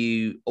obviously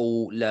you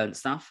all learned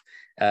stuff.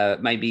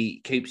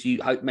 Maybe Coops,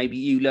 maybe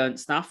you learned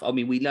stuff. I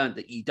mean, we learned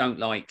that you don't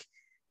like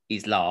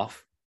his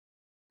laugh.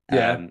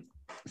 Yeah.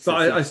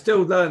 But I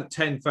still learned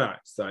 10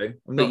 facts, though.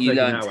 I'm not you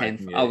learned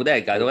 10. Oh, well, there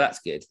you go. Well, that's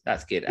good.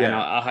 That's good. Yeah. And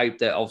I hope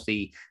that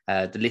obviously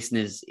the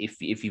listeners,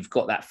 if you've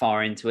got that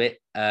far into it,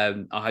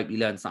 I hope you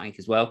learned something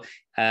as well.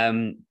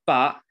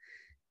 But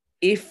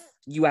if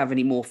you have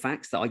any more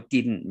facts that I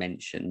didn't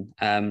mention,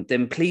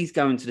 then please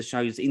go into the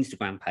show's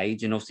Instagram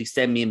page and obviously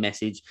send me a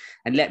message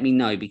and let me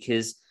know,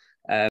 because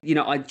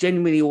I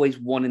genuinely always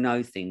want to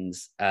know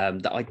things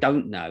that I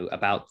don't know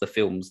about the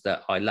films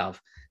that I love.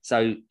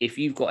 So if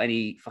you've got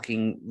any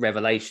fucking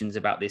revelations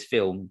about this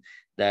film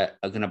that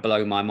are going to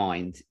blow my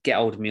mind, get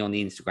hold of me on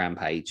the Instagram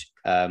page,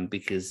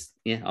 because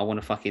I want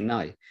to fucking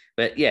know.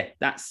 But yeah,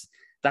 that's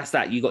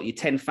that. You got your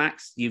 10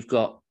 facts. You've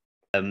got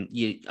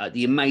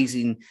the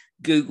amazing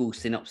Google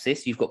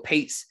synopsis. You've got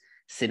Pete's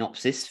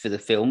synopsis for the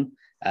film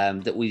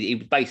that it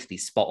was basically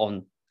spot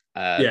on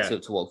to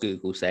what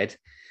Google said.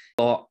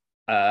 Got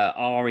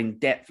our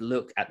in-depth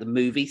look at the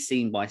movie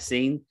scene by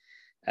scene.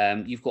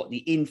 You've got the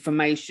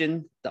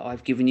information that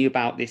I've given you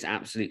about this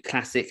absolute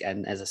classic,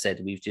 and as I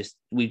said,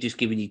 we've just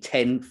given you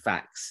 10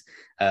 facts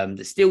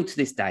that still to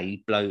this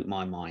day blow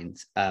my mind,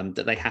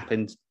 that they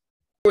happened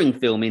during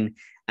filming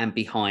and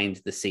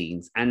behind the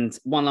scenes. And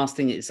one last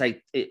thing to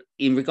say,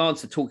 in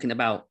regards to talking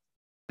about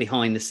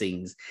behind the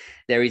scenes,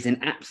 there is an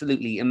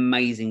absolutely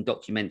amazing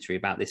documentary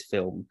about this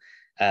film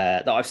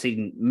that I've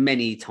seen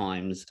many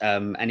times,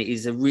 and it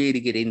is a really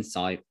good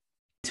insight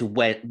to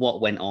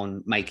what went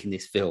on making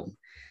this film.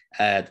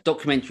 The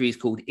documentary is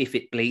called If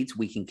It Bleeds,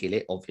 We Can Kill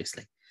It,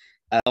 obviously.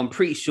 I'm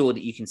pretty sure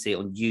that you can see it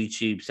on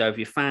YouTube. So if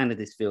you're a fan of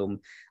this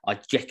film, I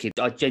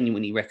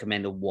genuinely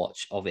recommend a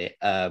watch of it,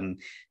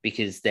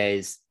 because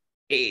this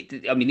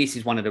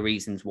is one of the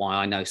reasons why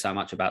I know so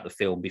much about the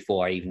film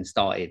before I even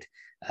started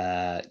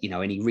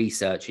any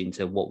research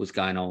into what was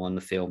going on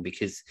the film,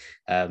 because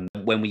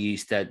when we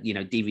used to,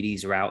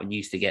 DVDs are out and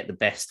used to get the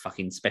best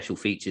fucking special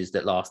features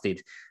that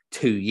lasted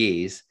 2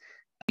 years,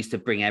 I used to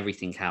bring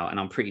everything out, and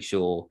I'm pretty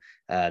sure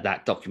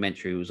that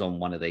documentary was on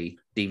one of the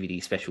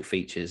DVD special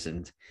features,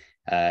 and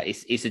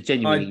it's a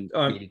genuinely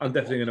I'm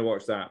definitely going to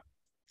watch that.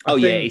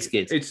 It's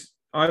good.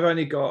 I've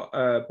only got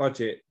a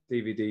budget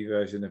DVD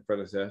version of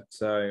Predator,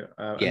 so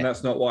and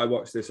that's not what I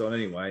watched this on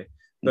anyway.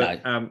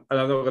 But no. And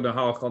I'm not going to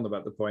hark on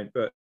about the point,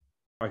 but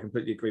I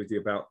completely agree with you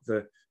about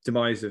the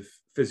demise of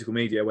physical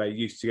media, where you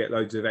used to get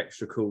loads of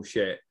extra cool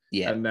shit,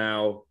 and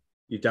now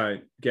you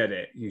don't get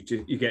it. You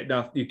get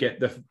nothing. You get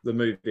the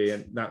movie,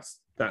 and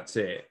that's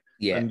it.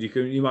 Yeah, and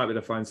you might be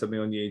able to find something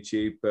on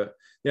YouTube, but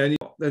they're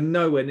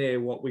nowhere near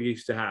what we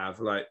used to have.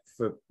 Like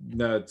for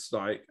nerds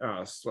like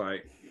us,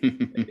 like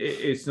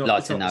it's not.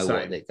 Like to know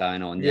what's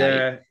going on.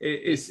 Yeah,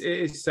 it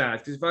is sad,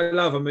 because if I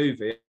love a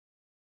movie,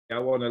 I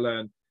want to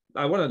learn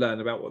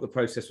about what the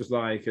process was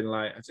like, and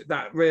like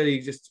that really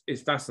just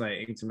is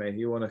fascinating to me.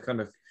 You want to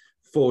kind of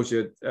forge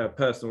a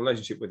personal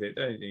relationship with it,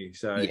 don't you?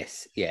 So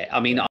yes, yeah. I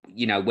mean,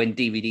 when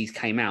DVDs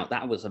came out,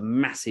 that was a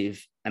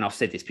massive, and I've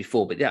said this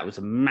before, but that was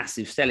a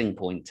massive selling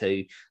point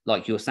to,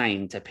 like you're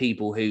saying, to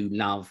people who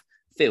love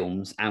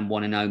films and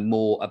want to know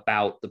more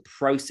about the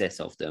process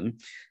of them.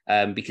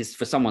 Because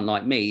for someone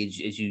like me,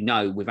 as you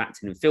know, with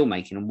acting and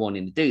filmmaking and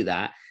wanting to do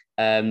that,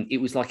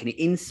 it was like an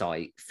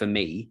insight for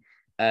me.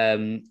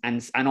 And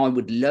I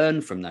would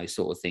learn from those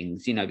sort of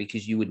things, you know,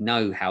 because you would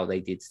know how they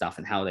did stuff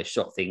and how they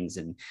shot things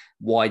and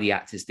why the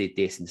actors did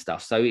this and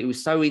stuff. So it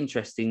was so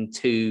interesting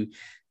to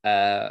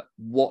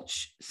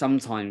watch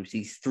sometimes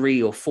these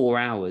 3 or 4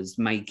 hours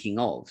making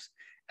of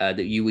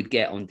that you would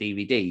get on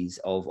DVDs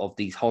of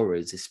these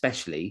horrors,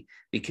 especially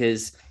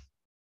because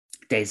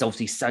there's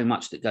obviously so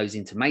much that goes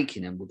into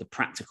making them with the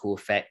practical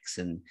effects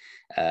and,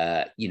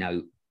 you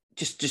know,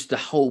 just the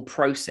whole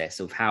process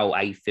of how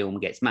a film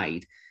gets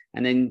made.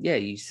 And then, yeah,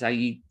 you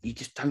say you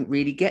just don't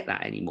really get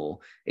that anymore.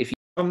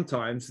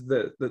 Sometimes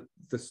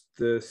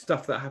the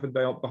stuff that happened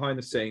behind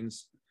the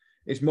scenes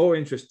is more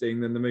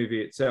interesting than the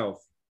movie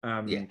itself.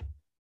 I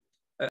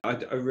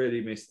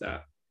really miss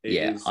that.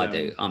 I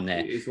do. I'm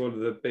there. It's one of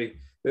the big.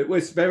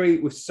 We're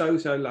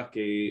so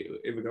lucky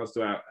in regards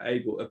to our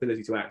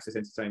ability to access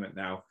entertainment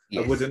now.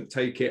 Yes. I wouldn't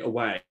take it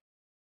away.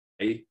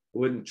 I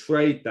wouldn't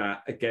trade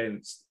that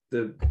against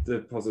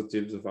the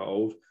positives of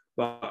old,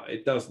 but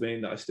it does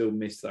mean that I still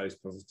miss those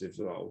positives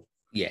of old.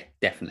 Yeah,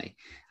 definitely.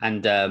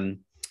 And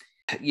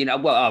you know,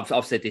 well,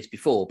 I've said this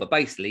before, but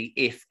basically,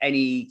 if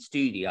any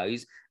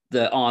studios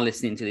that are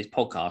listening to this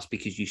podcast,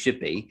 because you should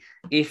be,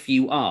 if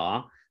you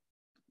are,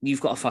 you've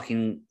got to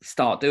fucking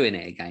start doing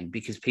it again,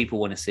 because people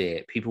want to see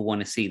it. People want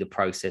to see the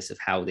process of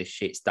how this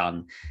shit's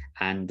done.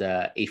 And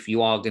if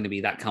you are going to be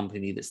that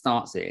company that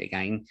starts it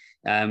again,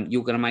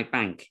 you're going to make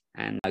bank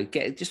and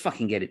just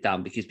fucking get it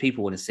done, because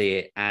people want to see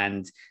it.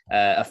 And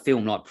a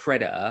film like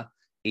Predator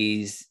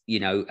is, you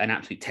know, an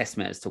absolute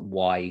testament as to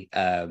why,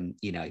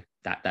 you know,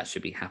 that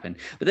should be happen.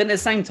 But then at the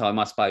same time,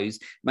 I suppose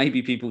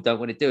maybe people don't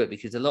want to do it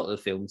because a lot of the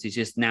films is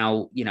just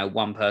now, you know,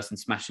 one person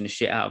smashing the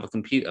shit out of a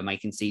computer,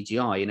 making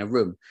CGI in a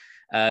room.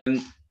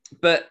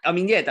 But I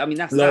mean,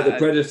 that's like the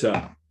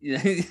Predator.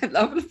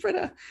 Love the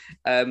Predator.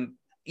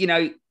 You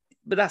know,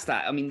 but that's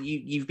that. I mean,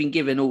 you've been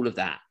given all of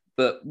that.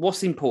 But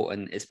what's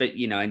important, especially,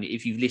 you know, and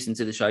if you've listened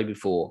to the show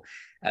before,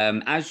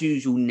 as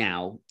usual,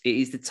 now it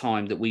is the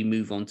time that we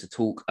move on to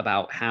talk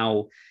about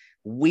how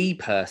we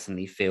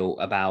personally feel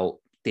about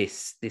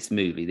this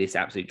movie, this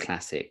absolute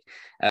classic.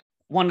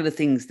 One of the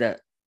things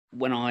that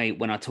when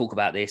I talk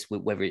about this,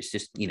 whether it's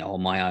just, you know,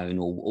 on my own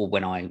or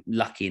when I'm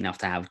lucky enough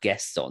to have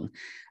guests on,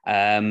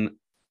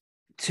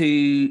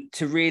 to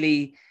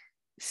really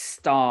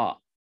start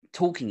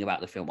talking about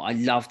the film, I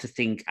love to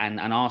think and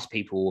ask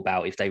people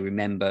about if they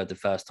remember the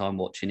first time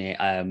watching it.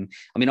 I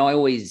mean, I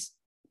always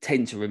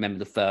tend to remember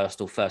the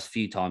first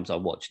few times I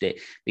watched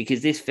it,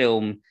 because this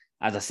film,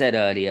 as I said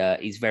earlier,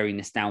 is very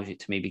nostalgic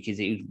to me,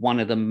 because it was one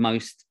of the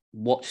most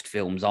watched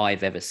films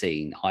I've ever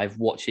seen. I've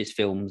watched his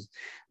films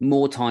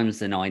more times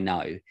than I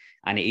know,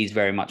 and it is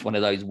very much one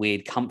of those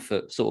weird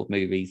comfort sort of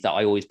movies that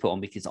I always put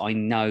on because I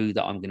know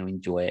that I'm going to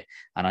enjoy it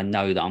and I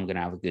know that I'm going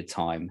to have a good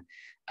time.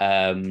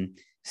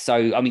 So,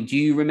 I mean, do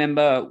you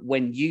remember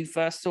when you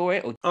first saw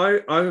it? Or...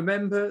 I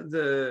remember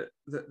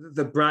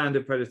the brand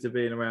of Predator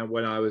being around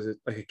when I was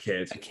a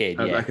kid.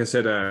 Yeah. Like I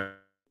said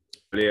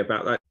earlier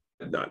about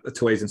the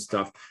toys and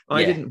stuff.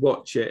 I didn't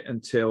watch it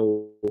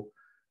until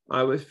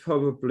I was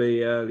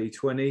probably early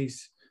 20s.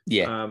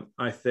 Yeah.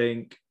 I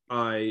think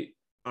I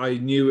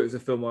knew it was a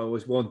film I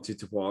always wanted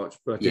to watch,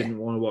 but I didn't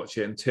want to watch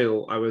it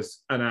until I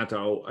was an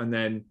adult. And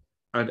then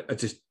I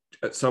just,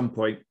 at some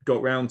point,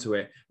 got round to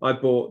it. I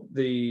bought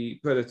the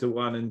Predator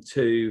 1 and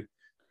 2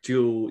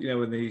 dual, you know,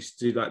 when they used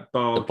to do like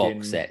bargain, the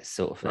box set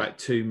sort of like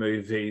 2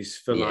 movies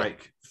for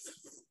like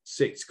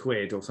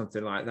 £6 or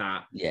something like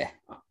that. Yeah.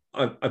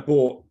 I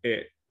bought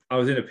it. I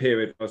was in a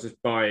period I was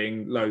just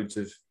buying loads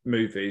of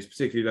movies,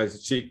 particularly loads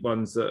of cheap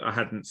ones that I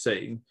hadn't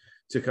seen,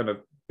 to kind of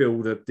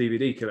build a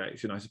DVD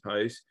collection, I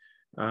suppose.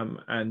 I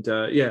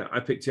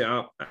picked it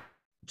up,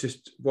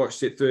 just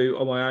watched it through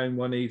on my own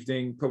one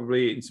evening,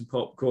 probably eating some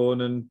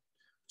popcorn, and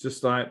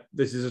just like,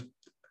 this is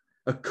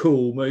a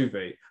cool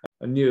movie.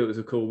 I knew it was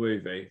a cool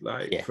movie,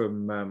 like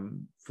from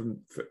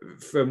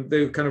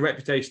the kind of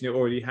reputation it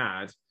already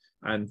had,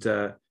 and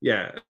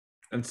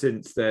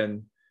since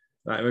then.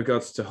 Like in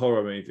regards to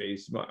horror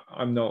movies,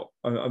 I'm not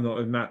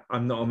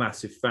a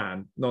massive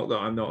fan. Not that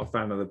I'm not a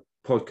fan of the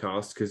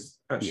podcast, because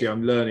actually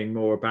I'm learning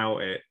more about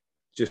it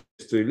just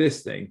through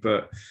listening.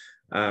 But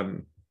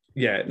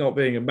not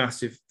being a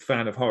massive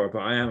fan of horror, but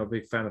I am a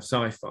big fan of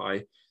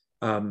sci-fi.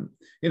 You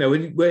know,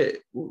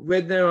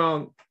 when there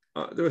are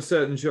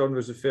certain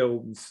genres of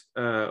films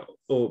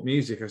or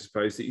music, I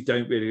suppose, that you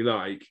don't really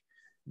like,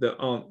 that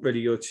aren't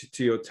really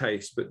to your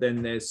taste, but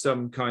then there's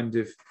some kind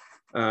of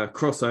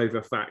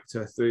crossover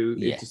factor through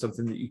into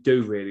something that you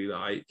do really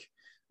like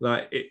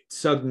it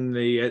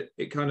suddenly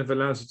it kind of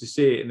allows you to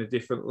see it in a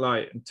different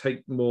light and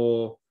take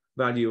more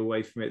value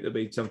away from it that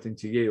means something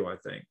to you, I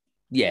think.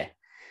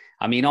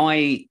 I mean,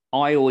 I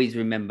always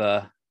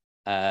remember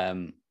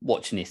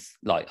watching this,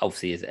 like,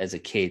 obviously as a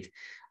kid,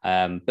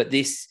 but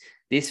this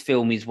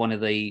film is one of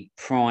the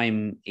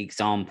prime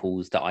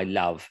examples that I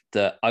love,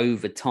 that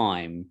over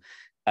time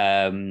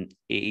it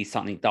is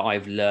something that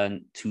I've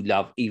learned to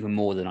love even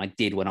more than I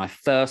did when I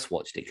first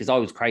watched it, because I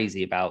was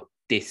crazy about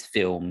this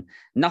film.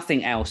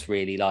 Nothing else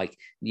really. Like,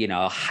 you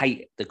know, I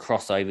hate the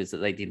crossovers that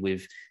they did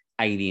with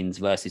Aliens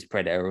versus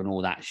Predator and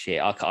all that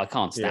shit. I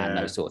can't stand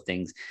those sort of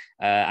things.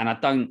 And I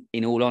don't,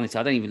 in all honesty,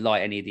 I don't even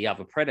like any of the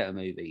other Predator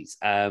movies.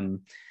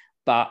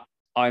 But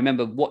I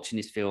remember watching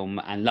this film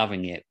and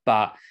loving it.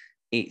 But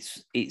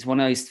it's one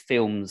of those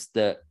films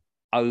that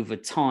over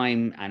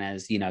time, and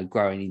as you know,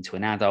 growing into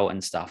an adult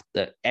and stuff,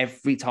 that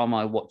every time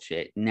I watch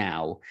it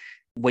now,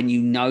 when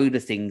you know the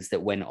things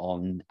that went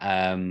on,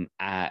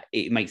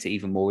 it makes it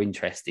even more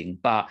interesting.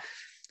 But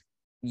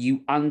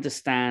you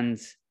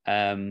understand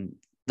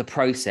the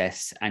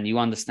process, and you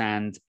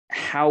understand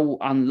how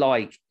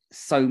unlike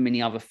so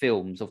many other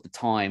films of the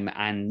time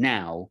and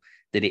now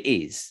that it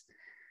is,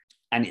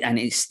 and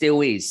it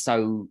still is.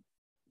 So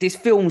this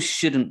film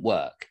shouldn't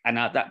work, and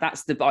I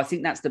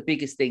think that's the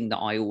biggest thing that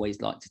I always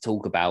like to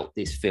talk about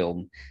this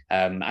film.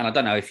 And I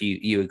don't know if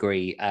you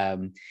agree,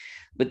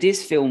 but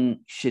this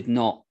film should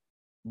not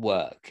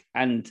work.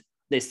 And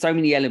there's so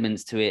many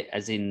elements to it,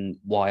 as in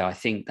why I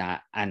think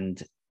that,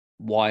 and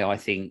why I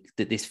think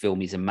that this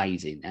film is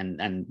amazing.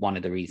 And one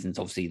of the reasons,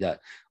 obviously, that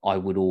I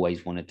would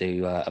always want to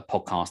do a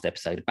podcast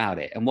episode about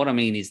it. And what I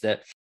mean is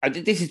that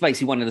this is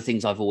basically one of the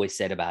things I've always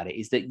said about it,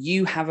 is that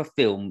you have a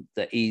film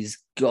that is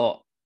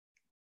got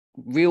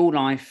real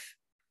life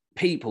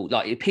people,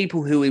 like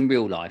people who in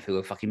real life who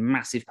are fucking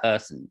massive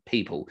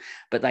people,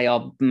 but they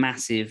are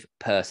massive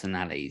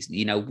personalities.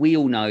 You know, we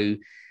all know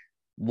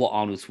what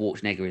Arnold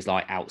Schwarzenegger is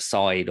like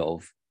outside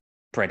of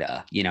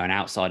Predator, you know, and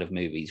outside of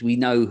movies. We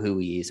know who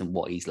he is and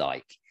what he's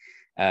like.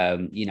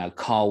 You know,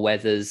 Carl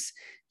Weathers,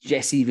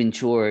 Jesse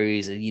Ventura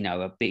is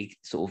a big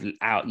sort of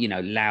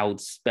loud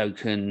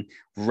spoken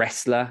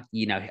wrestler.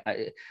 You know,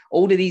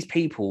 all of these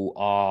people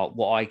are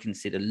what I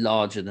consider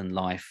larger than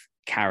life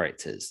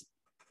characters.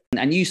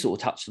 And you sort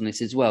of touched on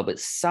this as well, but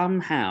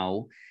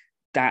somehow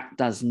that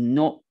does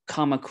not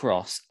come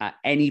across at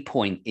any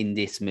point in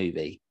this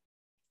movie.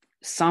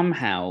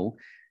 Somehow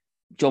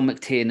John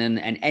McTiernan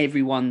and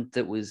everyone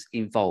that was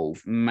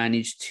involved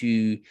managed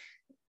to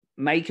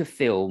make a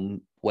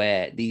film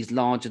where these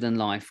larger than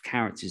life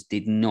characters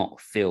did not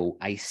feel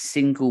a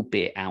single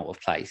bit out of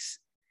place.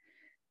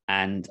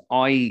 And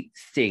I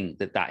think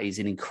that is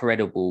an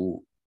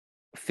incredible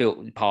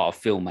part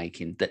of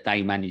filmmaking, that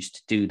they managed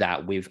to do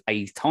that with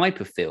a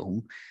type of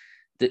film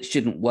that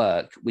shouldn't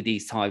work with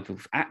these type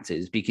of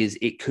actors, because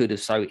it could have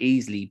so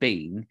easily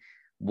been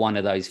one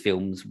of those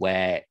films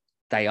where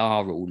they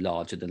are all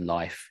larger than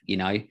life. You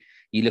know,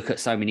 you look at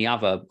so many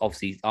other,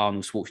 obviously,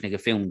 Arnold Schwarzenegger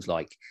films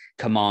like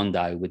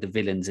Commando with the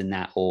villains in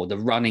that, or The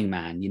Running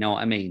Man, you know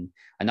what I mean?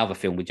 Another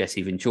film with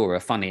Jesse Ventura,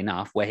 funny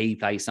enough, where he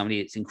plays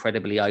somebody that's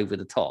incredibly over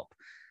the top.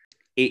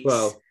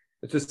 Well,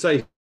 it's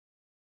a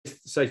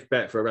safe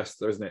bet for a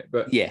wrestler, isn't it?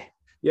 But yeah,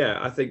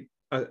 I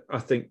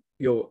think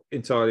you're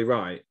entirely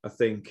right. I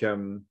think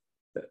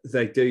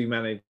they do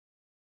manage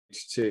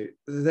to,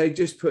 they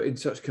just put in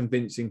such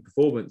convincing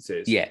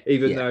performances.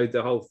 Even though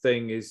the whole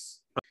thing is,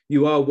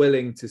 you are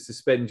willing to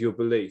suspend your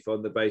belief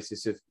on the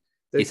basis of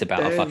it's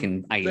about a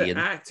fucking alien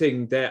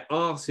acting their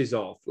asses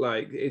off.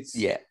 Like it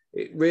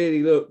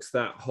really looks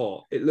that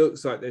hot. It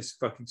looks like they're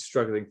fucking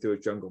struggling through a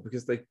jungle,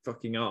 because they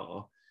fucking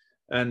are.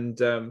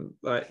 And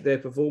like their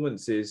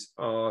performances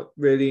are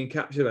really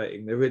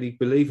encapsulating. They're really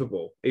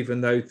believable, even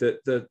though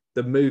the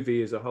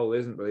movie as a whole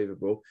isn't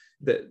believable.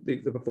 That the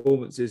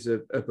performances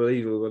are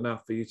believable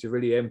enough for you to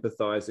really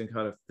empathise and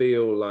kind of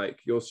feel like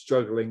you're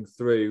struggling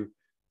through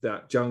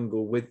that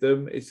jungle with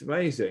them. It's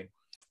amazing.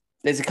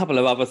 There's a couple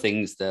of other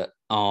things that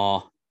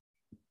are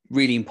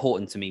really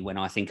important to me when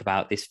I think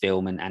about this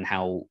film and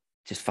how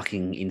just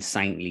fucking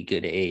insanely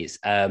good it is.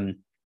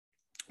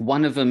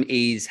 One of them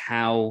is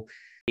how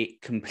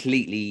it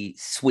completely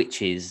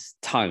switches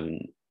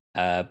tone,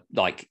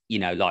 like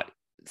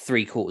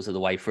 3/4 of the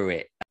way through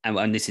it.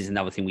 And this is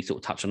another thing we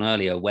sort of touched on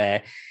earlier,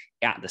 where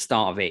at the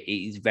start of it,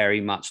 it is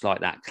very much like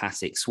that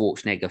classic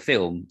Schwarzenegger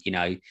film. You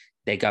know,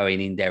 they're going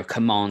in, they're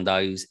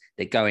commandos,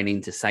 they're going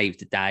in to save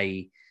the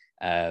day.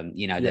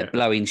 They're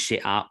blowing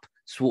shit up.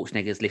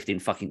 Schwarzenegger's lifting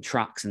fucking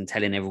trucks and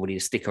telling everybody to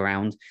stick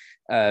around.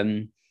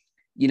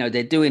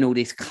 They're doing all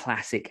this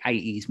classic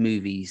 80s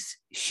movies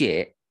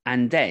shit.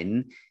 And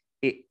then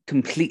it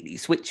completely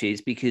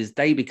switches because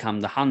they become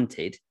the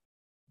hunted.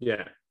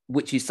 Yeah.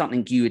 Which is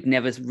something you had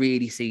never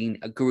really seen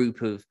a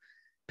group of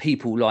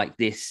people like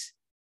this,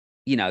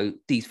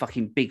 these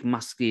fucking big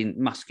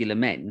muscular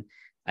men,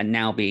 and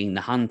now being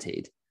the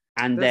hunted.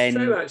 And That's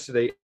then true,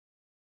 actually.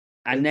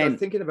 And then I'm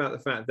thinking about the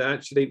fact that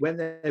actually when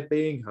they're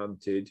being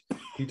hunted,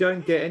 you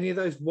don't get any of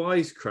those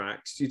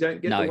wisecracks. You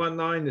don't get the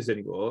one-liners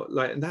anymore.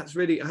 And that's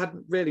really, I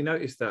hadn't really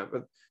noticed that,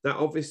 but that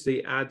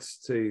obviously adds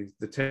to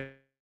the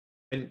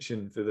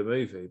tension for the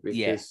movie,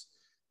 because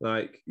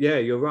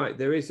you're right.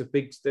 There is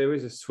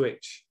a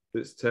switch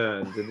that's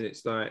turned, and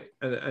it's like,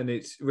 and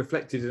it's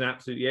reflected in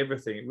absolutely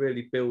everything. It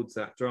really builds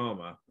that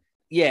drama.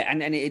 Yeah,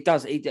 and it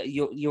does.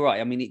 You're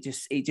right. I mean,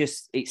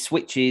 it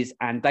switches,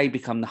 and they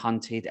become the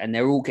hunted, and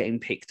they're all getting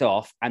picked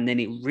off, and then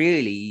it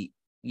really,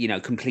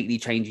 completely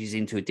changes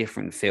into a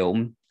different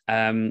film.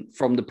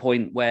 From the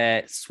point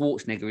where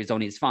Schwarzenegger is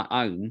on his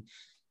own,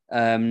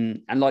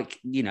 and like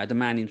the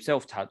man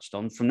himself touched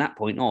on, from that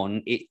point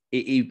on,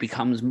 it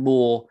becomes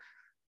more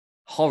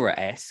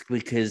horror-esque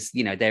because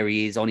there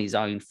he is on his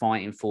own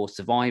fighting for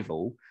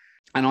survival,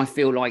 and I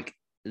feel like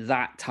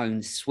that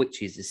tone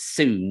switches as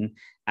soon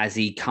as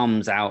he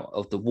comes out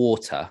of the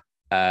water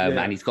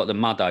and he's got the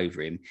mud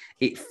over him.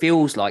 It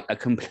feels like a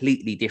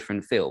completely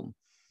different film.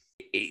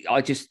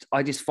 I just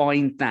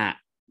find that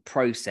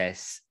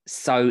process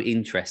so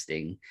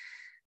interesting.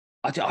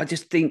 I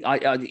just think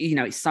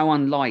it's so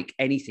unlike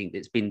anything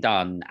that's been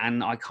done,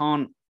 and I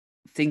can't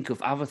think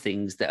of other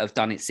things that have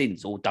done it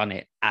since or done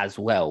it as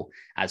well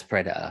as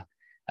Predator,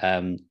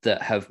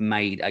 that have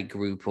made a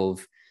group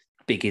of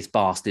biggest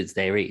bastards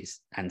there is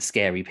and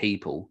scary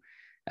people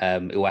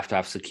who have to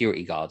have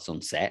security guards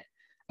on set,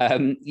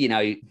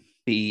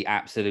 be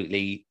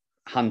absolutely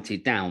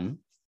hunted down.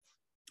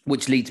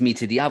 Which leads me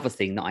to the other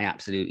thing that I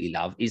absolutely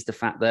love is the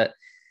fact that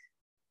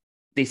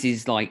this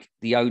is like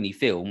the only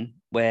film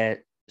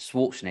where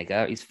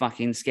Schwarzenegger is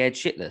fucking scared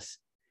shitless.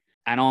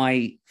 And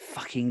I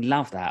fucking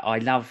love that. I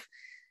love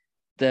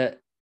that,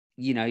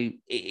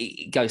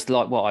 it goes to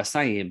like what I was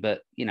saying,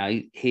 but,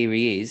 here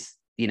he is,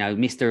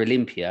 Mr.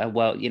 Olympia,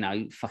 well,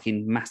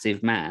 fucking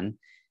massive man.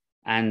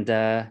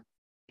 And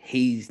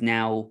he's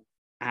now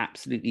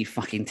absolutely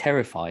fucking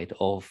terrified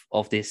of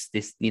this,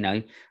 this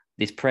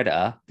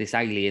predator, this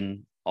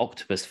alien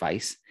octopus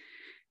face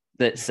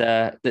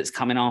that's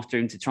coming after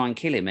him to try and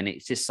kill him. And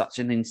it's just such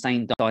an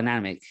insane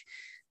dynamic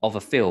of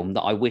a film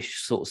that I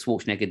wish sort of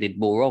Schwarzenegger did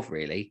more of,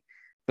 really.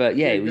 But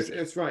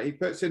it's right. He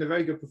puts in a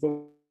very good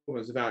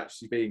performance of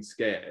actually being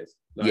scared.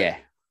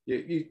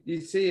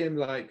 You see him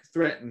like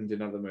threatened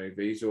in other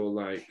movies or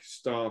like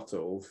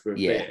startled for a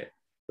bit,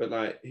 but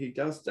like he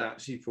does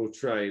actually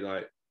portray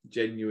like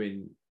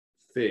genuine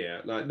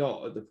fear, like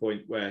not at the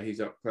point where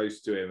he's up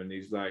close to him and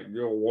he's like,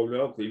 "You're one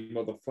ugly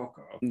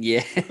motherfucker."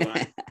 Yeah,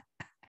 like,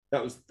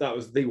 that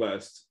was the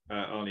worst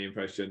Arnie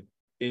impression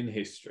in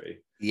history.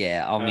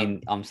 Yeah, I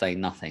mean, I'm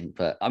saying nothing,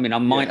 but I mean,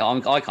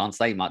 I can't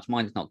say much.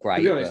 Mine's not great.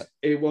 To be honest,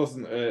 it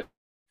wasn't an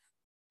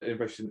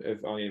impression of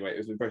Arnie anyway. It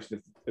was an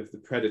impression of the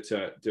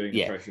Predator doing an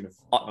impression of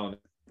Arnie.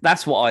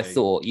 That's what I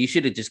thought. You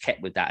should have just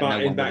kept with that. But and no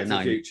in one would Back have to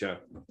known. the Future.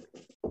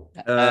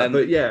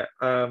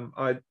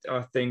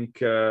 I think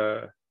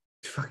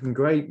fucking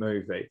great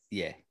movie.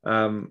 Yeah.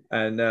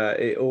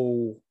 It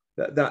all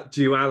that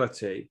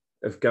duality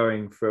of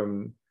going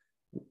from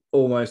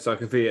almost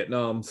like a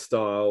Vietnam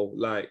style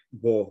like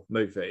war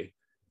movie,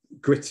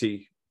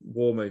 gritty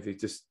war movie,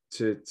 just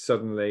to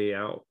suddenly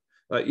out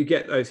like you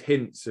get those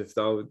hints of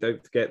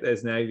don't forget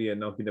there's an alien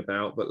knocking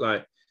about, but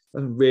like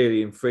doesn't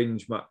really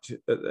infringe much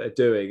that they're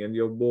doing, and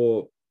you're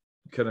more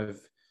kind of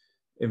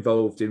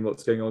involved in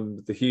what's going on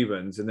with the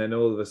humans, and then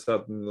all of a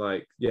sudden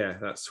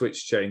that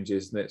switch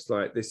changes and it's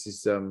like this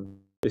is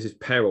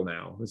peril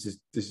now, this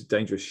is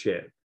dangerous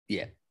shit.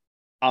 Yeah,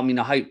 I mean,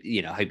 I hope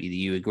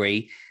you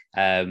agree,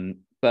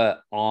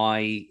 but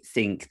I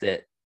think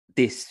that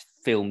this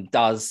film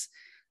does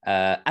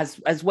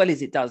as well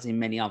as it does in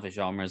many other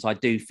genres. I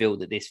do feel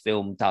that this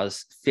film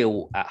does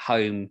feel at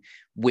home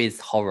with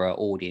horror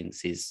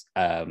audiences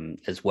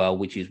as well,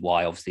 which is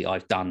why obviously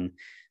I've done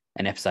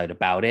an episode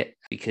about it,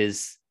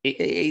 because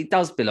it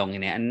does belong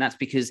in it. And that's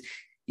because,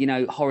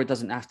 horror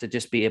doesn't have to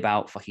just be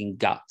about fucking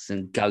guts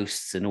and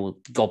ghosts and all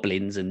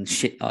goblins and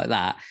shit like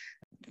that.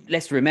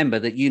 Let's remember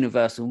that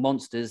Universal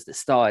Monsters that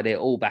started it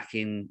all back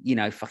in,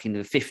 fucking the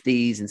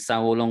 50s and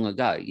so long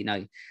ago,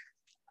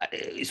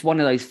 it's one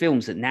of those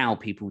films that now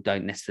people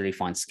don't necessarily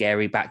find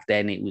scary. Back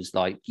then it was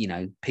like,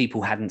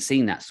 people hadn't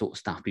seen that sort of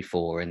stuff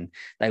before and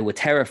they were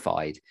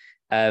terrified.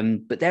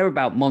 But they're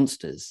about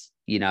monsters,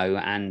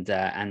 and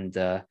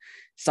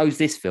so's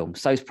this film,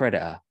 so's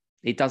Predator.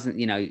 It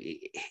doesn't,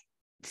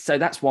 so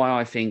that's why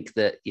I think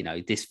that,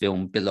 this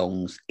film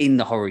belongs in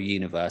the horror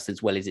universe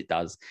as well as it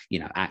does,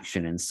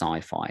 action and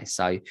sci-fi.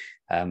 So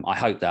I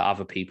hope that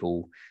other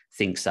people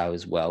think so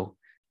as well.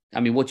 I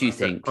mean, what do you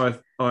think?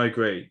 I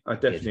agree. I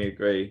definitely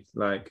agree.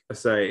 Like I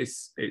say,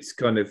 it's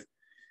kind of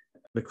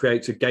the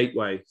creates a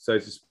gateway, so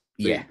to speak.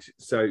 Yeah.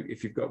 So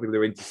if you've got people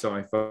who are into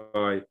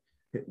sci-fi,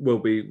 will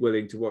be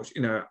willing to watch.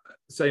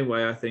 Same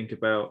way I think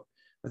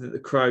The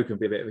Crow can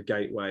be a bit of a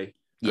gateway.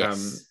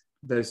 Yes.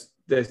 There's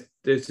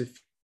a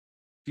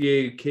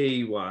few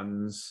key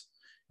ones.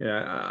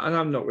 And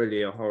I'm not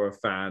really a horror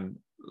fan.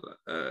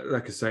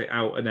 Like I say,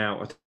 out and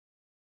out.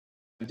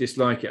 I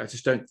dislike it. I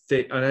just don't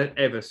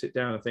ever sit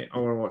down and think I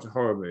want to watch a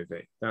horror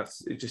movie.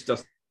 It just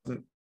doesn't.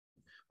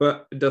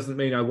 But it doesn't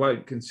mean I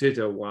won't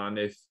consider one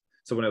if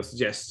someone else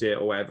suggests it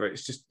or whatever.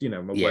 It's just the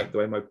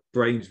way my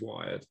brain's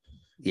wired.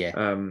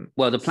 Yeah.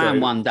 Well, the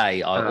plan one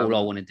day, all I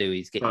want to do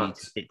is get you to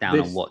sit down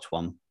and watch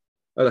one.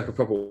 Like a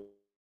proper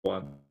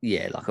one.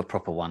 Yeah, like a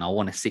proper one. I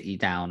want to sit you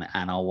down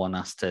and I want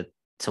us to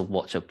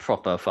watch a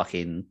proper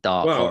fucking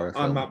dark horror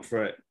film. I'm up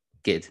for it.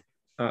 Good.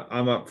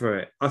 I'm up for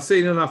it. I've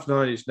seen enough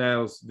Nine Inch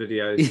Nails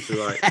videos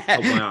to like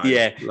hold my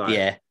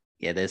eyes.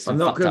 Yeah. There's some I'm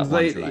not fucked up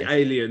ones, completely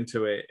alien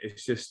to it.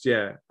 It's just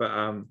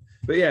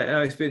but yeah,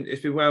 no, it's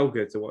been well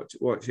good to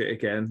watch it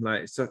again.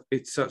 Like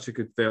it's such a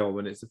good film,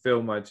 and it's a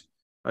film I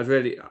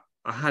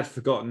had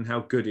forgotten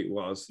how good it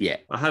was. Yeah,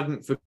 I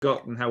hadn't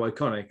forgotten how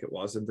iconic it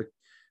was, and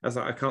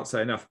I can't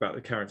say enough about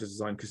the character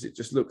design because it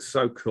just looks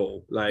so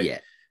cool.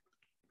 Like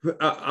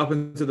up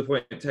until the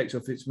point it takes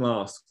off its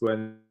mask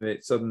when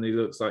it suddenly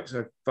looks like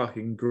so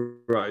fucking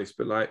gross.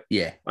 But like,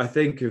 I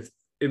think of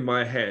in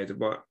my head,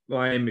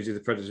 my image of the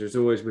Predator is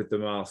always with the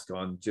mask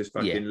on, just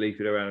fucking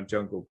leaping around the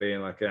jungle, being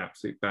like an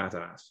absolute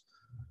badass.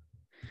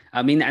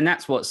 I mean, and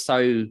that's what's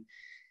so.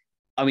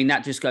 I mean,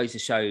 that just goes to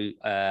show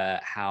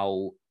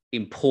how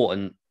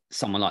important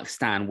someone like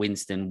Stan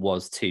Winston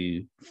was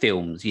to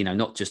films. You know,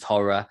 not just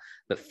horror,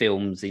 but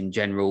films in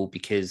general,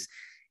 because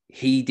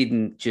he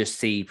didn't just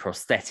see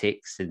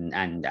prosthetics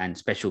and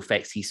special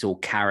effects. He saw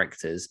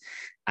characters,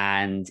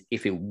 and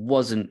if it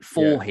wasn't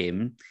for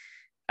him,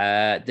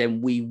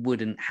 then we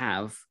wouldn't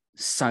have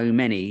so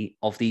many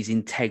of these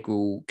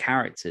integral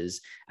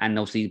characters. And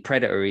obviously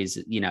Predator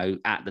is, you know,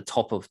 at the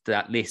top of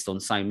that list on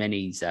so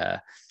many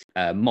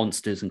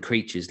monsters and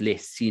creatures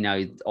lists, you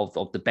know,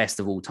 of the best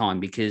of all time,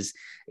 because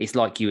it's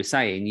like you were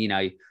saying, you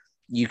know,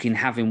 you can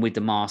have him with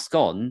the mask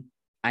on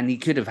and he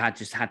could have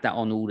just had that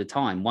on all the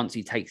time. Once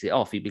he takes it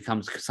off, he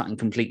becomes something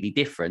completely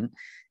different.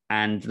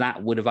 And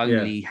that would have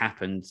only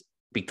happened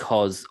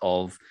because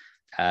of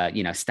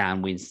you know,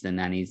 Stan Winston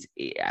and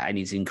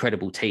his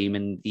incredible team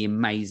and the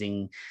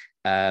amazing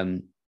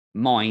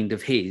mind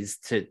of his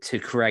to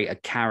create a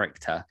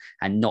character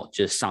and not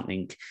just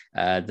something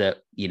that,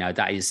 you know,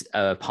 that is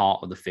a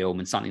part of the film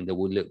and something that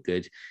will look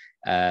good.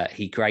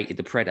 He created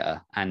the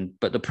Predator,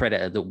 but the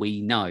Predator that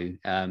we know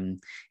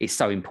is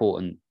so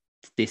important.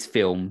 This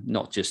film,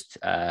 not just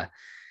for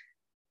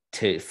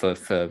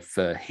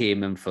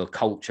him and for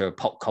culture,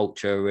 pop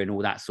culture and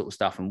all that sort of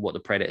stuff and what the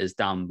Predator's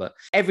done. But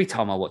every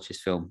time I watch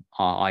this film,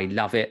 I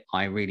love it.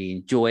 I really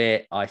enjoy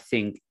it. I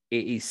think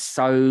it is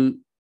so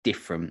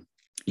different,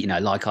 you know,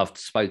 like I've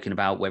spoken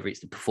about, whether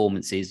it's the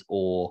performances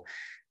or,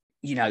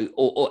 you know,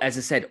 or as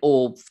I said,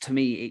 or to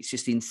me, it's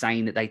just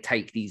insane that they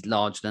take these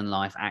larger than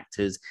life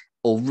actors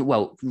or,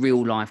 well,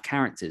 real life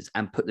characters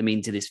and put them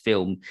into this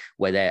film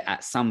where they're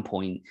at some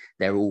point,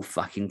 they're all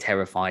fucking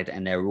terrified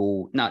and they're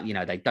all not, you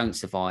know, they don't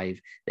survive.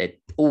 They're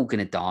all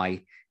going to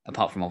die,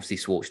 apart from obviously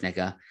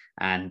Schwarzenegger.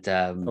 And,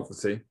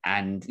 obviously.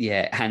 And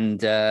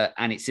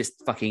it's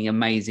just fucking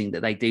amazing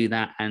that they do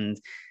that. And,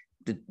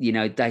 you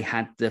know, they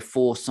had the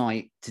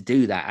foresight to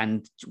do that.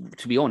 And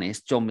to be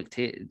honest, John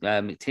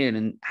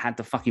McTiernan had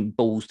the fucking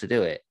balls to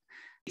do it.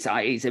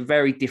 It's a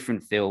very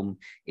different film.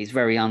 It's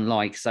very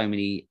unlike so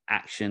many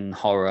action,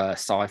 horror,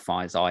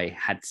 sci-fis I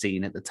had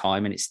seen at the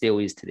time, and it still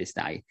is to this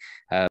day,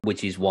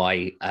 which is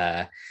why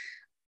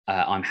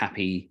I'm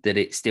happy that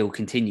it still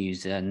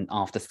continues. And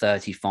after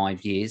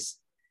 35 years,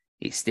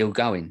 it's still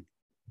going.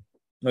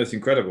 No, it's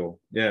incredible.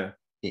 Yeah,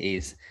 it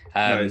is.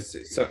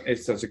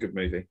 It's such a good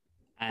movie.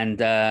 And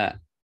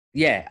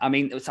yeah, I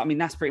mean,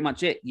 that's pretty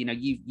much it. You know,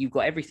 you've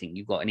got everything.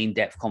 You've got an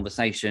in-depth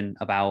conversation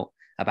about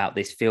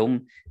this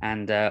film,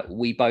 and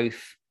we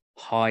both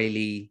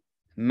highly,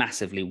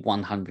 massively,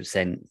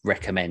 100%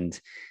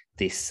 recommend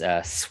this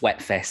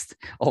sweatfest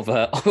of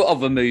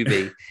a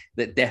movie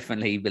that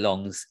definitely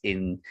belongs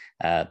in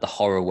the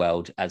horror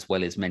world as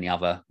well as many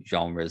other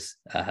genres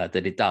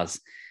that it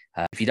does.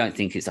 If you don't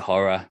think it's a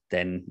horror,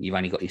 then you've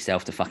only got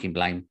yourself to fucking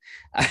blame.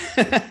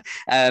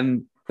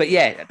 But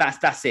yeah,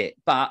 that's it.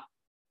 But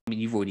I mean,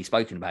 you've already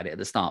spoken about it at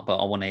the start, but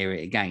I want to hear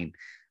it again.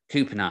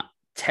 Cooper Nut,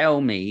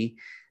 tell me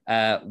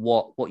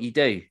what you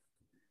do.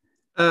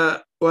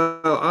 Well,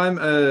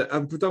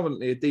 I'm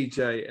predominantly a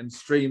DJ and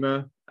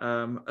streamer,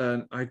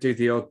 and I do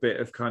the odd bit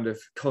of kind of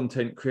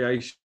content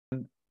creation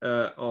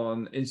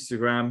on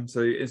Instagram. So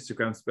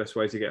Instagram's the best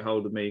way to get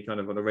hold of me kind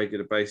of on a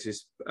regular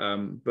basis.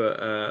 But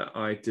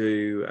I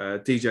do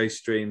DJ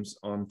streams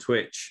on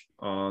Twitch.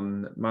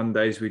 On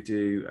Mondays, we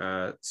do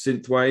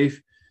Synthwave,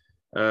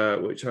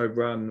 which I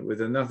run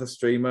with another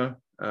streamer.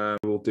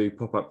 We'll do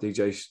pop-up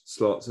DJ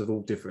slots of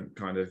all different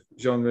kind of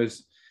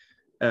genres.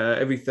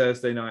 Every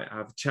Thursday night, I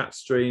have a chat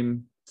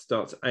stream.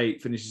 Starts at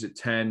 8, finishes at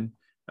 10.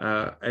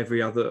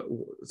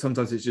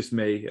 Sometimes it's just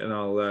me, and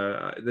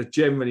they're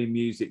generally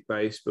music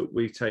based, but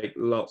we take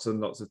lots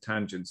and lots of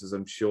tangents, as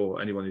I'm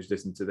sure anyone who's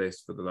listened to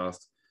this for the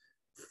last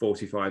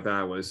 45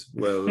 hours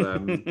will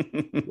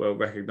will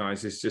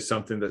recognize. It's just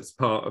something that's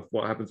part of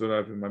what happens when I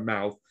open my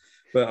mouth.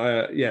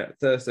 But yeah,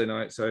 Thursday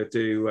night, so I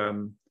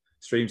do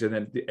streams, and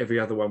then every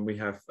other one we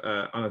have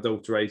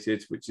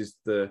Unadulterated, which is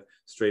the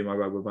stream I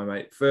run with my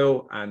mate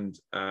Phil, and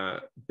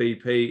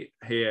BP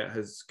here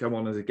has come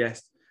on as a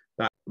guest.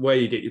 That where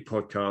you get your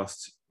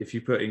podcasts, if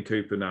you put in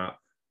Cooper Nut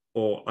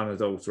or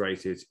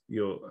Unadulterated,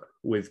 you're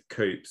with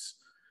Coops,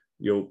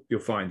 you'll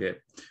find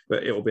it,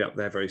 but it will be up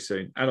there very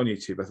soon and on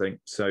YouTube, I think.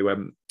 So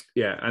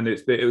yeah, and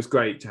it was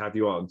great to have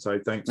you on. So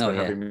thanks for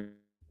having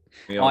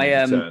me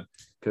on,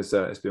 because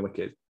it's been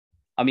wicked.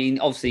 I mean,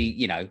 obviously,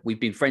 you know, we've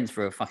been friends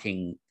for a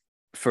fucking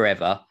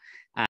forever.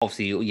 And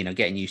obviously,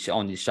 getting you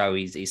on the show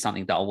is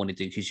something that I want to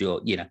do because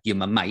you're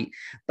my mate.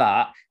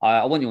 But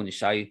I want you on the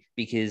show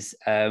because,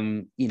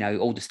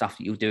 all the stuff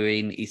that you're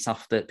doing is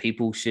stuff that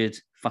people should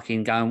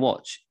fucking go and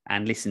watch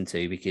and listen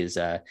to, because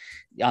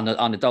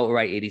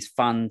Unadulterated is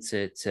fun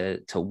to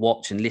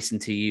watch and listen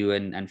to you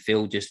and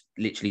Phil just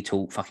literally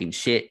talk fucking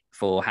shit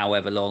for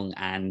however long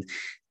and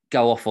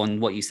go off on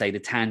what you say, the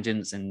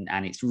tangents, and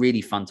it's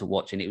really fun to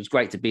watch, and it was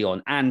great to be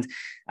on. And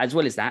as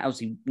well as that,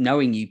 obviously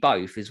knowing you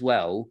both as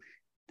well,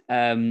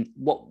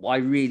 what I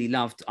really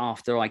loved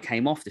after I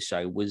came off the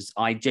show was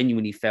I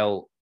genuinely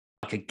felt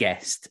like a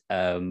guest,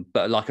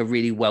 but like a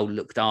really well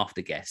looked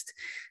after guest.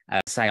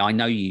 Say I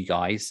know you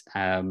guys,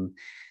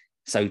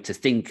 so to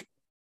think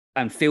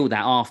and feel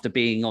that after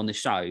being on the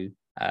show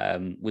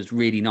was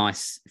really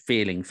nice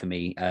feeling for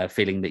me,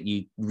 feeling that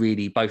you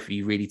really, both of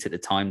you really took the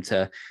time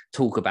to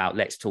talk about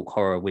Let's Talk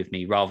Horror with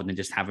me, rather than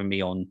just having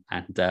me on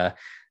and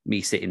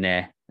me sitting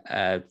there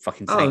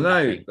fucking saying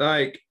nothing.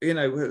 Like,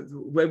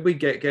 when we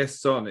get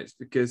guests on, it's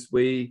because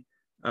we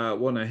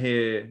want to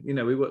hear,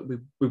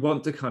 we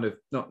want to kind of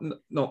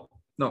not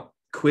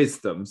quiz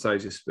them, so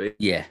to speak,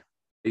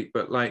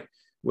 but like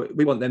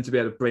we want them to be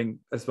able to bring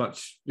as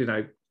much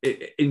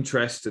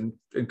interest and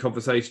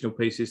conversational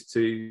pieces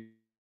to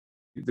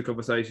the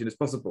conversation as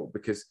possible,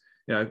 because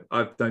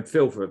I've known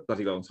Phil for a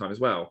bloody long time as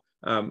well,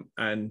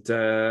 and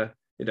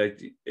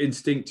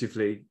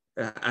instinctively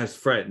as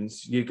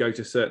friends you go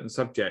to certain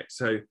subjects,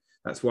 so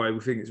that's why we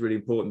think it's really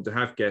important to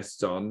have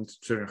guests on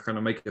to kind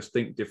of make us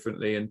think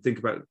differently and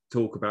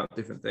talk about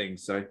different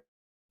things. So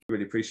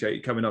really appreciate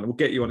you coming on. We'll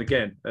get you on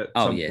again at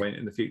some point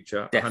in the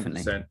future.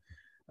 Definitely.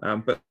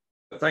 100%. But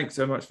thanks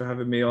so much for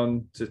having me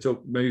on to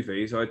talk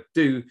movies. I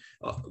do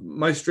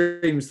my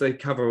streams, they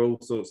cover all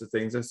sorts of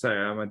things. I say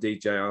I'm a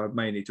DJ. I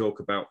mainly talk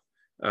about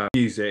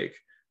music,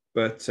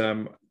 but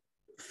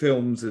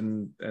films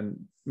and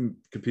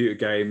computer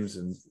games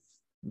and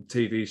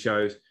TV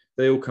shows,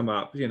 they all come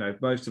up.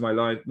 Most of my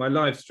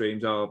live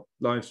streams are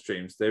live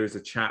streams. There is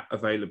a chat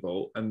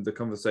available, and the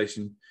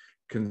conversation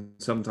can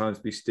sometimes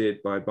be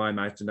steered by my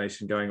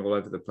imagination going all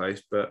over the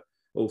place, but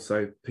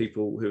also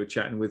people who are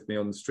chatting with me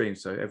on the stream.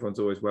 So everyone's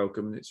always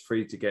welcome, and it's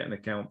free to get an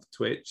account for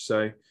Twitch.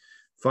 So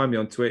find me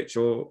on Twitch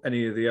or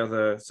any of the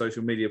other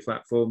social media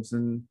platforms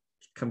and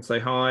come say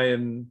hi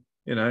and,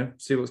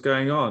 see what's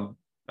going on.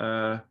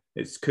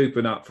 It's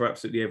coupon up for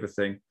absolutely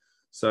everything.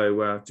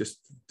 So just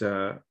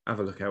have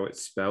a look how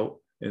it's spelt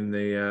in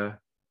the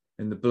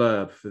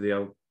blurb for the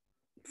old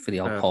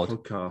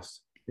podcast.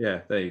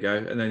 Yeah, there you go.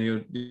 And then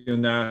you'll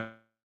know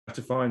how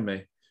to find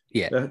me.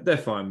 Yeah, they'll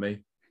find me.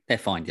 They'll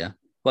find you.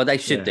 Well, they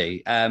should do.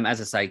 As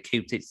I say,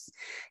 Cooped, it's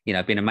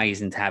been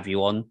amazing to have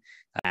you on,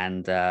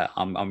 and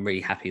I'm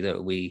really happy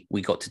that we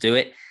got to do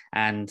it.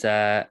 And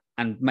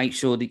make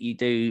sure that you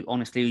do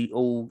honestly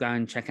all go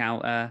and check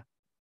out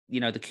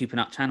the Cooping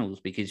Up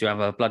channels, because you have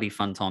a bloody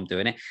fun time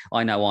doing it.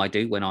 I know I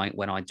do when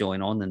I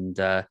join on. And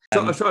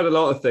I've tried a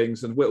lot of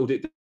things and whittled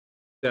it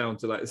down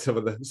to like some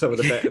of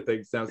the better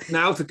things.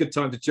 Now's a good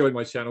time to join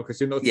my channel,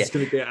 because you're not just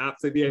going to get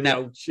absolutely any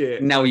old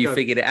shit. Now you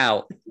figured it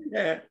out.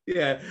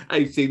 Yeah.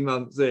 18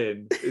 months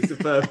in, it's the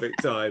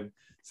perfect time.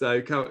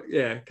 So come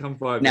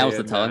find me. Now's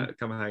the time.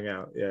 Come hang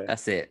out. Yeah,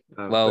 that's it.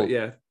 Well,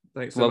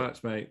 thanks so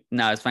much, mate.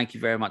 No, thank you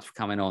very much for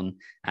coming on,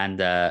 and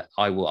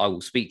I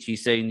will speak to you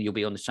soon. You'll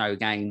be on the show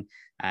again,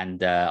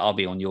 and I'll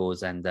be on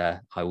yours, and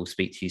I will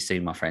speak to you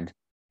soon, my friend.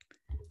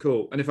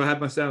 Cool. And if I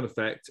had my sound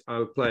effect, I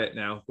would play it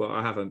now, but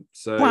I haven't.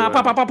 So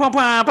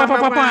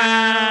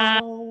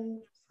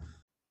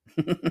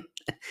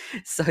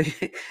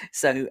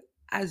so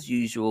as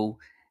usual,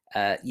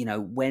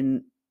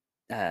 when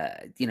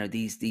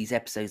these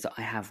episodes that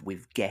I have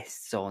with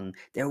guests on,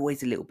 they're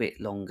always a little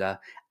bit longer,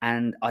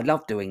 and I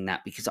love doing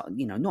that because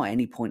not at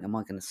any point am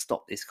I going to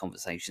stop this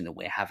conversation that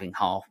we're having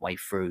halfway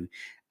through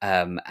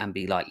and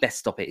be like, let's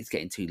stop it, it's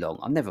getting too long.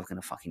 I'm never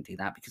going to fucking do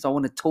that, because I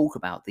want to talk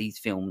about these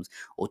films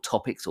or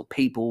topics or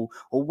people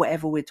or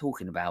whatever we're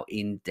talking about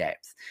in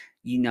depth.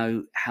 You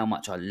know how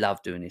much I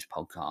love doing this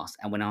podcast,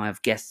 and when I have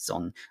guests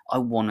on, I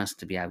want us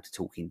to be able to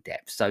talk in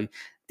depth. So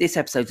this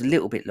episode's a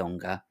little bit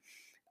longer,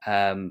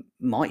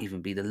 might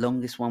even be the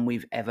longest one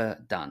we've ever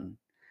done,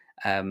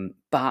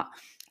 but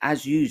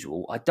as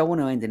usual, I don't want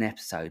to end an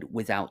episode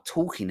without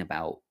talking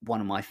about one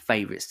of my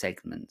favorite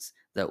segments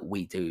that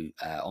we do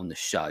on the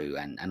show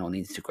and on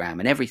Instagram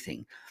and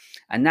everything,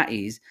 and that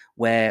is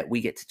where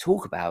we get to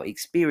talk about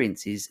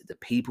experiences that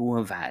people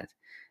have had,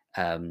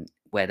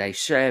 where they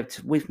shared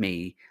with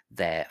me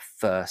their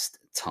first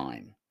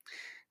time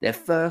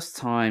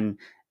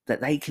that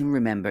they can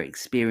remember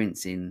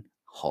experiencing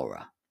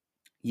horror.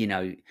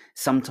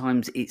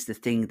 Sometimes it's the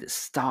thing that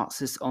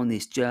starts us on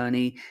this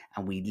journey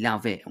and we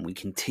love it and we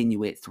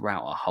continue it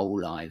throughout our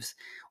whole lives.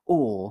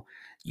 Or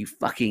you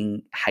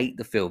fucking hate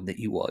the film that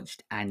you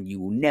watched and you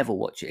will never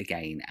watch it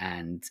again,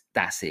 and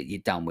that's it, you're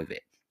done with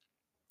it.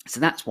 So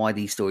that's why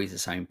these stories are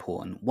so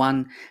important.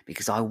 One,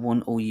 because I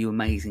want all you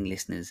amazing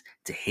listeners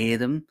to hear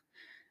them,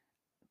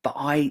 but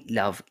I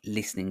love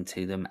listening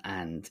to them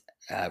and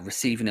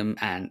receiving them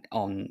and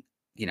on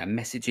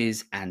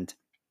messages and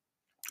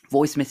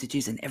voice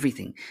messages and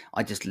everything.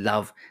 I just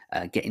love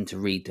getting to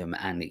read them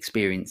and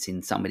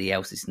experiencing somebody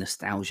else's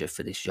nostalgia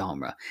for this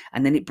genre.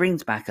 And then it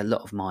brings back a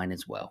lot of mine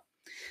as well.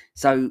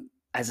 So,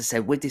 as I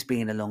said, with this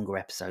being a longer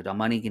episode,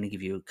 I'm only going to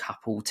give you a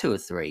couple, 2 or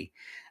 3.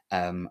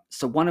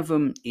 So one of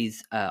them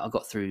is I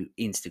got through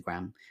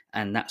Instagram,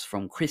 and that's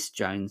from Chris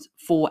Jones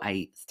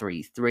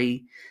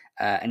 4833,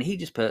 and he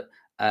just put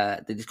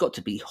that it's got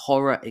to be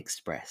Horror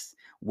Express,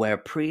 where a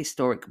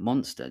prehistoric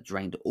monster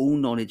drained all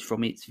knowledge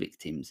from its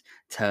victims,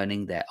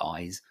 turning their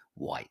eyes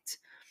white.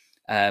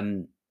 I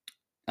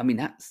mean,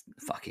 that's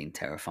fucking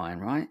terrifying,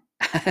 right?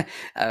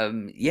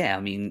 Yeah, I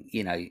mean,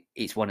 you know,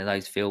 it's one of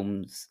those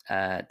films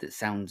that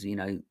sounds, you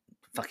know,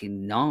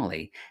 fucking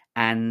gnarly,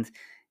 and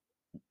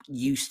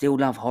you still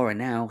love horror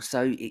now,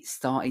 so it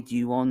started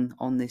you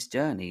on this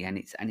journey, and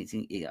it's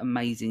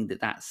amazing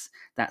that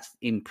that's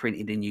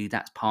imprinted in you.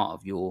 That's part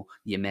of your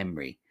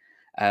memory.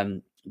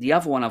 The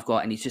other one I've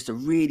got, and it's just a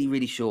really,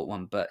 really short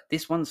one, but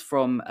this one's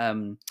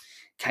from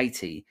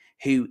Katie,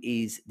 who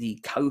is the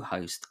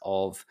co-host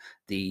of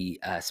the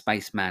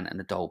Spaceman and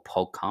the Doll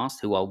podcast,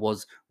 who I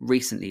was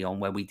recently on,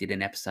 where we did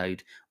an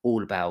episode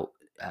all about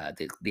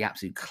the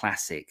absolute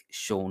classic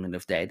Shaun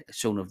of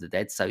the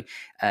Dead. So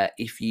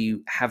if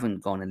you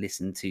haven't gone and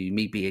listened to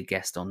me be a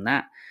guest on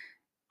that,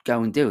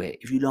 go and do it.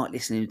 If you like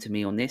listening to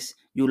me on this,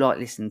 you'll like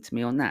listening to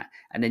me on that,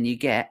 and then you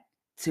get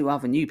 2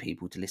 other new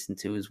people to listen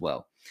to as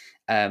well.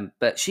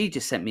 But she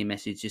just sent me a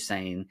message just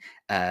saying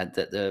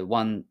that the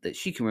one that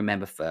she can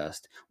remember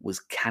first was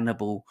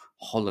Cannibal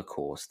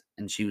Holocaust,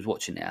 and she was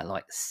watching it at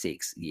like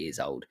 6 years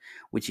old,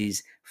 which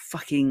is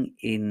fucking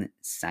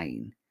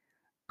insane.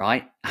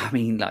 Right? I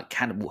mean, like,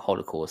 Cannibal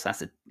Holocaust,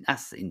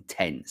 that's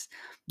intense,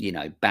 you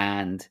know,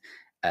 banned,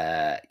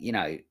 you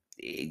know,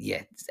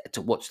 yeah,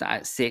 to watch that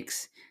at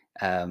 6,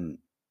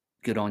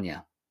 good on you,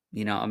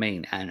 you know what I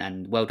mean?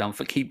 And well done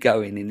for keep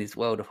going in this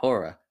world of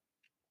horror.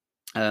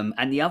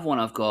 And the other one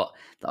I've got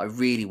that I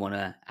really want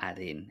to add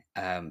in,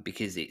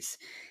 because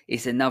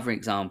it's another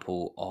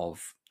example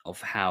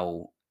of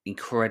how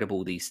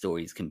incredible these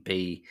stories can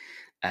be,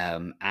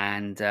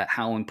 and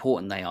how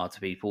important they are to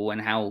people,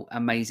 and how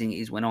amazing it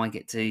is when I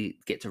get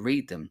to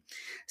read them.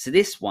 So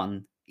this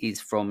one is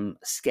from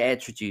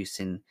Scared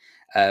Traducing,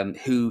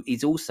 who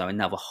is also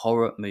another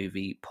horror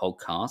movie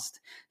podcast.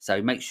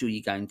 So make sure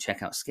you go and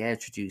check out Scared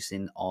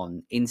Traducing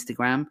on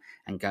Instagram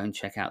and go and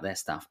check out their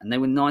stuff. And they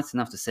were nice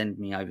enough to send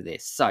me over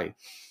this. So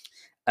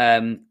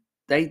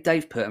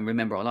they've put, and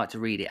remember, I like to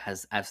read it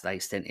as they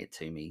sent it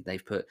to me.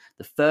 They've put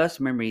the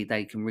first memory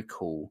they can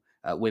recall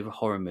with a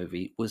horror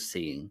movie was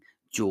seeing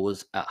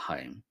Jaws at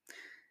home.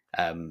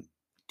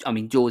 I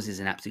mean, Jaws is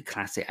an absolute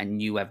classic,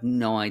 and you have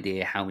no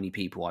idea how many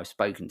people I've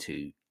spoken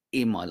to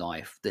in my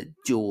life that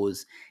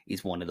Jaws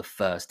is one of the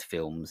first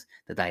films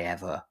that they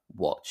ever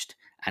watched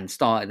and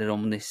started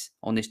on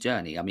this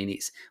journey. I mean,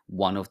 it's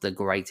one of the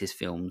greatest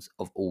films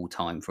of all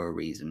time for a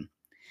reason.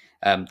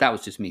 That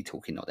was just me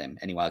talking, not them.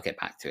 Anyway, I'll get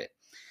back to it.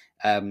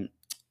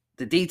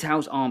 The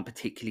details aren't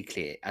particularly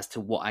clear as to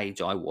what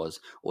age I was,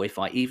 or if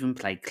I even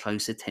paid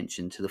close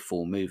attention to the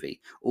full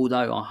movie,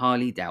 although I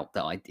highly doubt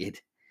that I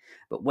did.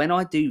 But when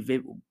I do,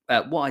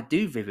 what I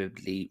do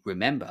vividly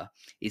remember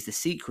is the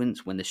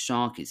sequence when the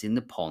shark is in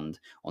the pond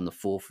on the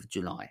 4th of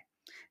July.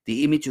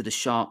 The image of the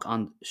shark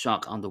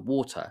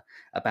underwater,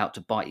 about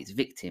to bite its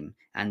victim,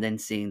 and then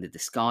seeing the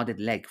discarded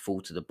leg fall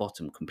to the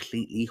bottom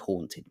completely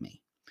haunted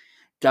me.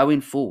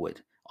 Going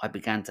forward, I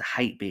began to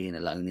hate being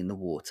alone in the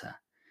water,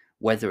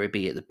 whether it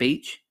be at the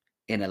beach,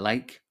 in a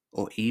lake,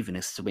 or even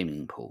a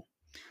swimming pool.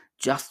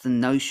 Just the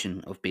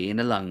notion of being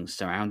alone,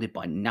 surrounded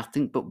by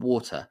nothing but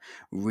water,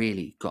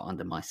 really got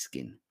under my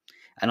skin,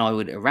 and I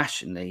would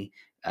irrationally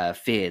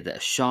fear that a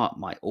shark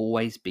might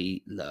always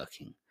be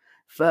lurking.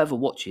 Further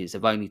watches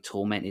have only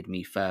tormented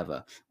me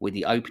further with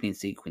the opening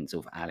sequence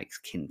of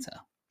Alex Kinter.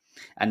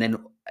 And then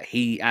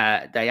they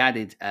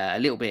added a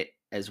little bit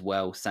as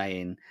well,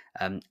 saying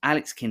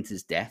Alex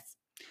Kinter's death,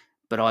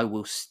 but I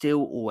will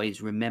still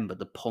always remember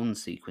the pond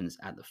sequence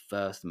at the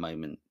first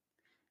moment.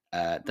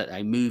 That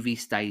a movie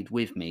stayed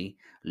with me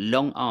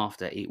long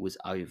after it was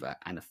over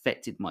and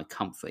affected my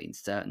comfort in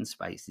certain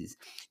spaces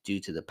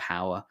due to the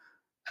power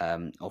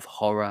of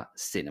horror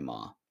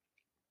cinema.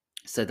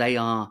 So they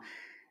are,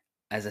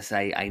 as I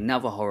say,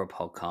 another horror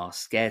podcast,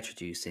 Scared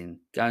Traducing.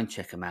 Go and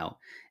check them out.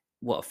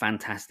 What a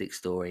fantastic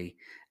story.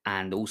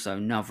 And also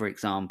another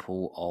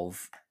example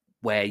of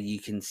where you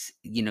can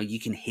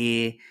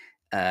hear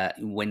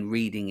when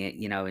reading it,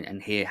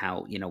 and hear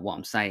how, what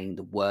I'm saying,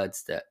 the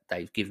words that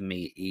they've given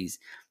me is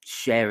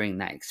sharing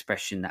that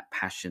expression, that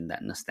passion,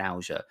 that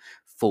nostalgia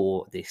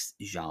for this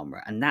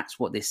genre. And that's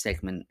what this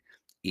segment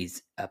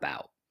is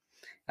about.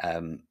 I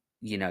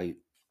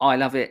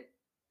love it.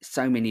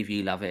 So many of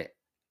you love it.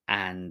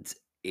 And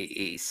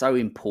it's so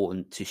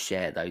important to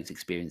share those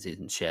experiences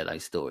and share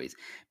those stories,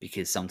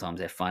 because sometimes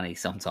they're funny,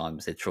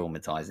 sometimes they're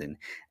traumatizing.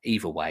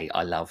 Either way,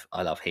 I love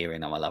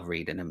hearing them, I love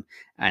reading them,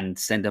 and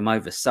send them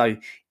over. So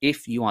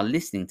if you are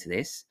listening to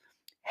this,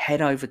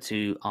 head over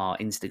to our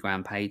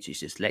Instagram page.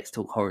 It's just Let's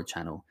Talk Horror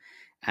Channel,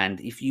 and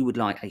if you would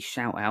like a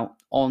shout out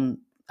on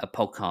a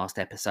podcast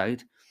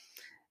episode,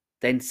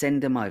 then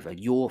send them over.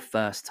 Your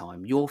first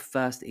time, your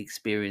first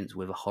experience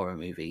with a horror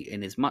movie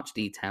in as much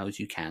detail as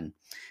you can,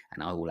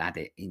 and I will add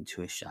it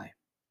into a show.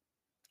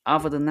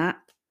 Other than that,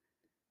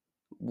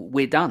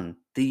 we're done.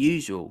 The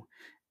usual.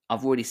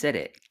 I've already said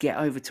it. Get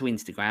over to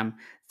Instagram.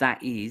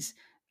 That is,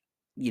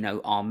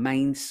 our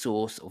main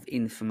source of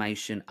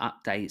information,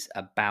 updates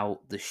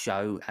about the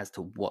show as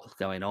to what's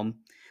going on.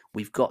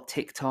 We've got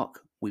TikTok,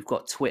 we've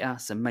got Twitter,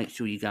 so make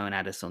sure you go and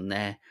add us on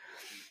there.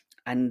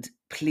 And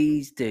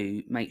please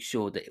do make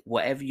sure that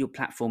whatever your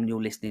platform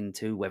you're listening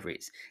to, whether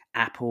it's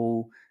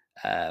Apple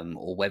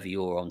or whether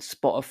you're on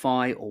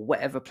Spotify or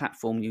whatever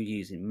platform you're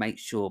using, make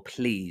sure,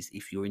 please,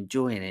 if you're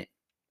enjoying it,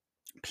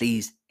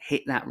 please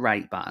hit that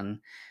rate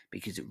button,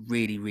 because it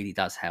really, really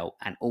does help.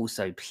 And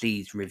also,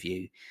 please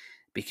review,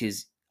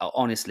 because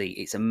honestly,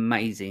 it's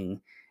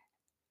amazing.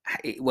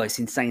 It's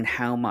insane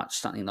how much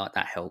something like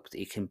that helps.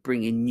 It can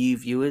bring in new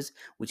viewers,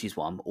 which is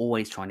what I'm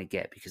always trying to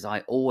get, because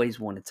I always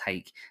want to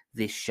take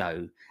this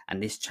show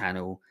and this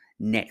channel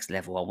next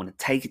level. I want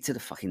to take it to the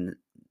fucking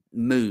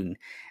moon,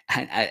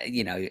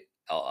 and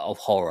of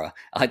horror.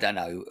 I don't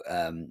know.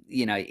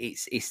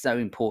 It's so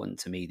important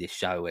to me, this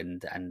show,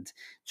 and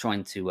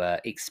trying to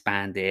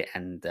expand it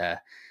and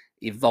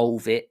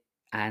evolve it.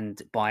 And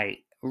by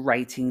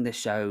rating the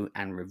show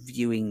and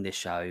reviewing the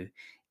show,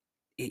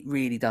 it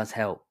really does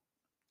help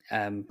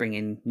bring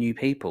in new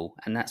people,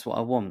 and that's what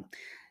I want.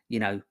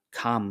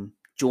 Come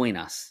join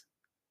us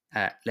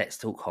at Let's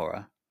Talk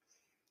Horror,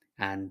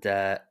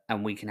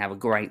 and we can have a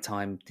great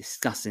time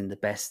discussing the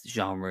best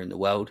genre in the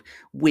world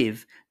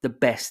with the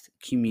best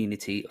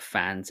community of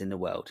fans in the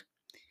world.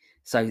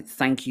 So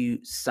thank you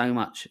so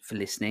much for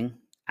listening.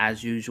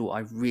 As usual, I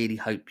really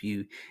hope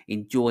you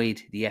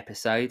enjoyed the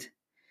episode,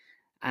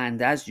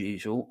 and as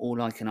usual,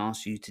 all I can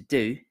ask you to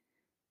do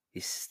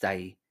is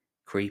stay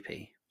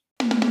creepy.